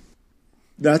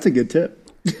 That's a good tip.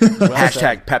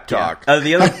 Hashtag pep talk. Yeah.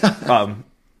 The other,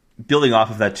 building off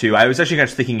of that too, I was actually kind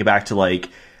of thinking back to like,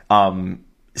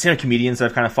 stand-up comedians that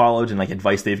I've kind of followed and like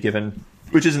advice they've given,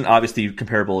 which isn't obviously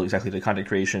comparable exactly to content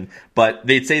creation, but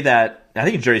they'd say that, I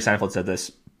think Jerry Seinfeld said this,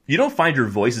 you don't find your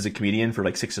voice as a comedian for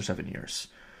like 6 or 7 years.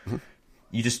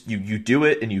 You just, you do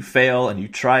it and you fail and you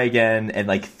try again, and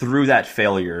like through that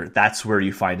failure, that's where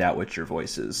you find out what your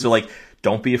voice is. So like,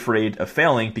 don't be afraid of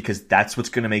failing because that's what's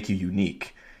going to make you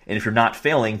unique. And if you're not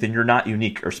failing, then you're not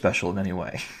unique or special in any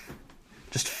way.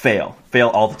 Just fail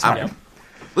all the time.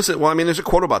 Listen, well, I mean, there's a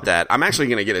quote about that. I'm actually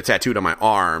going to get it tattooed on my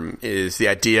arm, is the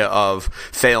idea of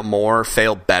fail more,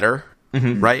 fail better,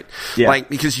 right? Yeah. Like,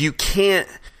 because you can't,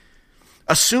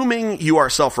 assuming you are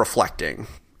self-reflecting,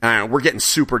 we're getting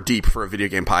super deep for a video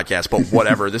game podcast, but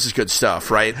whatever, this is good stuff,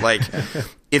 right? Like,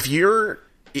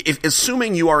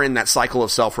 assuming you are in that cycle of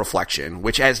self-reflection,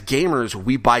 which as gamers,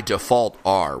 we by default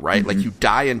are, right? Like you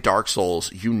die in Dark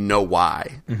Souls, you know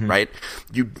why, right?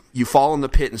 You fall in the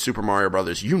pit in Super Mario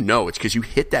Brothers, you know it's because you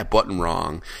hit that button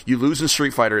wrong. You lose in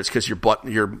Street Fighter, it's because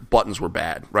your buttons were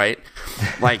bad, right?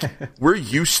 Like, we're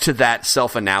used to that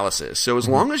self-analysis. So as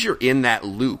long as you're in that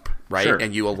loop, right,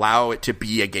 and you allow it to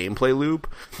be a gameplay loop,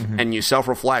 and you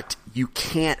self-reflect, you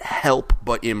can't help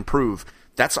but improve.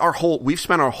 That's we've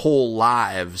spent our whole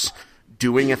lives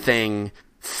doing a thing,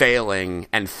 failing,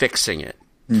 and fixing it.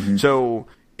 So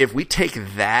if we take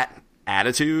that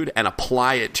attitude and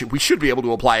apply it we should be able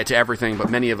to apply it to everything, but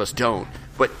many of us don't.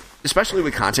 But especially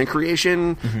with content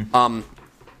creation,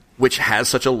 which has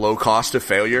such a low cost of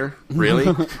failure,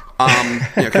 really.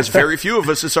 Because very few of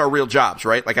us, it's our real jobs,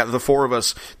 right? Like, out of the 4 of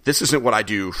us, this isn't what I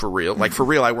do for real. Like, for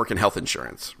real, I work in health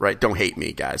insurance, right? Don't hate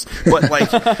me, guys. But,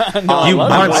 like, you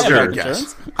monster.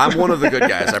 I'm one of the good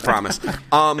guys, I promise.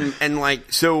 And,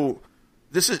 like, so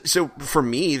for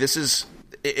me, this is,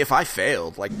 if I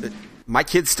failed, like, my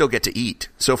kids still get to eat.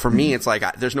 So for me, it's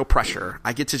like, there's no pressure.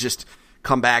 I get to just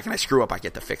come back, and I screw up, I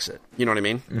get to fix it. You know what I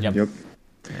mean? Yep.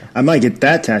 Yeah. I might get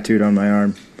that tattooed on my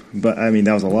arm, but I mean,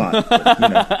 that was a lot.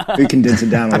 But, we condense it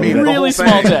down a little bit. Really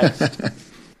small text.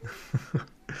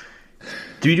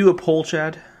 Do you do a poll,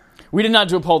 Chad? We did not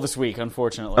do a poll this week,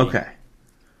 unfortunately. Okay.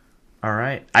 All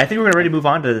right. I think we're ready to move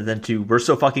on to We're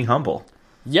So Fucking Humble.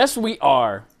 Yes, we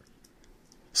are.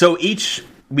 So each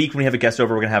week when we have a guest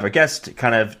over, we're going to have a guest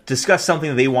kind of discuss something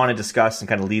that they want to discuss and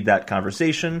kind of lead that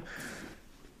conversation.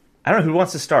 I don't know who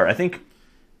wants to start. I think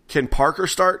Can Parker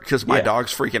start? Because my Yeah.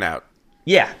 dog's freaking out.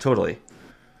 Yeah, totally.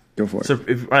 Go for it. So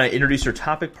if you want to introduce your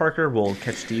topic, Parker, we'll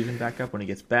catch Steven back up when he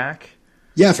gets back.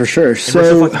 Yeah, for sure. And we're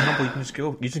so fucking humble, you can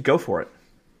just go for it.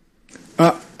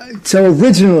 So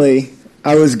originally,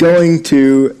 I was going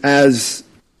to, as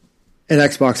an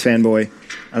Xbox fanboy,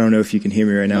 I don't know if you can hear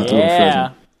me right now. It's a little Yeah.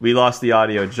 frozen. We lost the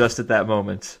audio just at that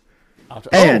moment.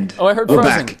 And I heard we're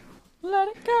Frozen. back. Let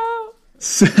it go.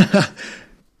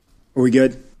 Are we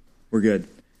good? We're good.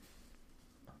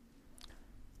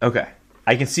 Okay.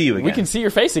 I can see you again. We can see your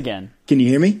face again. Can you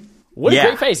hear me? What Yeah. a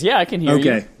great face. Yeah, I can hear you.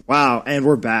 Okay. Wow. And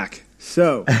we're back.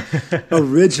 So,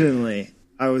 originally,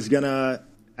 I was going to,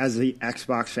 as the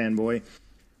Xbox fanboy,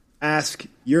 ask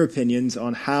your opinions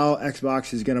on how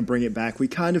Xbox is going to bring it back. We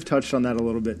kind of touched on that a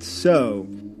little bit. So,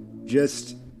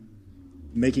 just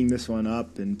making this one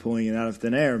up and pulling it out of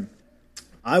thin air,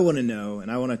 I want to know, and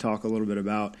I want to talk a little bit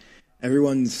about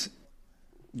everyone's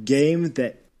game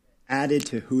that added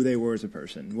to who they were as a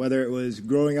person, whether it was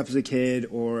growing up as a kid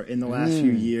or in the last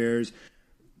few years,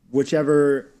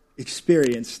 whichever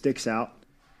experience sticks out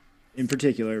in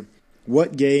particular.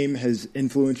 What game has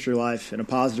influenced your life in a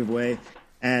positive way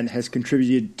and has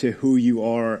contributed to who you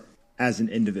are as an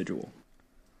individual?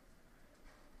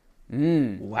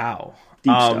 Wow.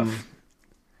 Deep stuff.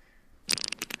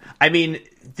 I mean,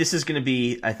 this is going to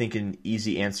be, I think, an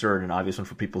easy answer and an obvious one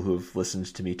for people who have listened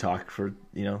to me talk for,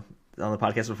 on the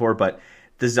podcast before, but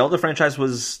the Zelda franchise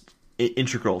was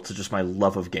integral to just my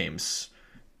love of games.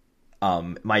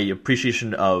 My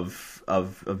appreciation of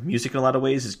music in a lot of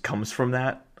ways comes from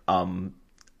that.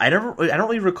 I don't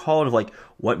really recall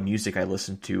what music I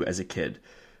listened to as a kid.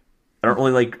 I don't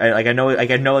really I know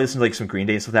I listened to some Green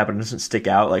Day and stuff like that, but it doesn't stick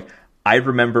out. I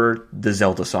remember the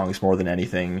Zelda songs more than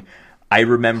anything. I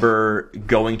remember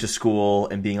going to school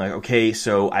and being like, okay,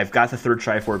 so I've got the third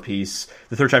Triforce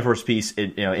piece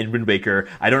in Wind Waker.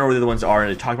 I don't know where the other ones are, and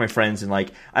I talk to my friends, and I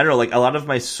don't know, a lot of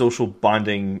my social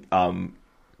bonding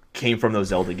came from those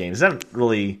Zelda games. That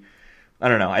really, I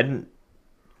don't know, I didn't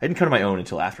come to my own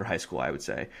until after high school, I would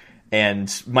say.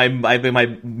 And my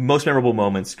most memorable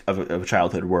moments of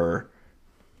childhood were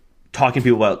talking to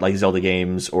people about Zelda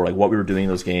games or what we were doing in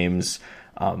those games.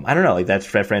 I don't know, that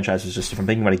franchise was just, if I'm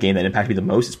thinking about a game that impacted me the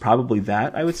most, it's probably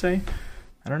that, I would say.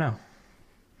 I don't know.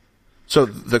 So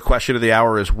the question of the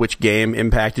hour is, which game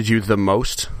impacted you the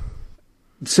most?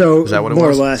 So, is that what it more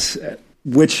was? or less,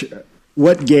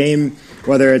 what game,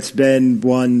 whether it's been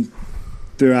one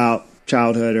throughout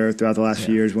childhood or throughout the last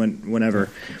few years, whenever,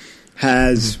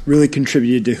 has really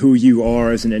contributed to who you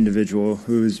are as an individual,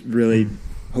 who's really,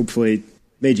 hopefully,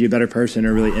 made you a better person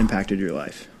or really impacted your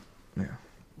life? Yeah.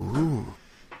 Ooh.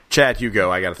 Chad, you go.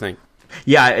 I got to think.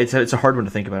 Yeah, it's a hard one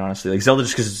to think about, honestly. Zelda,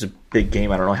 just because it's a big game,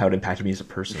 I don't know how it impacted me as a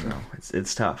person, though.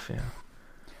 It's tough,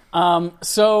 yeah.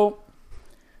 So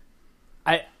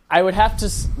I would have to.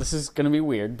 This is going to be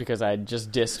weird because I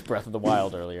just dissed Breath of the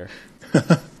Wild earlier.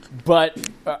 But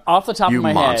off the top of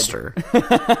my monster.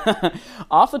 head,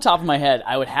 off the top of my head,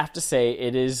 I would have to say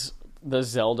it is the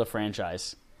Zelda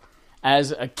franchise.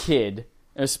 As a kid,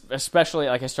 especially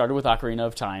I started with Ocarina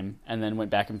of Time and then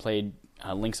went back and played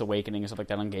Link's Awakening and stuff like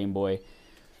that on Game Boy.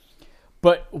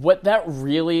 But what that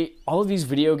really, all of these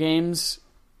video games,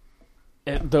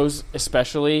 those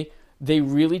especially, they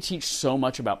really teach so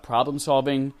much about problem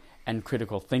solving and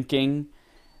critical thinking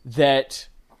that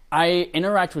I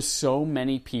interact with so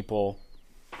many people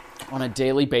on a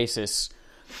daily basis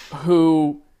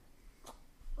who,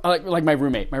 like my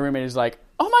roommate. My roommate is like,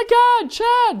 "Oh my God,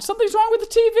 Chad, something's wrong with the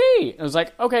TV." And I was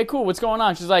like, "Okay, cool, what's going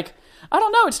on?" She's like, "I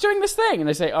don't know, it's doing this thing." And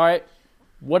I say, "All right,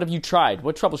 what have you tried?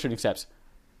 What troubleshooting steps?"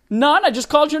 "None, I just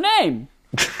called your name."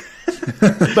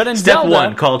 But in Step Zelda,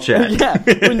 one, call Chad. Yeah,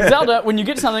 in Zelda, when you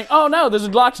get something, oh no, there's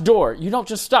a locked door. You don't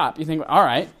just stop. You think, all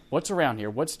right, what's around here?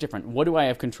 What's different? What do I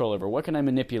have control over? What can I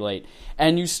manipulate?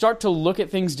 And you start to look at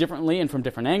things differently and from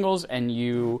different angles, and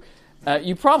you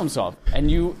problem solve, and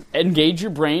you engage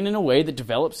your brain in a way that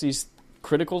develops these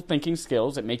critical thinking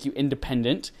skills that make you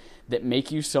independent, that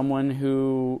make you someone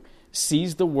who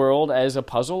sees the world as a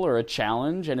puzzle or a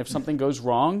challenge, and if something goes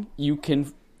wrong, you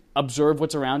can observe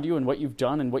what's around you and what you've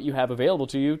done and what you have available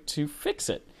to you to fix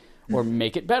it or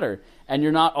make it better. And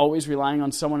you're not always relying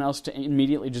on someone else to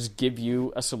immediately just give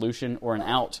you a solution or an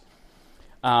out.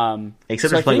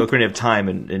 Except for playing Ocarina of Time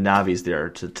and Navi's there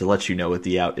to let you know what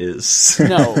the out is.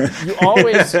 No, you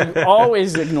always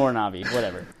ignore Navi,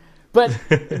 whatever.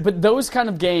 But those kind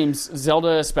of games,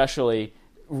 Zelda especially,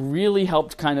 really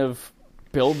helped kind of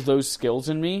build those skills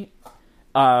in me.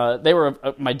 They were.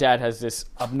 My dad has this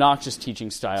obnoxious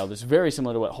teaching style that's very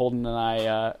similar to what Holden and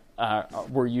I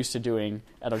were used to doing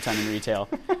at our time in retail.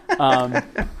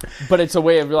 But it's a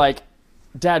way of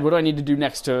Dad, what do I need to do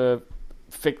next to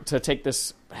take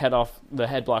this head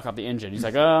block off the engine? He's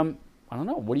like, I don't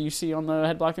know. What do you see on the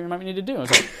head block that you might need to do? I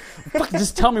was like, fuck,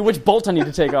 just tell me which bolt I need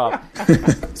to take off.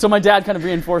 So my dad kind of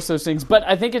reinforced those things. But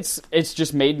I think it's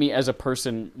just made me as a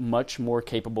person much more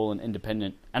capable and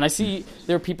independent. And I see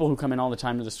there are people who come in all the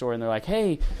time to the store and they're like,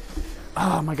 hey,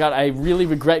 oh my God, I really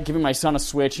regret giving my son a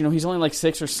Switch. You know, he's only like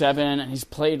 6 or 7 and he's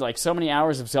played like so many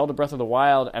hours of Zelda Breath of the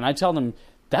Wild. And I tell them,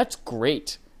 that's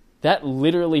great. That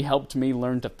literally helped me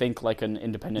learn to think like an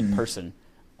independent person.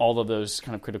 All of those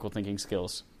kind of critical thinking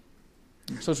skills.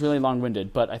 So it's really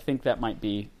long-winded, but I think that might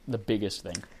be the biggest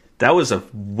thing. That was a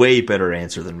way better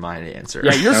answer than my answer.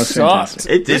 Yeah, yours sucked.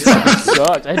 It did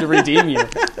sucked. I had to redeem you.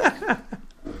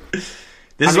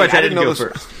 This is why I didn't go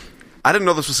first. I didn't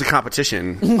know this was a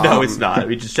competition. No, it's not.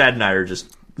 Chad and I are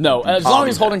just... No, as long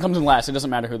as Holden comes in last, it doesn't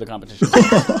matter who the competition is.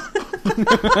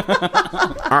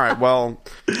 All right, well,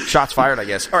 shots fired, I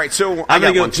guess. All right, so I'm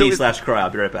going to go pee/cry. I'll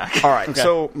be right back. All right, okay.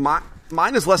 So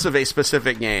mine is less of a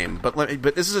specific game, but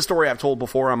this is a story I've told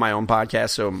before on my own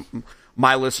podcast, so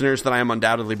my listeners that I am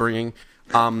undoubtedly bringing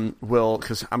will,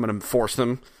 because I'm going to force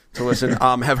them to listen,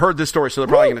 have heard this story, so they're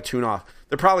probably going to tune off.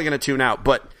 They're probably going to tune out,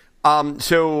 but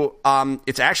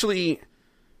it's actually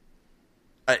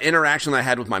an interaction that I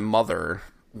had with my mother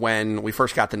when we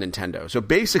first got the Nintendo. So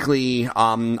basically,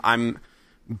 I'm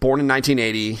born in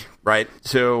 1980, right?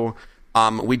 So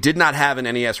we did not have an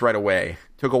NES right away.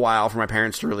 Took a while for my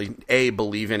parents to really, A,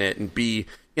 believe in it, and B,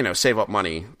 save up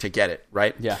money to get it,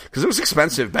 right? Yeah. Because it was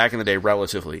expensive back in the day,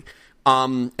 relatively.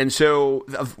 And so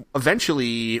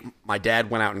eventually my dad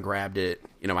went out and grabbed it.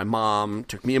 My mom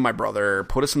took me and my brother,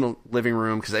 put us in the living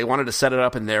room because they wanted to set it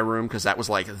up in their room because that was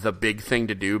like the big thing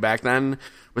to do back then,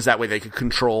 was that way they could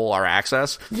control our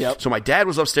access. Yep. So my dad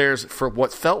was upstairs for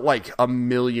what felt like a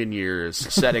million years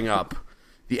setting up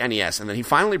the NES. And then he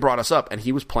finally brought us up and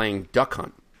he was playing Duck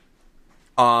Hunt.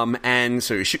 And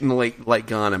so he was shooting the light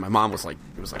gun, and my mom was like,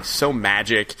 it was like so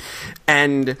magic.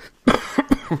 And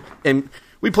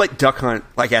we played Duck Hunt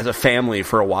like as a family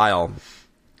for a while.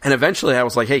 And eventually I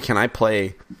was like, hey, can I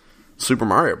play Super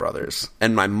Mario Brothers?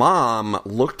 And my mom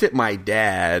looked at my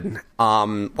dad,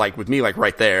 like with me, like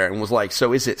right there, and was like,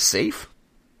 so is it safe?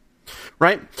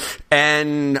 Right?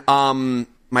 And,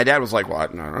 my dad was like, well, I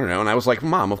don't know. And I was like,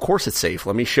 Mom, of course it's safe.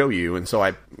 Let me show you. And so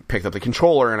I picked up the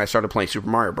controller and I started playing Super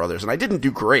Mario Brothers. And I didn't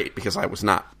do great because I was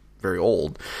not very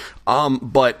old.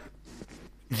 But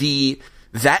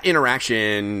that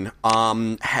interaction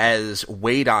has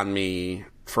weighed on me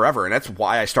forever. And that's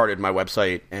why I started my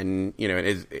website. And,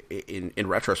 in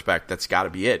retrospect, that's got to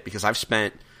be it. Because I've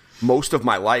spent most of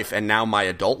my life and now my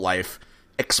adult life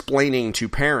explaining to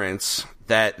parents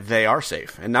that they are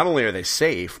safe. And not only are they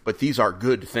safe, but these are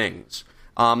good things.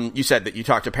 You said that you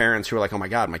talked to parents who are like, oh my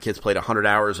God, my kids played 100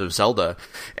 hours of Zelda.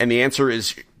 And the answer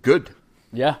is good.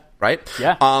 Yeah. Right?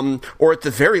 Yeah. Or at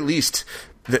the very least,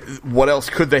 what else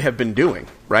could they have been doing?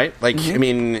 Right? Like, I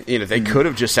mean, they could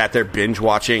have just sat there binge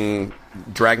watching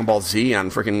Dragon Ball Z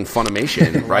on freaking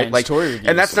Funimation, right? Ryan's toy reviews.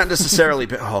 And that's not necessarily,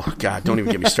 oh God, don't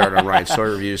even get me started on Ryan's toy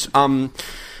reviews.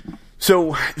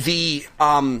 So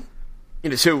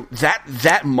so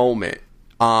that moment,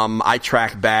 I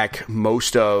track back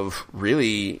most of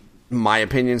really my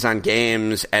opinions on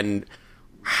games and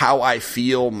how I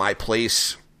feel my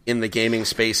place in the gaming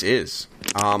space is.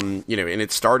 And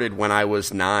it started when I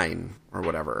was 9 or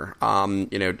whatever.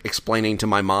 Explaining to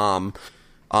my mom,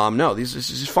 no, this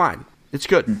is fine. It's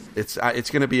good. It's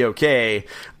going to be okay.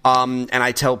 And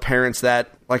I tell parents that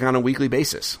like on a weekly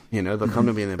basis. They'll come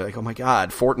to me and they'll be like, "Oh my God,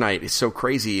 Fortnite is so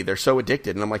crazy. They're so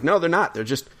addicted." And I'm like, "No, they're not. They're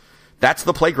just that's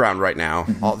the playground right now.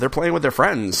 They're playing with their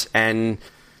friends, and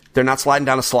they're not sliding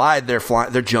down a slide.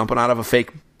 They're jumping out of a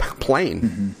fake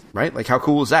plane, right? Like how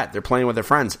cool is that? They're playing with their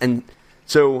friends." And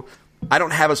so I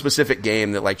don't have a specific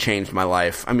game that like changed my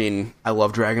life. I mean, I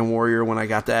love Dragon Warrior when I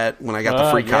got the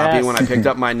free copy when I picked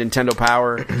up my Nintendo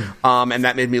Power. And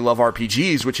that made me love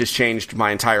RPGs, which has changed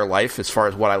my entire life as far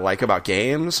as what I like about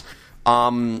games.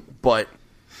 But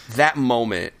that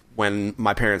moment when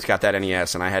my parents got that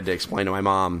NES and I had to explain to my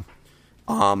mom,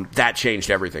 that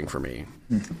changed everything for me.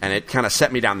 And it kind of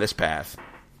set me down this path.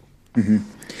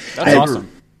 That's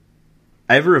awesome.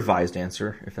 I have a revised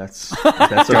answer, if that's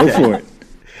okay. Go for it.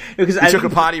 Because I took a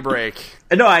potty break.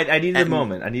 No, I needed the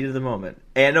moment.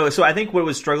 And no, so I think what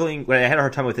I had a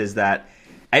hard time with is that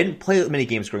I didn't play many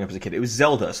games growing up as a kid. It was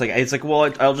Zelda. So it's like,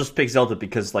 well, I'll just pick Zelda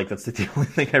because like that's the only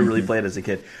thing I really played as a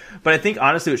kid. But I think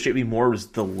honestly what shaped me more was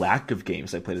the lack of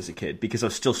games I played as a kid, because I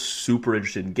was still super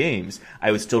interested in games.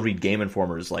 I would still read Game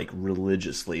Informers like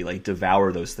religiously, like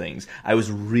devour those things. I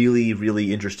was really,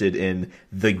 really interested in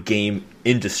the game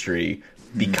industry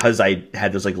because I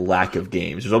had this like lack of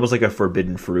games. There's almost like a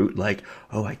forbidden fruit, like,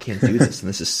 oh, I can't do this, and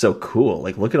this is so cool.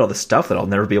 Like, look at all the stuff that I'll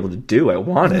never be able to do. I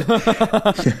want it.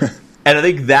 And I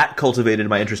think that cultivated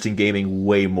my interest in gaming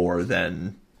way more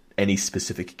than any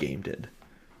specific game did.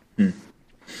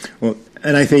 Well,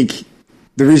 and I think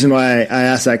the reason why I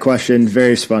asked that question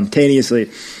very spontaneously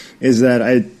is that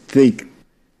I think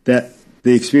that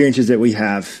the experiences that we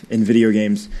have in video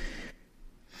games,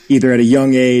 either at a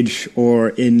young age or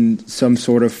in some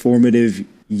sort of formative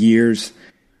years,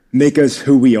 make us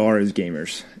who we are as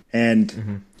gamers.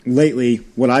 And lately,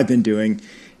 what I've been doing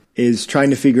is trying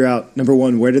to figure out, number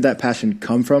one, where did that passion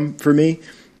come from for me?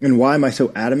 And why am I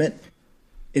so adamant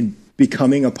in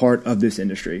becoming a part of this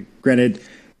industry? Granted,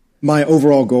 my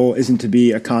overall goal isn't to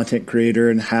be a content creator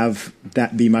and have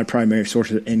that be my primary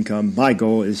source of income. My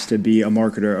goal is to be a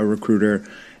marketer, a recruiter,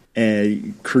 a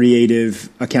creative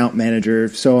account manager,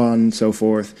 so on and so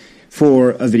forth, for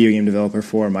a video game developer,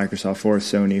 for Microsoft, for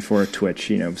Sony, for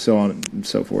Twitch, so on and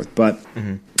so forth. But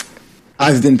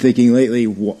I've been thinking lately,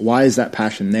 why is that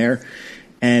passion there?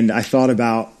 And I thought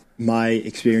about my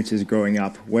experiences growing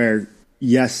up where,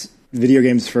 yes, video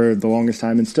games for the longest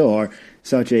time and still are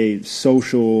such a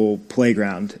social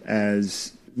playground,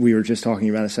 as we were just talking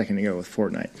about a second ago with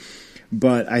Fortnite.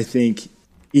 But I think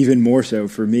even more so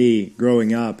for me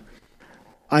growing up,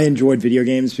 I enjoyed video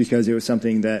games because it was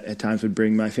something that at times would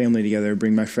bring my family together,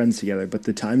 bring my friends together. But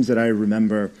the times that I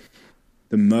remember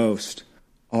the most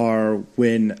are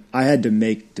when I had to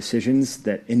make decisions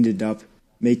that ended up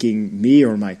making me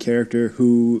or my character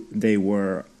who they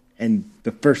were. And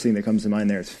the first thing that comes to mind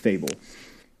there is Fable.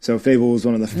 So Fable was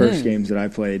one of the first games that I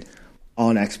played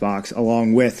on Xbox,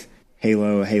 along with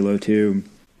Halo, Halo 2.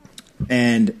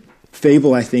 And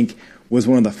Fable, I think, was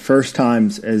one of the first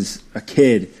times as a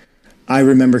kid I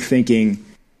remember thinking,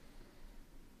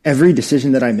 every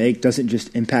decision that I make doesn't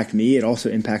just impact me, it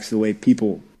also impacts the way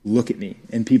people look at me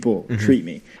and people treat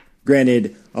me.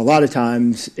 Granted, a lot of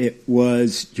times it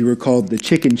was you were called the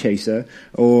chicken chaser,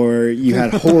 or you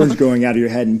had horns growing out of your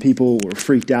head and people were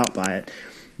freaked out by it.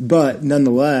 But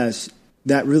nonetheless,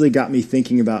 that really got me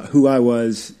thinking about who I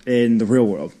was in the real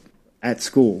world at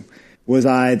school. Was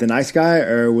I the nice guy,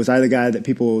 or was I the guy that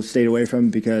people stayed away from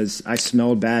because I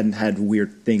smelled bad and had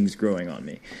weird things growing on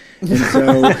me? And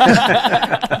so,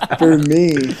 for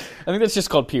me... I think that's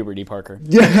just called puberty, Parker.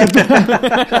 Yeah.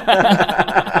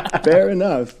 Fair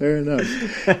enough.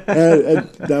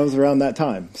 That was around that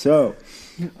time. So,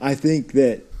 I think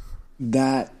that,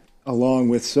 along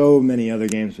with so many other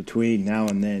games between now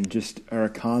and then, just are a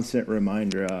constant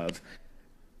reminder of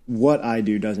what I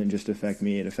do doesn't just affect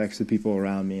me, it affects the people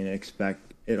around me, and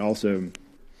it also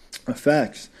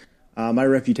affects my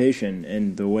reputation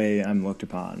and the way I'm looked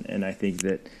upon. And I think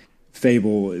that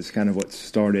Fable is kind of what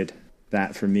started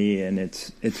that for me, and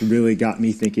it's really got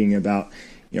me thinking about,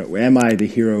 am I the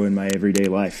hero in my everyday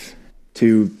life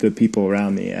to the people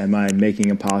around me? Am I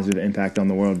making a positive impact on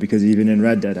the world? Because even in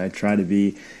Red Dead, I try to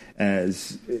be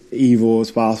as evil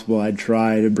as possible. I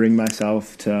try to bring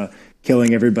myself to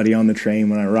killing everybody on the train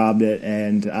when I robbed it,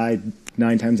 and I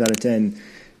 9 times out of 10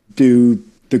 do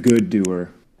the good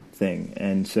doer thing.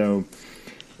 And so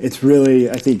it's really,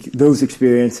 I think those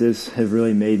experiences have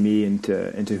really made me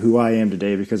into who I am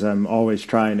today, because I'm always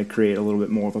trying to create a little bit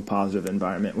more of a positive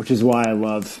environment, which is why I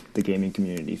love the gaming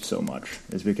community so much,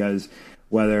 is because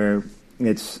whether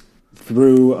it's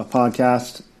through a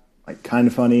podcast like Kind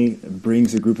of Funny, it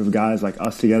brings a group of guys like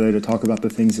us together to talk about the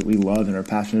things that we love and are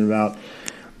passionate about,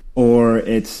 or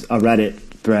it's a Reddit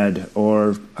thread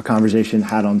or a conversation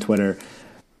had on Twitter,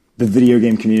 the video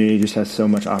game community just has so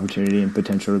much opportunity and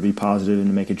potential to be positive and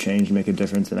to make a change and make a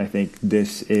difference. And I think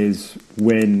this is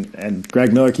when, and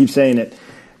Greg Miller keeps saying it,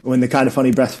 when the Kind of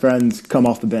Funny best friends come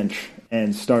off the bench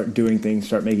and start doing things,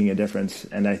 start making a difference.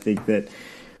 And I think that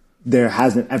there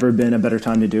hasn't ever been a better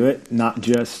time to do it, not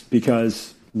just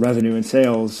because revenue and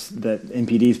sales that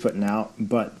NPD is putting out,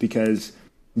 but because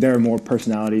there are more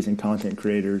personalities and content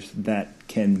creators that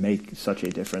can make such a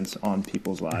difference on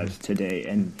people's lives today.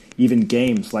 And even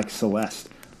games like Celeste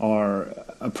are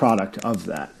a product of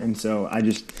that. And so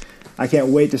I can't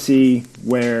wait to see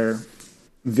where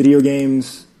video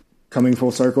games, coming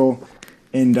full circle,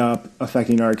 end up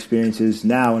affecting our experiences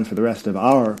now and for the rest of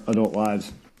our adult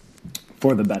lives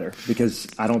for the better, because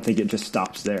I don't think it just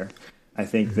stops there. I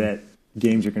think that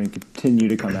games are going to continue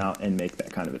to come out and make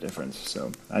that kind of a difference.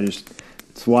 So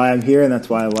it's why I'm here, and that's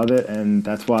why I love it, and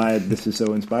that's why this is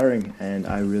so inspiring, and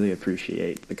I really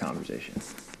appreciate the conversation.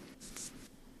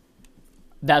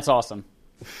 That's awesome.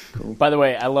 Cool. By the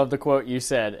way, I love the quote you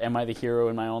said, "Am I the hero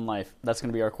in my own life?" That's going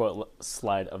to be our quote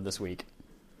slide of this week.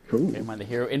 Cool. Am I the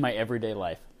hero in my everyday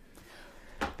life?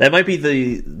 That might be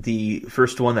the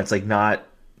first one that's like not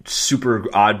super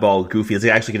oddball goofy. It's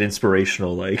like actually an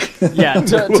inspirational like. Yeah,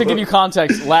 to give you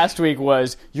context, last week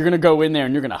was you're gonna go in there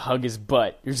and you're gonna hug his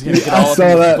butt. You're just gonna get all up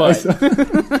in his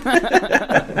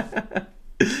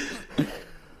butt.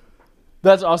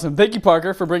 That's awesome. Thank you,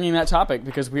 Parker, for bringing that topic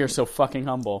because we are so fucking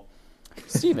humble.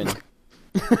 Steven. Great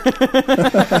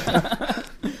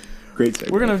segue.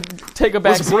 We're gonna take a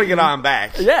back. Let's bring it on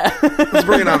back. Yeah. Let's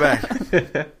bring it on back.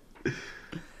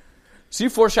 So you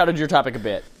foreshadowed your topic a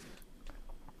bit.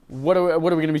 What are we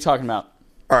going to be talking about?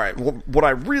 All right. Well,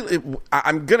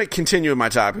 I'm going to continue with my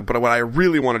topic, but what I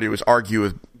really want to do is argue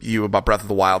with you about Breath of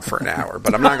the Wild for an hour.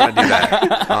 But I'm not going to do that.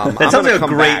 That sounds like a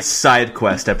great side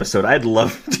quest episode. I'd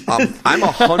love to. I'm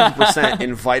 100%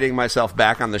 inviting myself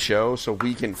back on the show so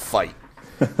we can fight.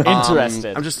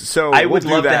 Interested. I would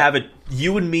love to have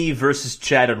you and me versus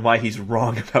Chad on why he's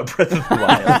wrong about Breath of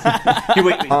the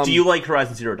Wild. Do you like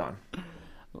Horizon Zero Dawn?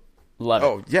 Love it.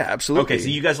 Oh, yeah, absolutely. Okay, so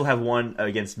you guys will have one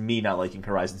against me not liking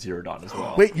Horizon Zero Dawn as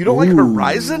well. Wait, you don't like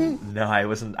Horizon? No, I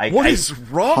wasn't. What is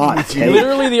wrong with you?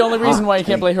 Literally, the only reason why you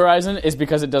can't play Horizon is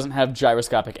because it doesn't have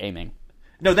gyroscopic aiming.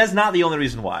 No, that's not the only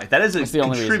reason why. That is a the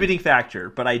only contributing factor,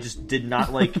 but I just did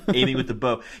not like aiming with the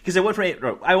bow. Because I went for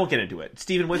I won't get into it.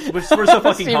 Steven, we're so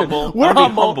fucking Steven, humble. we're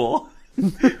humble.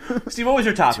 Steve, what was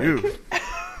your topic?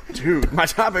 Dude, my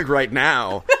topic right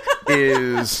now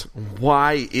is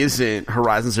why isn't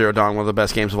Horizon Zero Dawn one of the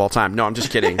best games of all time? No, I'm just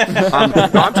kidding.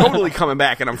 I'm totally coming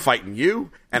back, and I'm fighting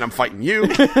you, and I'm fighting you.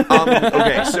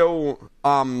 Okay, so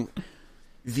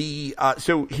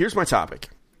so here's my topic.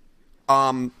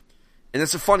 And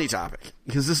it's a funny topic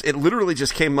because it literally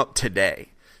just came up today.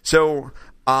 So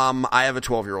I have a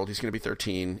 12-year-old. He's going to be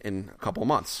 13 in a couple of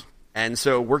months, and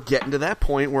so we're getting to that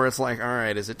point where it's like, all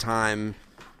right, is it time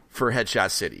for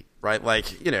Headshot City, right?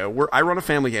 Like, I run a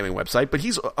family gaming website, but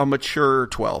he's a mature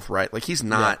 12, right? Like, he's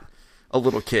not a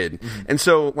little kid. Mm-hmm. And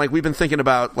so, like, we've been thinking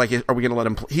about, like, are we going to let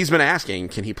him he's been asking,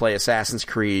 can he play Assassin's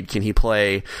Creed? Can he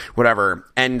play whatever?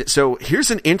 And so here's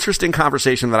an interesting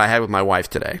conversation that I had with my wife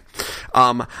today.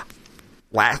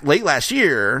 Late last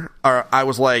year, I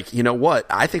was like, you know what?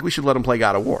 I think we should let him play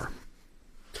God of War.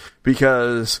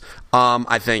 Because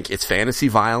I think it's fantasy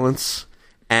violence.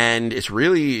 And it's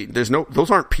really, those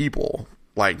aren't people.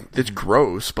 Like, it's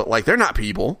gross, but like, they're not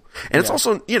people. And it's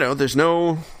also, there's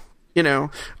no, and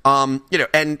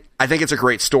I think it's a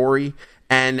great story.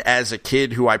 And as a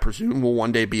kid who I presume will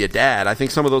one day be a dad, I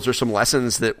think some of those are some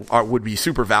lessons that would be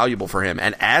super valuable for him.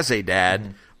 And as a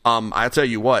dad, I'll tell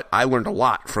you what, I learned a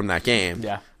lot from that game.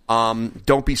 Yeah.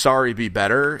 Don't be sorry, be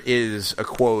better is a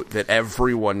quote that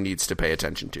everyone needs to pay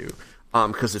attention to.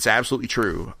 Because it's absolutely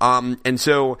true. And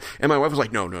my wife was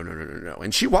like, no.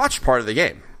 And she watched part of the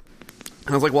game.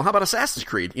 And I was like, well, how about Assassin's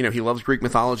Creed? He loves Greek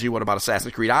mythology. What about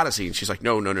Assassin's Creed Odyssey? And she's like,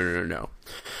 no.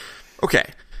 Okay.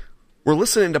 We're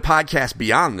listening to Podcast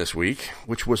Beyond this week,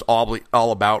 which was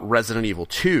all about Resident Evil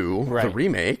 2, the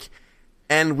remake.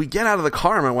 And we get out of the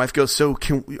car and my wife goes, so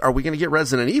are we going to get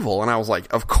Resident Evil? And I was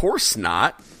like, of course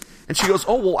not. And she goes,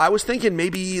 oh, well, I was thinking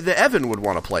maybe the Evan would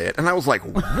want to play it. And I was like,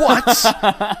 what?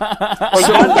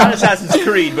 Not Assassin's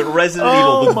Creed, but Resident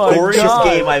Evil, the goriest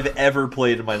game I've ever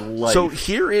played in my life. So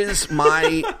here is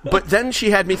but then she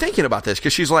had me thinking about this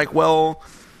because she's like, well,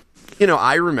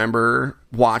 I remember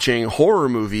watching horror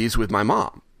movies with my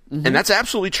mom. Mm-hmm. And that's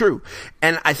absolutely true.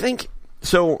 And I think,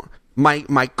 so my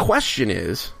question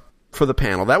is, for the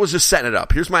panel, that was just setting it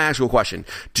up. Here's my actual question.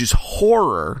 Does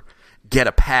horror get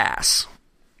a pass?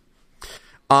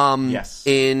 Yes.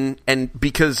 And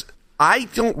because I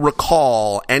don't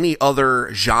recall any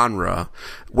other genre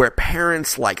where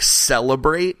parents like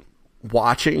celebrate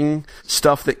watching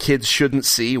stuff that kids shouldn't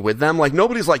see with them. Like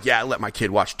nobody's like, yeah, I let my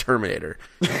kid watch Terminator.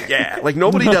 Yeah. Like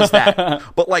nobody does that.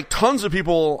 But like tons of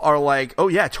people are like, oh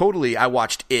yeah, totally. I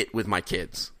watched it with my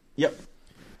kids. Yep.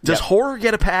 Does horror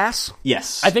get a pass?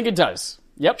 Yes. I think it does.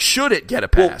 Yep. Should it get a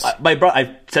pass? Well, I have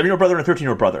a 7-year-old brother and a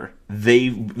 13-year-old brother.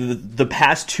 The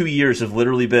past 2 years have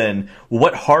literally been,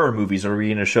 what horror movies are we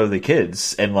going to show the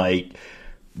kids? And like,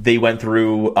 they went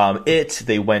through It.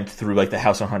 They went through like the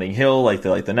House on Hunting Hill, like the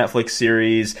Netflix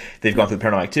series. They've gone through the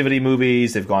Paranormal Activity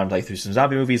movies. They've gone like through some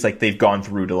zombie movies. Like they've gone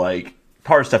through to like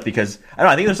horror stuff because I don't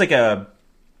know. I think there's like a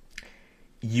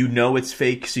it's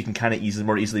fake, so you can kind of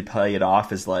more easily play it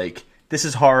off as like, this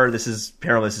is horror, this is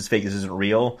paranormal, this is fake, this isn't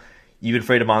real. You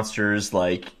Afraid of Monsters,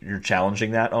 like, you're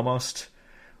challenging that almost.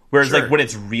 Whereas, like, when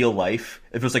it's real life,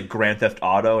 if it was, like, Grand Theft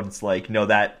Auto, and it's like, no,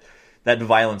 that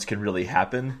violence can really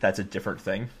happen, that's a different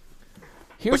thing.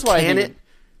 Here's but why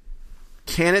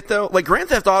can it, though? Like, Grand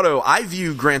Theft Auto, I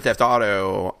view Grand Theft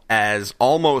Auto as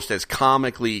almost as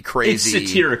comically crazy. It's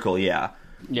satirical, yeah.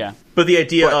 Yeah. But the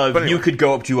idea anyway. you could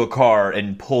go up to a car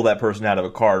and pull that person out of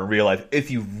a car in real life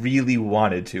if you really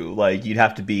wanted to. Like, you'd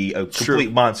have to be a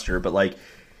complete monster, but, like,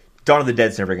 Dawn of the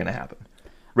Dead's never going to happen.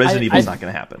 Resident Evil's not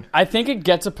going to happen. I think it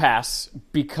gets a pass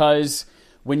because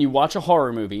when you watch a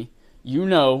horror movie, you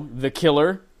know the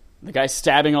killer, the guy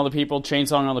stabbing all the people,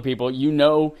 chainsawing all the people, you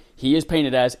know he is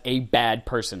painted as a bad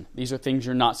person. These are things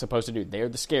you're not supposed to do. They are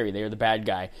the scary. They are the bad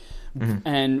guy. Mm-hmm.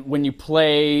 And when you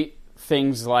play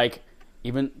things like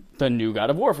even the new God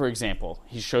of War, for example,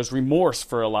 he shows remorse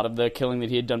for a lot of the killing that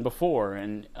he had done before,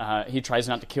 and he tries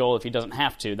not to kill if he doesn't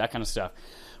have to, that kind of stuff.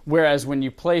 Whereas when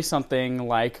you play something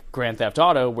like Grand Theft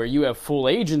Auto, where you have full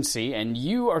agency and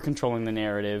you are controlling the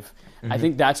narrative, I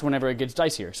think that's whenever it gets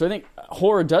dicier. So I think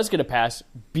horror does get a pass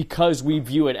because we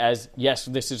view it as, yes,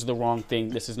 this is the wrong thing,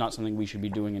 this is not something we should be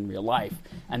doing in real life.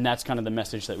 And that's kind of the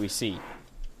message that we see.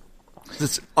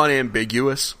 It's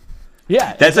unambiguous.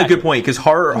 Yeah, that's exactly a good point, because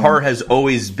horror has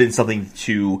always been something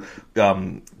to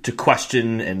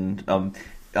question, and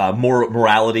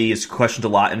morality is questioned a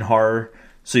lot in horror.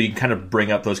 So you can kind of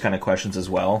bring up those kind of questions as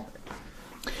well.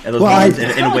 And those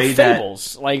in a way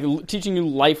fables, like teaching you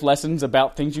life lessons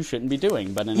about things you shouldn't be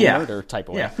doing, but in a murder type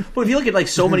of way. Yeah. Well, if you look at like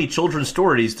so many children's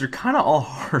stories, they're kind of all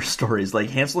horror stories. Like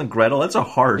Hansel and Gretel, that's a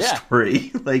horror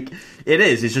story. Like it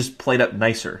is. It's just played up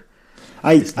nicer.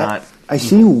 I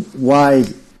see why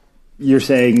you're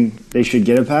saying they should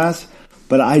get a pass,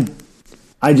 but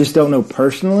I just don't know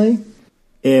personally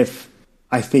if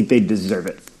I think they deserve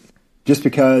it. Just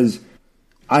because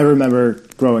I remember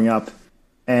growing up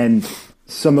and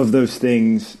some of those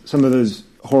things, some of those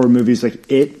horror movies like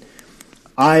It,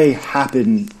 I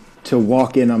happened to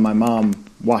walk in on my mom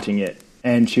watching it,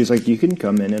 and she was like, you can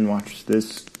come in and watch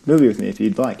this movie with me if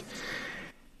you'd like.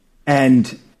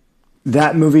 And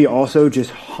that movie also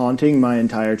just haunting my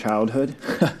entire childhood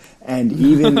and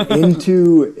even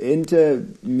into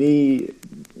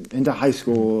high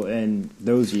school and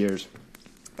those years,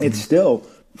 it still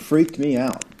freaked me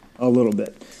out a little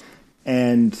bit.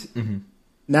 And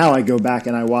now I go back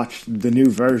and I watch the new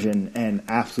version and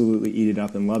absolutely eat it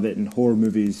up and love it, and horror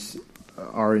movies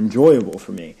are enjoyable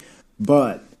for me.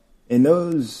 But in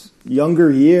those younger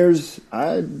years,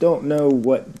 I don't know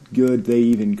what good they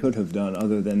even could have done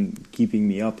other than keeping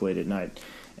me up late at night.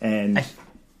 And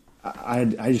I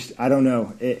don't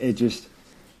know. It just,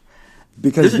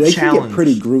 because they can get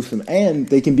pretty gruesome and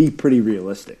they can be pretty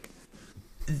realistic.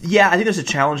 Yeah, I think there's a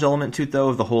challenge element to it, though,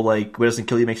 of the whole, like, what doesn't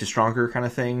kill you makes you stronger kind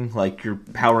of thing. Like, you're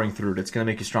powering through it. It's going to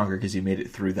make you stronger because you made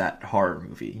it through that horror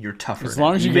movie. You're tougher. As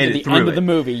long as you get to the end of the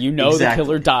movie, you know the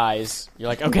killer dies. You're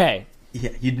like, okay. Yeah,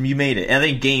 you made it. And I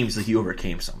think games, like, you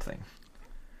overcame something.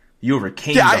 You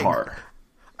overcame the horror.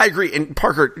 I agree. And,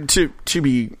 Parker, to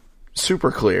be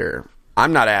super clear,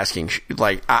 I'm not asking,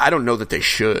 like, I don't know that they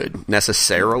should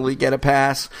necessarily get a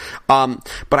pass. But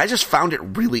I just found it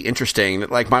really interesting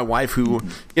that, like, my wife who,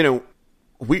 you know,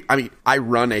 I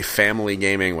run a family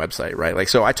gaming website, right? Like,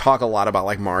 so I talk a lot about,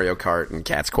 like, Mario Kart and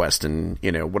Cat's Quest and,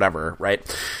 you know, whatever, right?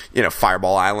 You know,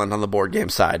 Fireball Island on the board game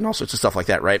side and all sorts of stuff like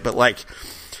that, right? But, like,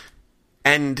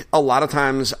 and a lot of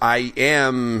times I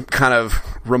am kind of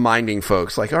reminding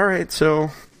folks, like, all right,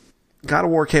 so God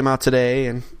of War came out today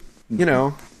and, you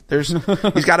know,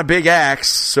 he's got a big axe,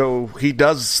 so he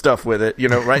does stuff with it, you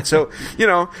know, right? So, you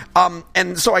know,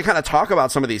 and so I kind of talk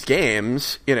about some of these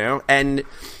games, you know, and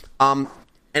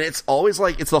it's always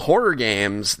like, it's the horror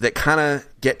games that kind of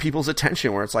get people's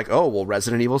attention, where it's like, oh, well,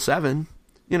 Resident Evil 7,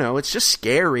 you know, it's just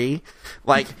scary.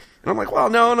 Like, and I'm like, well,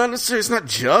 no, not necessarily. It's not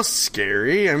just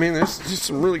scary. I mean, there's just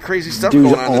some really crazy stuff going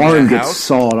on in that house. Arm gets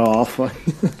sawed off.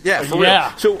 Yeah, for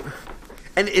real. So,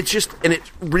 and it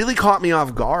really caught me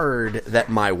off guard that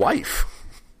my wife,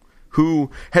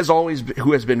 who has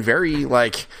been very,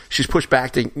 like, she's pushed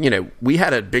back to, you know, we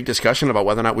had a big discussion about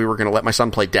whether or not we were going to let my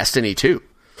son play Destiny 2.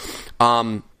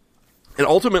 And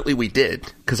ultimately we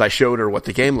did, because I showed her what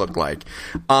the game looked like.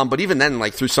 But even then,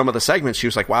 like, through some of the segments, she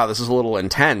was like, wow, this is a little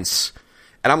intense.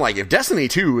 And I'm like, if Destiny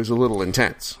 2 is a little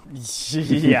intense,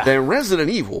 then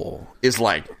Resident Evil is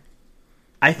like,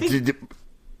 I think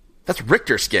that's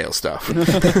Richter scale stuff.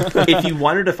 If you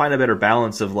wanted to find a better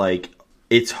balance of, like,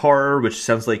 it's horror, which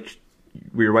sounds like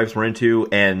your wife's more into,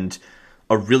 and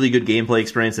a really good gameplay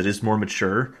experience that is more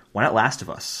mature, why not Last of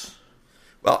Us?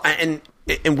 Well, and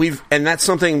that's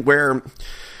something where,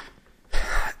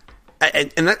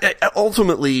 and that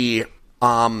ultimately,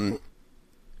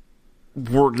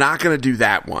 we're not going to do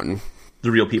that one. The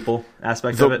real people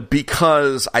aspect of it?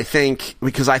 Because I think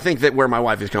that where my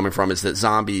wife is coming from is that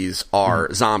zombies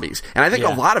are zombies. And I think a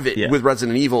lot of it with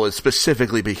Resident Evil is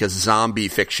specifically because zombie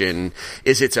fiction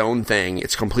is its own thing.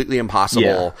 It's completely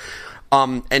impossible.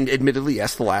 And admittedly,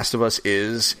 yes, The Last of Us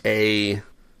is a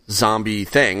zombie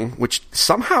thing, which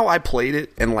somehow I played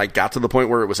it and like got to the point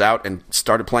where it was out and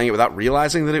started playing it without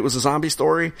realizing that it was a zombie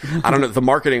story. I don't know. The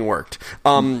marketing worked.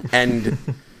 I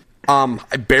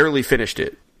barely finished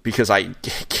it because I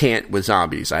can't with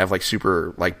zombies. I have like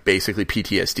super, like basically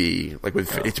PTSD, like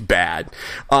with, it's bad.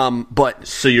 But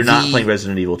so you're not playing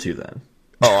Resident Evil 2 then?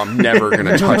 Oh, I'm never going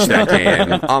to touch that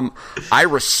game. I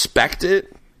respect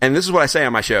it. And this is what I say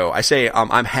on my show. I say,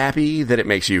 I'm happy that it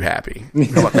makes you happy.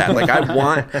 How about that? Like,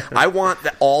 I want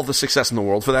all the success in the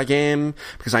world for that game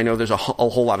because I know there's a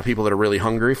whole lot of people that are really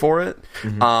hungry for it.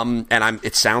 And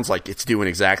it sounds like it's doing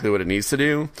exactly what it needs to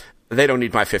do. They don't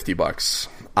need my $50.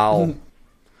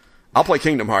 I'll play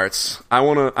Kingdom Hearts. I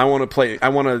want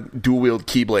to dual wield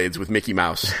Keyblades with Mickey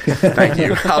Mouse. Thank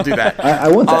you. I'll do that. I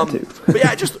want that too. But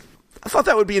yeah, I thought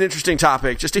that would be an interesting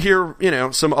topic just to hear,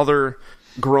 some other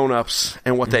grown-ups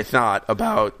and what they thought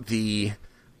about the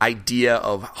idea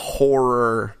of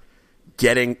horror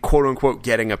getting, quote unquote,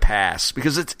 getting a pass,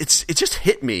 because it just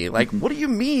hit me like, what do you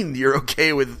mean you're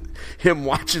okay with him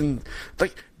watching?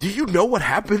 Like, do you know what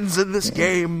happens in this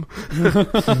game?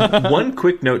 One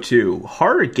quick note too: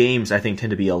 horror games I think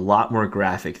tend to be a lot more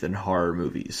graphic than horror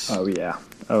movies. Oh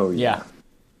yeah.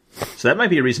 So that might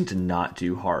be a reason to not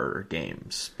do horror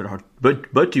games,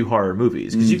 but do horror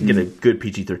movies, because you can get a good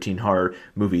PG-13 horror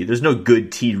movie. There's no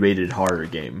good T-rated horror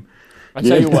game. I'll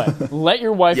tell you what. Let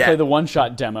your wife play the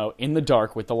one-shot demo in the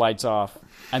dark with the lights off,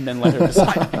 and then let her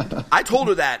decide. I told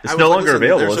her that. It's no longer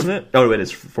available, isn't it? Oh, wait,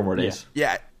 it's 4 more days.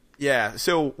 Yeah.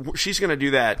 So she's going to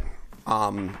do that.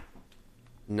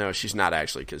 No, she's not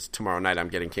actually, because tomorrow night I'm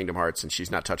getting Kingdom Hearts and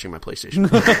she's not touching my PlayStation.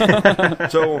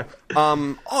 So,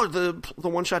 the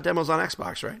one-shot demo's on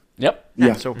Xbox, right? Yep.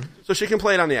 Yeah. So she can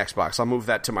play it on the Xbox. I'll move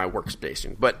that to my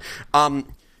workstation. But,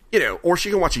 or she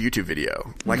can watch a YouTube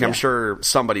video. Like, I'm sure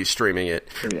somebody's streaming it.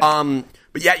 Yeah.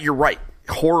 But yeah, you're right.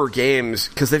 Horror games,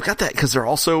 because they've got that, because they're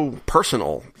also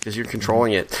personal, because you're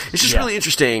controlling it. It's just really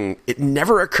interesting. It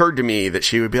never occurred to me that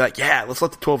she would be like, yeah, let's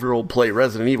let the 12-year-old play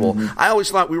Resident Evil. I always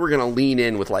thought we were going to lean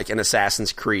in with like an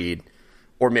Assassin's Creed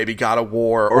or maybe God of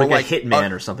War or like a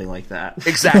Hitman or something like that.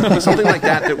 Exactly. Something like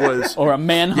that was... Or a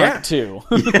Manhunt 2.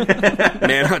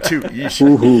 Manhunt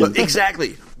 2.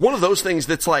 Exactly. One of those things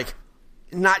that's like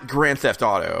not Grand Theft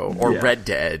Auto or Red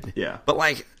Dead, but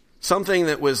like something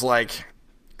that was like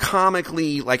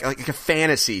comically like a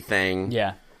fantasy thing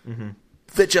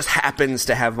that just happens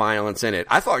to have violence in it.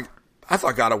 I thought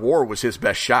God of War was his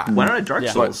best shot. Why not Dark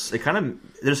Souls? It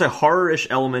there's a horror-ish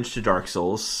element to Dark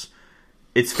Souls.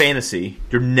 It's fantasy.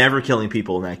 You're never killing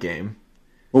people in that game.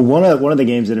 Well, one of the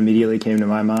games that immediately came to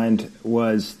my mind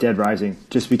was Dead Rising,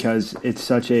 just because it's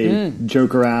such a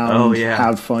joke around,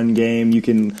 have fun game. You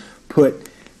can put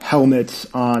helmets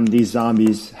on these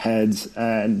zombies' heads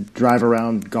and drive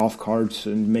around golf carts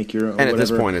and make your own. And whatever. At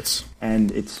this point,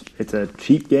 it's a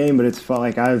cheap game, but it's fun.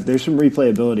 Like there's some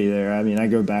replayability there. I mean, I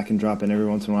go back and drop in every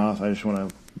once in a while if I just want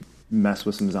to mess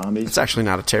with some zombies. It's actually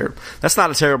not that's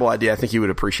not a terrible idea. I think you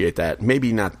would appreciate that.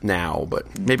 Maybe not now,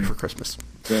 but maybe for Christmas.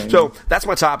 So that's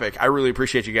my topic. I really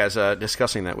appreciate you guys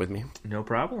discussing that with me. No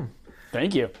problem.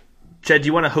 Thank you. Chad, do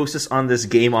you want to host us on this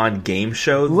Game On Game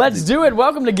show? Let's do it.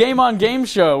 Welcome to Game On Game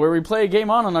Show, where we play Game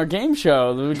On our game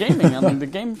show, the gaming on the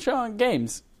game show on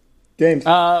games.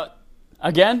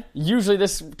 Again, usually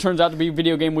this turns out to be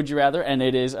Video Game Would You Rather, and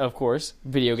it is, of course,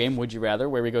 Video Game Would You Rather,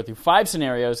 where we go through 5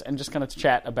 scenarios and just kind of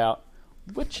chat about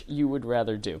which you would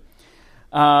rather do.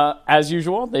 As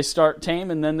usual, they start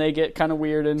tame and then they get kind of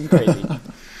weird and crazy.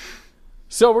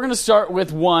 So we're going to start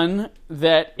with one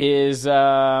that is...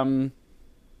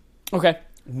 Okay,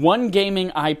 one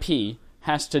gaming IP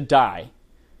has to die.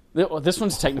 This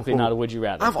one's technically not a Would You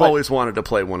Rather. I've always wanted to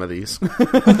play one of these.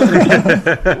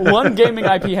 One gaming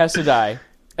IP has to die,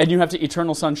 and you have to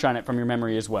Eternal Sunshine it from your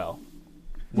memory as well.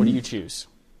 What do you choose?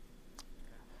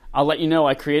 I'll let you know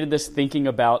I created this thinking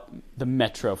about the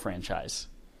Metro franchise.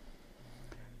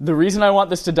 The reason I want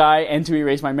this to die and to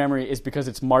erase my memory is because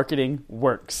its marketing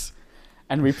works.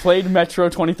 And we played Metro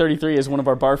 2033 as one of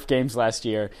our barf games last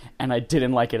year, and I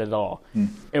didn't like it at all.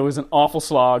 It was an awful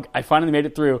slog. I finally made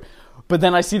it through. But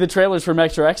then I see the trailers for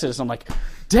Metro Exodus, and I'm like,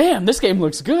 damn, this game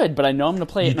looks good, but I know I'm going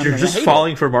to play it, and You're just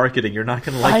falling for marketing. You're not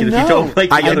going to like it if you don't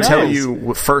like I the other can tell games.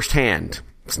 you firsthand,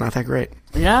 it's not that great.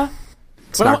 Yeah?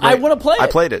 It's but not great. I want to play it. I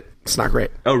played it. It's not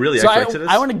great. Oh, really? So Exodus?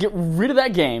 I want to get rid of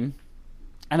that game,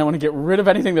 and I want to get rid of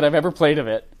anything that I've ever played of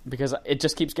it, because it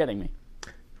just keeps getting me.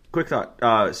 Quick thought.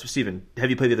 So Steven, have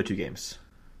you played the other 2 games?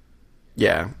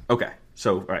 Yeah. Okay.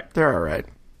 So, all right. They're all right.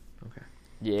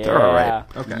 Yeah. They're all right.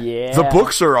 Okay. Yeah. The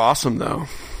books are awesome, though.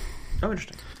 Oh,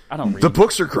 interesting. I don't read. The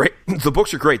books are great. The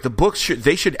books are great.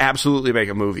 They should absolutely make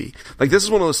a movie. Like, this is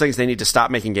one of those things they need to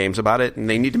stop making games about it, and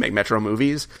they need to make Metro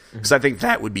movies, because I think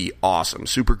that would be awesome.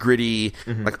 Super gritty,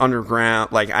 like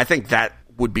underground. Like, I think that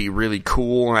would be really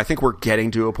cool, and I think we're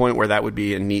getting to a point where that would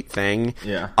be a neat thing.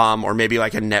 Yeah. Or maybe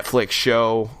like a Netflix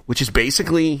show, which is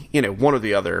basically, one or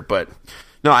the other. But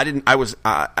no, I didn't. I was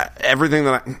everything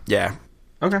that yeah.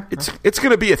 Okay. It's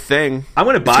going to be a thing. I'm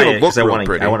going to buy it because I want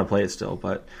pretty. to play it still.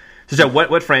 But so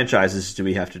what franchises do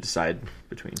we have to decide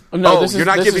between? No, you're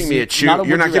not giving me a choice.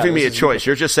 You're not giving me a choice.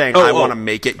 You're just saying I want to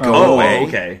make it go away.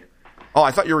 Okay. Oh,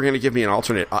 I thought you were going to give me an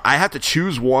alternate. I have to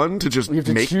choose one to just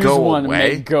make go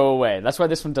away. That's why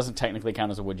this one doesn't technically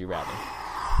count as a would you rather.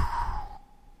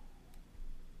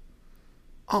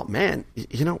 Oh man,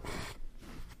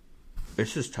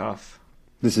 this is tough.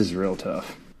 This is real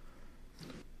tough.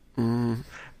 You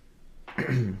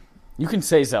can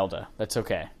say Zelda. That's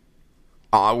okay.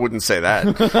 Oh, I wouldn't say that.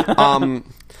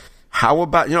 How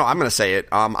about I'm going to say it.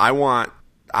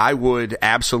 I would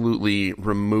absolutely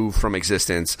remove from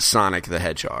existence Sonic the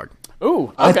Hedgehog. Ooh,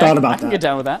 okay. I thought about I can that. get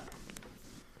down with that.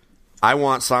 I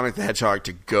want Sonic the Hedgehog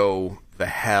to go the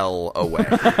hell away.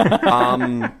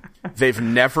 They've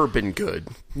never been good.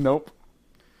 Nope.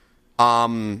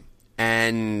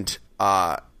 And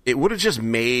it would have just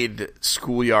made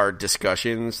schoolyard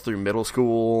discussions through middle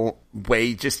school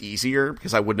way just easier,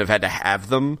 because I wouldn't have had to have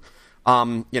them.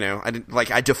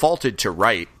 I defaulted to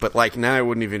right, but now I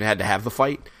wouldn't even had to have the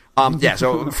fight.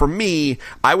 So for me,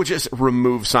 I would just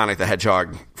remove Sonic the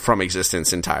Hedgehog from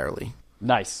existence entirely.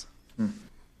 Nice.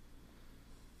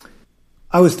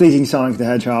 I was thinking Sonic the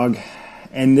Hedgehog,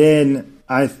 and then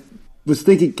I was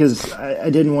thinking, because I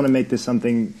didn't want to make this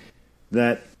something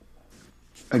that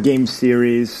a game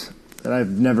series that I've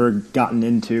never gotten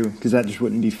into, because that just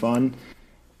wouldn't be fun.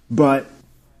 But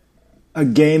a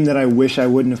game that I wish I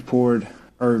wouldn't have poured,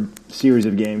 or series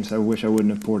of games I wish I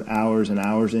wouldn't have poured hours and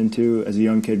hours into as a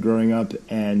young kid growing up,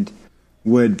 and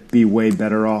would be way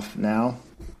better off now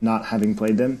not having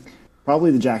played them.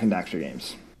 Probably the Jak and Daxter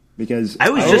games. Because I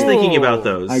was just thinking about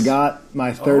those. I got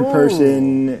my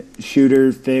third-person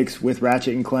shooter fix with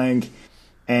Ratchet and Clank,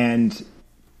 and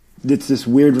it's this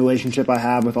weird relationship I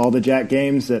have with all the Jak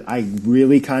games that I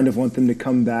really kind of want them to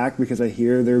come back, because I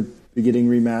hear they're getting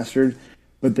remastered.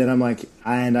 But then I'm like,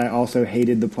 and I also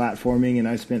hated the platforming, and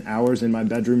I spent hours in my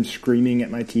bedroom screaming at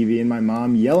my TV, and my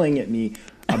mom yelling at me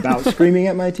about screaming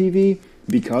at my TV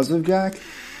because of Jak.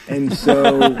 And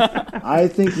so I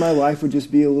think my life would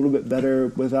just be a little bit better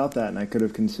without that, and I could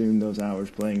have consumed those hours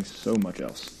playing so much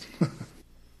else.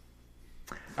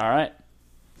 All right.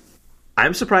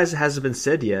 I'm surprised it hasn't been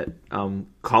said yet.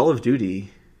 Call of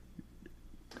Duty.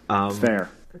 Fair.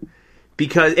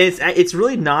 Because it's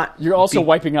really not... You're also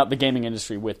wiping out the gaming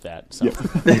industry with that. So. Yep.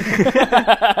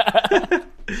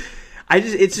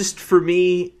 It's just, for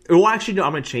me... Well, actually, no,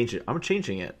 I'm going to change it. I'm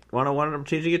changing it. Want to know what I'm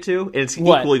changing it to? And it's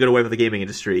equally going to wipe out the gaming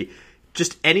industry.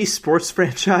 Just any sports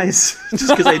franchise. Just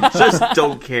because I just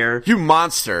don't care. You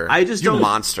monster. I just don't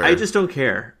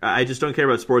care. I just don't care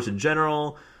about sports in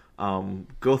general.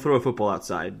 Go throw a football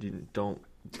outside. You don't...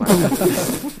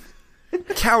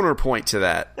 Counterpoint to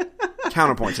that.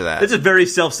 It's a very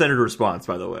self-centered response,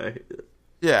 by the way.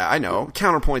 Yeah, I know.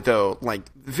 Counterpoint, though,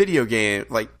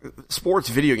 sports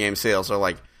video game sales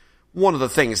are one of the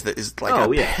things that is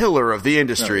pillar of the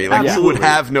industry. You would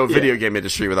have no video game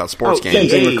industry without sports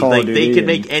games. EA, they can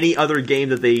make any other game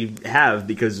that they have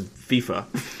because of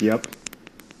FIFA. Yep.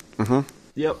 Mm-hmm.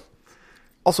 Yep.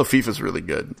 Also, FIFA's really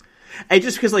good. And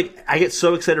just because, I get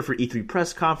so excited for E3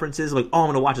 press conferences. I'm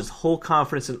going to watch this whole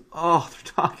conference, and, they're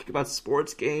talking about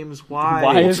sports games. Why?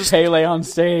 Why is Pele on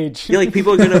stage? Yeah,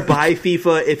 people are going to buy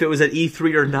FIFA if it was at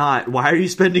E3 or not. Why are you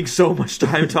spending so much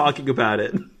time talking about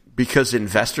it? Because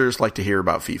investors like to hear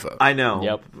about FIFA. I know.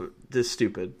 Yep. This is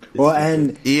stupid.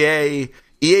 And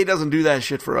EA doesn't do that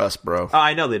shit for us, bro.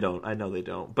 I know they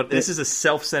don't. But this is a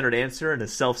self-centered answer and a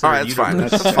self-centered. All right,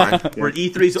 that's fine. Where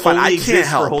E3's only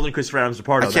exists for holding Christopher Adams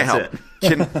apart. I can't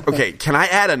help. Can I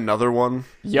add another one?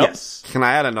 Yep. Yes. Can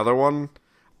I add another one?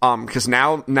 Because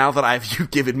now that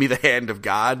you've given me the hand of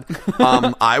God,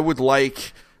 I would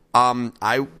like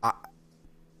I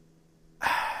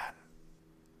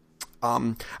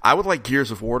would like Gears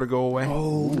of War to go away.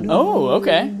 Oh,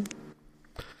 okay.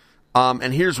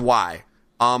 And here's why.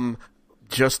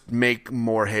 Just make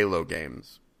more Halo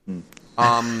games.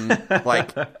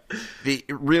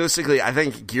 Realistically, I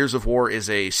think Gears of War is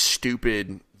a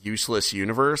stupid, useless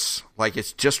universe.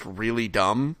 It's just really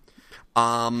dumb.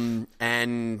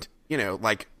 And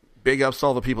big ups to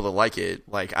all the people that like it.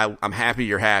 I'm happy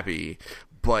you're happy,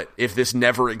 but if this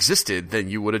never existed, then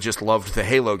you would have just loved the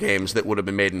Halo games that would have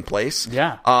been made in place.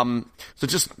 Yeah. So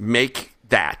just make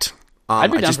that.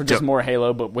 I'd be down for just more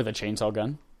Halo, but with a chainsaw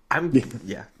gun. I'm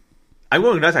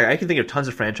going nuts. I can think of tons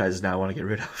of franchises now I want to get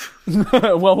rid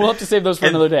of. Well, we'll have to save those for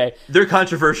another day. They're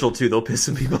controversial, too. They'll piss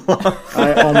some people off.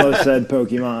 I almost said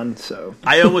Pokemon, so.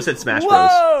 I almost said Smash Bros.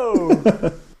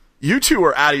 Whoa! You two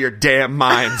are out of your damn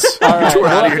minds. All right, you two are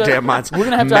out of your damn minds. We're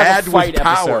going to have Mad a fight with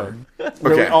power. episode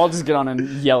where we all just get on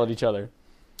and yell at each other.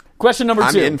 Question number 2.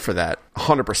 I'm in for that.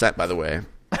 100%, by the way.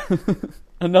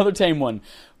 Another tame one.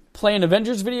 Play an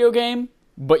Avengers video game,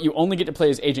 but you only get to play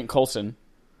as Agent Coulson.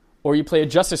 Or you play a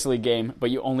Justice League game,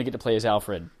 but you only get to play as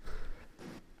Alfred.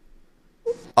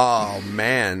 Oh,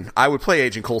 man. I would play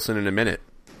Agent Coulson in a minute.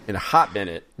 In a hot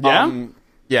minute. Yeah?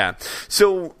 Yeah.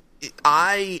 So,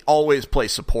 I always play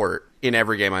support in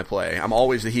every game I play. I'm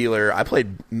always the healer.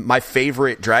 My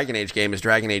favorite Dragon Age game is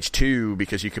Dragon Age 2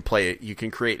 because you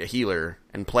can create a healer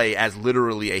and play as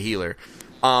literally a healer.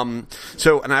 And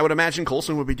I would imagine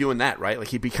Coulson would be doing that, right? Like,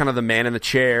 he'd be kind of the man in the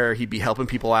chair. He'd be helping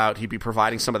people out. He'd be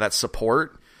providing some of that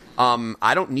support.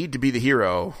 I don't need to be the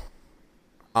hero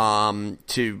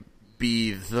to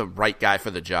be the right guy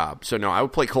for the job. So, no, I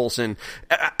would play Coulson.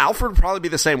 Alfred would probably be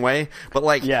the same way, but,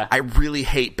 I really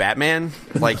hate Batman.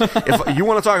 Like, if you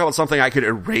want to talk about something I could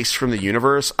erase from the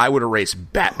universe, I would erase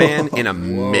Batman in a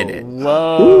minute.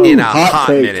 Whoa. In a hot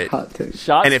minute. Hot take.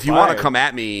 Shots And if you fired. want to come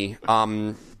at me,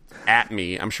 I'm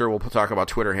sure we'll talk about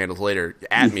Twitter handles later.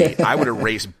 At me, I would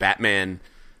erase Batman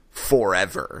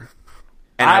forever.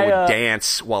 And I would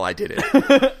dance while I did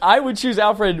it. I would choose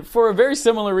Alfred for a very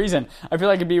similar reason. I feel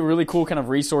like it'd be a really cool kind of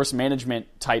resource management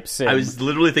type sim. I was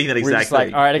literally thinking that We're exactly. just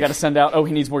like, all right, I got to send out. Oh,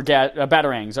 he needs more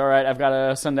batarangs. All right, I've got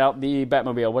to send out the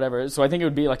Batmobile, whatever. So I think it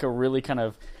would be like a really kind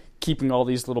of keeping all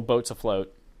these little boats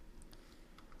afloat.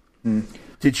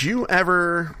 Did you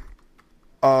ever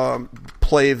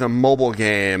play the mobile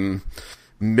game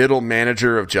Middle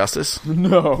Manager of Justice?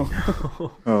 No.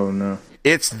 Oh, no.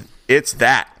 It's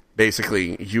that.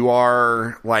 Basically, you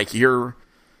are like your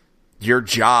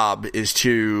job is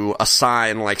to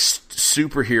assign like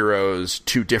superheroes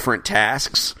to different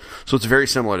tasks. So it's very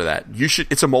similar to that.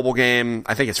 It's a mobile game.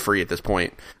 I think it's free at this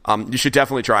point. You should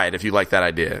definitely try it if you like that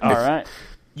idea. All right.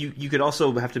 You could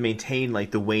also have to maintain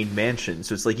like the Wayne Mansion.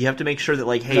 So it's like you have to make sure that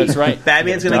like, hey, That's right.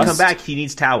 Batman's going to come back. He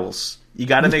needs towels. You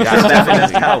got to make sure Batman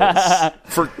has towels.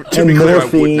 To be clear, I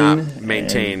would morphine not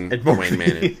maintain Wayne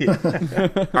Mansion.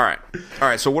 All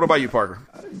right. So what about you, Parker?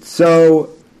 So,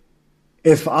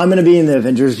 if I'm going to be in the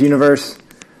Avengers universe,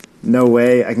 no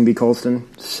way I can be Coulson.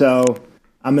 So,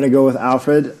 I'm going to go with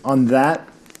Alfred on that.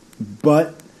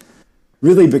 But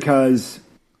really because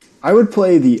I would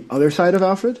play the other side of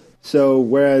Alfred. So,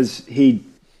 whereas he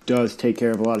does take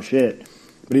care of a lot of shit,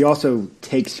 but he also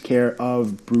takes care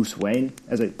of Bruce Wayne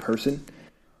as a person.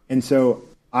 And so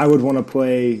I would want to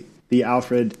play the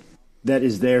Alfred that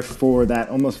is there for that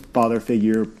almost father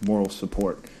figure moral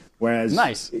support. Whereas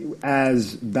Nice.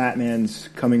 as Batman's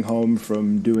coming home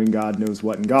from doing God knows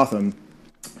what in Gotham,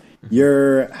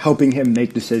 you're helping him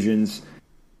make decisions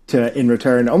to, in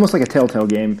return, almost like a Telltale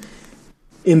game,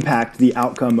 impact the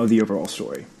outcome of the overall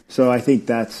story. So I think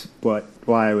that's why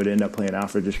I would end up playing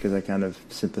Alfred, just because I kind of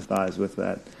sympathize with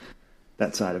that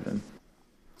side of him.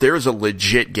 There is a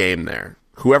legit game there.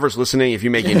 Whoever's listening, if you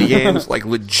make indie games, like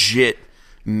legit,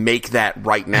 make that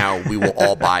right now. We will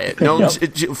all buy it. No,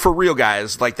 for real,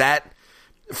 guys, like that.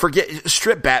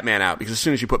 Strip Batman out, because as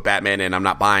soon as you put Batman in, I'm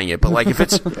not buying it. But like if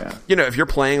it's, if you're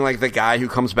playing like the guy who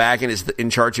comes back and is in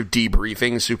charge of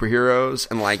debriefing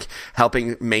superheroes and like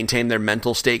helping maintain their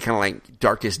mental state, kind of like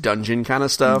Darkest Dungeon kind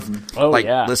of stuff. Mm-hmm. Oh, like,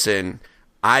 yeah. Listen,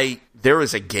 there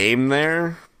is a game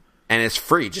there, and it's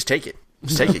free. Just take it.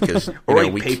 Just take it, because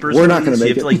papers. we're not going to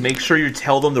You make have it. to make sure you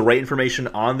tell them the right information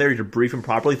on there. You brief them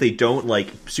properly. If they don't,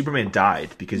 Superman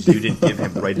died because you didn't give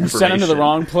him the right information. Sent him to the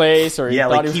wrong place, or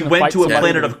thought he was went to a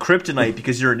planet of kryptonite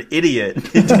because you're an idiot.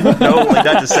 You didn't know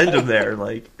not to send him there.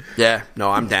 Yeah, no,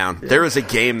 I'm down. There is a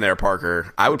game there,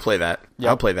 Parker. I would play that. Yep.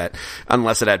 I'll play that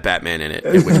unless it had Batman in it.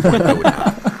 At which point I would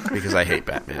not, because I hate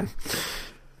Batman.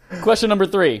 Question number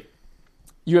 3.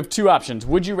 You have 2 options.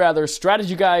 Would you rather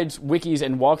strategy guides, wikis,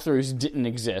 and walkthroughs didn't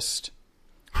exist?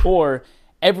 Or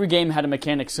every game had a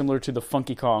mechanic similar to the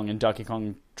Funky Kong and Donkey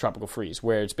Kong Tropical Freeze,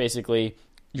 where it's basically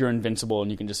you're invincible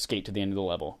and you can just skate to the end of the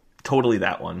level? Totally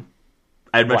that one.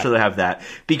 I'd much Why? rather have that.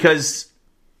 Because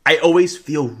I always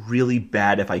feel really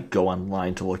bad if I go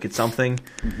online to look at something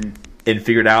and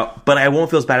figure it out. But I won't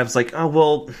feel as bad if it's like, oh,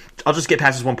 well, I'll just get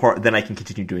past this one part, then I can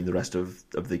continue doing the rest of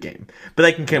the game. But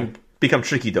that can become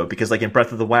tricky, though, because like in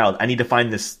Breath of the Wild, I need to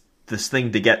find this this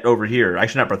thing to get over here.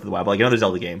 Actually, not Breath of the Wild, but like another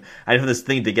Zelda game. I have this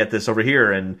thing to get this over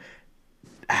here, and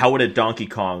how would a Donkey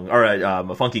Kong or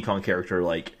a Funky Kong character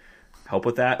like help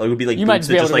with that? Like, it would be like you might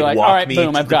be able to like, walk all right, me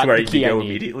boom, I've got where the I need key to go I need.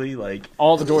 immediately. Like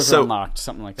All the doors are unlocked,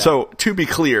 something like that. So to be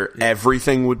clear,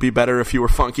 everything would be better if you were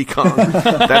Funky Kong.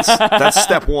 That's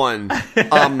step one.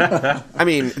 I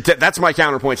mean, that's my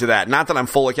counterpoint to that. Not that I'm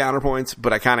full of counterpoints,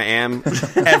 but I kind of am.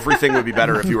 Everything would be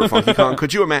better if you were Funky Kong.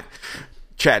 Could you imagine?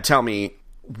 Chad, tell me,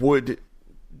 would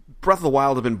Breath of the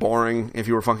Wild have been boring if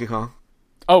you were Funky Kong?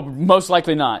 Oh, most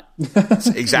likely not.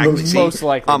 Exactly. See, most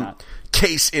likely not.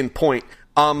 Case in point.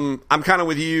 I'm kind of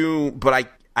with you, but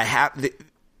I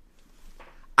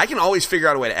can always figure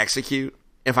out a way to execute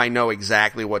if I know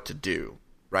exactly what to do,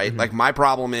 right? Mm-hmm. Like, my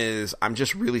problem is I'm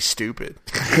just really stupid.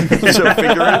 So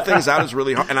figuring things out is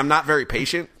really hard, and I'm not very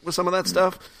patient with some of that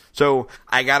stuff. So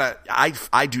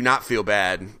I do not feel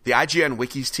bad. The IGN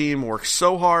Wikis team works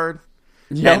so hard,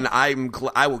 and I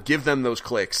will give them those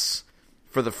clicks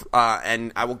for the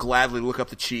and I will gladly look up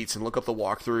the cheats and look up the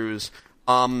walkthroughs.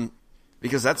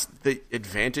 Because that's the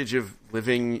advantage of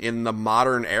living in the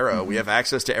modern era. Mm-hmm. We have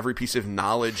access to every piece of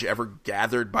knowledge ever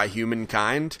gathered by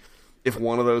humankind. If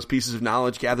one of those pieces of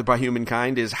knowledge gathered by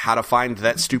humankind is how to find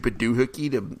that stupid doohickey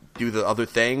to do the other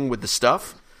thing with the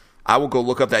stuff, I will go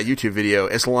look up that YouTube video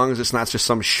as long as it's not just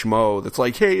some schmo that's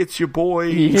like, hey, it's your boy.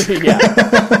 Yeah.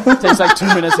 It takes like 2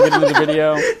 minutes to get into the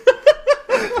video.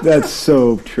 That's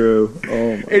so true.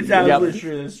 Oh my it's absolutely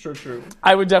true. That's so true.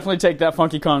 I would definitely take that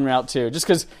Funky Kong route too, just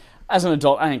because as an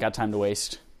adult, I ain't got time to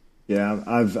waste. Yeah,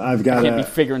 I've got. I can't be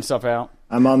figuring stuff out.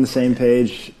 I'm on the same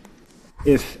page.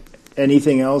 If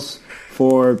anything else,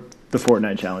 for the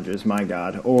Fortnite challenges, my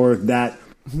God, or that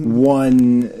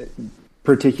one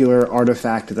particular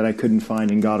artifact that I couldn't find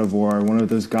in God of War, one of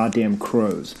those goddamn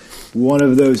crows. One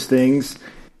of those things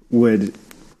would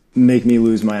make me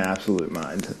lose my absolute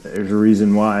mind. There's a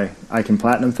reason why I can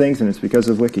platinum things, and it's because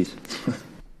of wikis.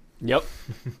 Yep.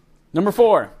 Number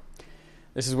 4.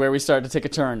 This is where we start to take a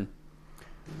turn.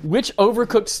 Which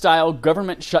Overcooked-style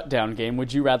government shutdown game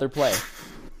would you rather play?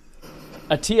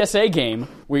 A TSA game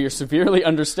where you're severely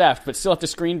understaffed but still have to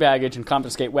screen baggage and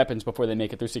confiscate weapons before they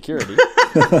make it through security?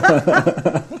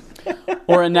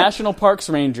 Or a National Parks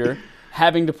ranger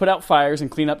having to put out fires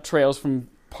and clean up trails from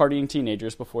partying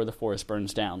teenagers before the forest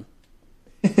burns down?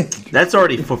 That's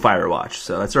already for Firewatch,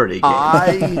 so that's already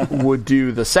a game. I would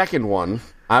do the second one.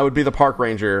 I would be the park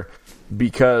ranger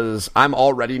because I'm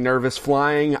already nervous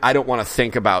flying. I don't want to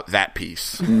think about that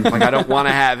piece. Like, I don't want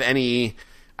to have any...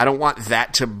 I don't want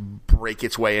that to break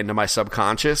its way into my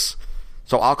subconscious.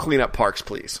 So I'll clean up parks,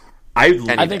 please. I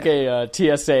think a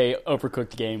TSA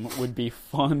Overcooked game would be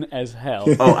fun as hell.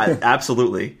 Oh,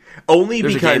 absolutely. Only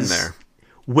There's because... a game there.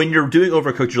 When you're doing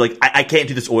Overcooked, you're like, I can't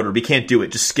do this order. We can't do it.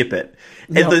 Just skip it.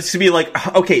 And this could be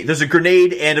like, okay, there's a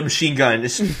grenade and a machine gun.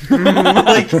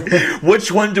 Like,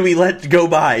 which one do we let go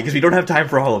by? Because we don't have time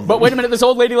for all of them. But wait a minute, this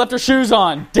old lady left her shoes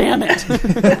on. Damn it.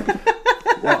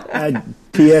 Well, at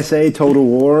PSA Total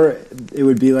War, it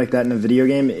would be like that in a video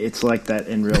game. It's like that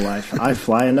in real life. I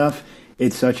fly enough.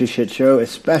 It's such a shit show,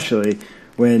 especially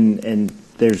when... and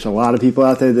there's a lot of people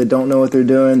out there that don't know what they're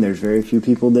doing. There's very few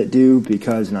people that do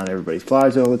because not everybody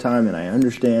flies all the time, and I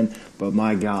understand. But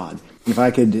my God, if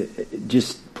I could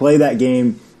just play that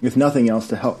game, if nothing else,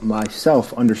 to help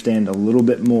myself understand a little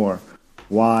bit more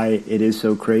why it is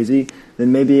so crazy,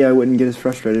 then maybe I wouldn't get as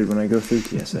frustrated when I go through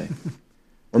TSA.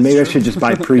 Or maybe I should just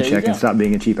buy pre-check and stop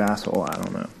being a cheap asshole. I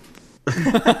don't know.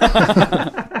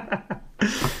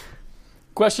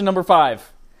 Question number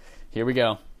 5. Here we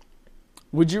go.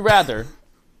 Would you rather...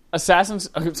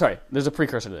 there's a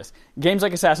precursor to this. Games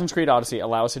like Assassin's Creed Odyssey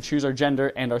allow us to choose our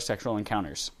gender and our sexual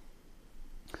encounters.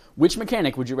 Which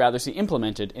mechanic would you rather see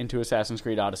implemented into Assassin's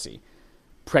Creed Odyssey?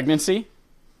 Pregnancy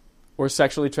or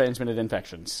sexually transmitted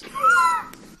infections?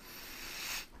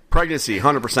 Pregnancy,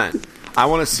 100%. I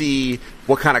want to see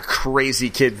what kind of crazy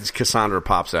kid Cassandra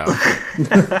pops out.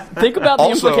 Think about the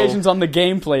implications on the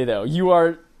gameplay, though. You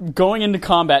are going into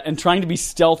combat and trying to be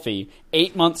stealthy,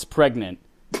 8 months pregnant.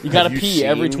 You gotta pee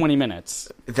every 20 minutes.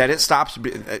 Then it stops...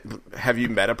 have you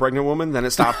met a pregnant woman? Then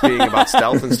it stops being about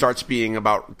stealth and starts being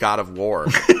about God of War.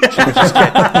 She would just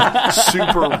get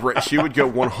super... She would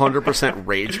go 100%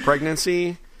 rage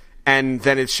pregnancy, and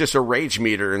then it's just a rage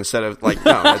meter instead of... like,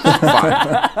 no, it's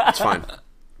fine. It's fine.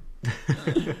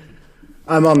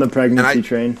 I'm on the pregnancy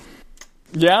train.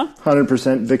 Yeah?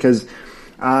 100%, because,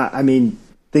 I mean,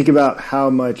 think about how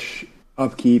much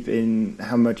upkeep and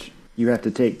how much you have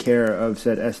to take care of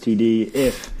said STD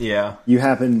if Yeah. you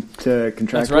happen to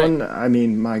contract That's right. one. I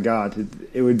mean, my God,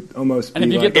 it would almost And be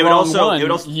if you like, get the It would wrong also- one, it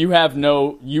would also-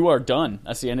 you are done.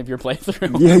 That's the end of your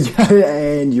playthrough.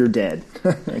 yeah, and you're dead.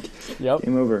 Like, Yep.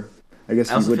 game over. I guess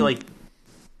I also you feel wouldn't-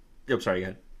 like. Oh, sorry, go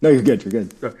ahead. No, you're good. You're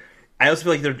good. I also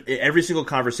feel like every single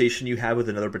conversation you have with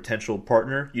another potential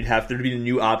partner, you'd have there to be a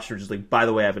new option, just like, by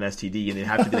the way, I have an STD, and it'd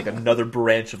have to be like another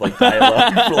branch of like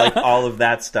dialogue for like all of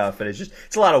that stuff, and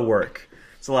it's a lot of work.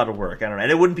 It's a lot of work. I don't know,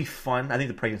 and it wouldn't be fun. I think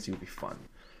the pregnancy would be fun.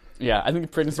 Yeah, I think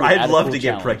pregnancy. Would I'd add a love cool to get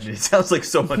challenge. pregnant. It sounds like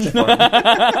so much fun.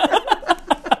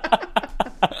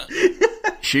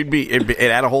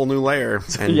 It'd add a whole new layer.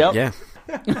 And Yep. Yeah.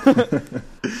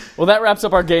 Well, that wraps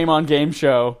up our Game on Game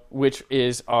show, which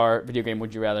is our video game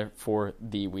Would You Rather for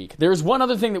the week. There's one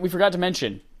other thing that we forgot to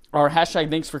mention, our hashtag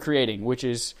Thanks for Creating, which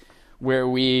is where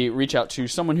we reach out to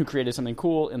someone who created something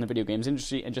cool in the video games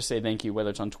industry and just say thank you,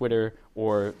 whether it's on Twitter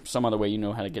or some other way you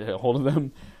know how to get a hold of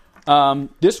them.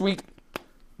 This week,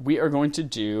 we are going to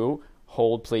do,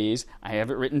 hold please, I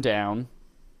have it written down,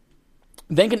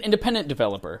 thank an independent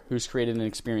developer who's created an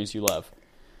experience you love.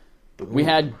 We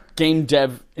had game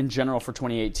dev in general for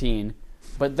 2018,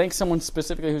 but thank someone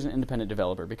specifically who's an independent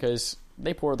developer because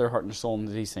they pour their heart and soul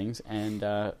into these things, and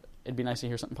it'd be nice to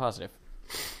hear something positive.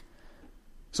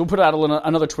 So we'll put out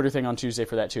another Twitter thing on Tuesday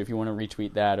for that too, if you want to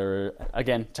retweet that, or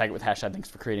again, tag it with hashtag Thanks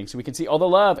for Creating so we can see all the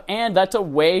love. And that's a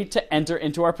way to enter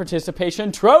into our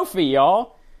participation trophy,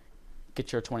 y'all.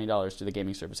 Get your $20 to the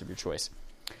gaming service of your choice.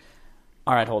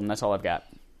 All right, Holden, that's all I've got.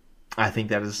 I think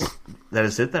that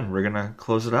is it. Then we're gonna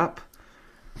close it up.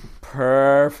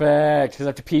 Perfect, because I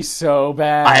have to pee so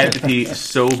bad. I have to pee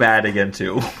so bad again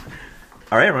too.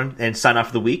 All right, everyone, and sign off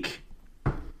for the week.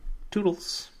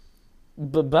 Toodles.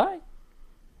 Bye-bye.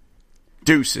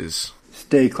 Deuces.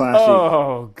 Stay classy.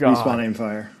 Oh, God. Respawn aim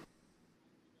fire.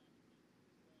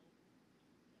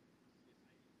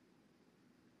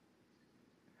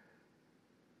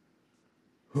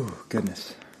 Ooh,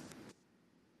 goodness.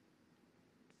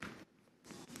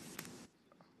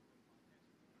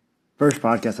 First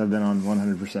podcast I've been on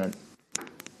 100%.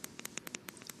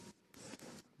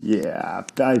 Yeah,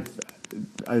 I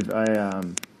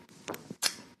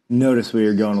noticed we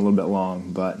were going a little bit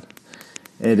long, but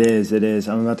it is.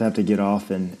 I'm about to have to get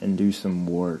off and do some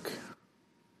work.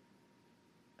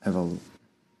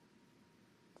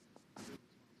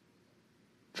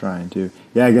 Trying to.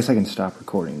 Yeah, I guess I can stop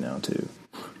recording now, too.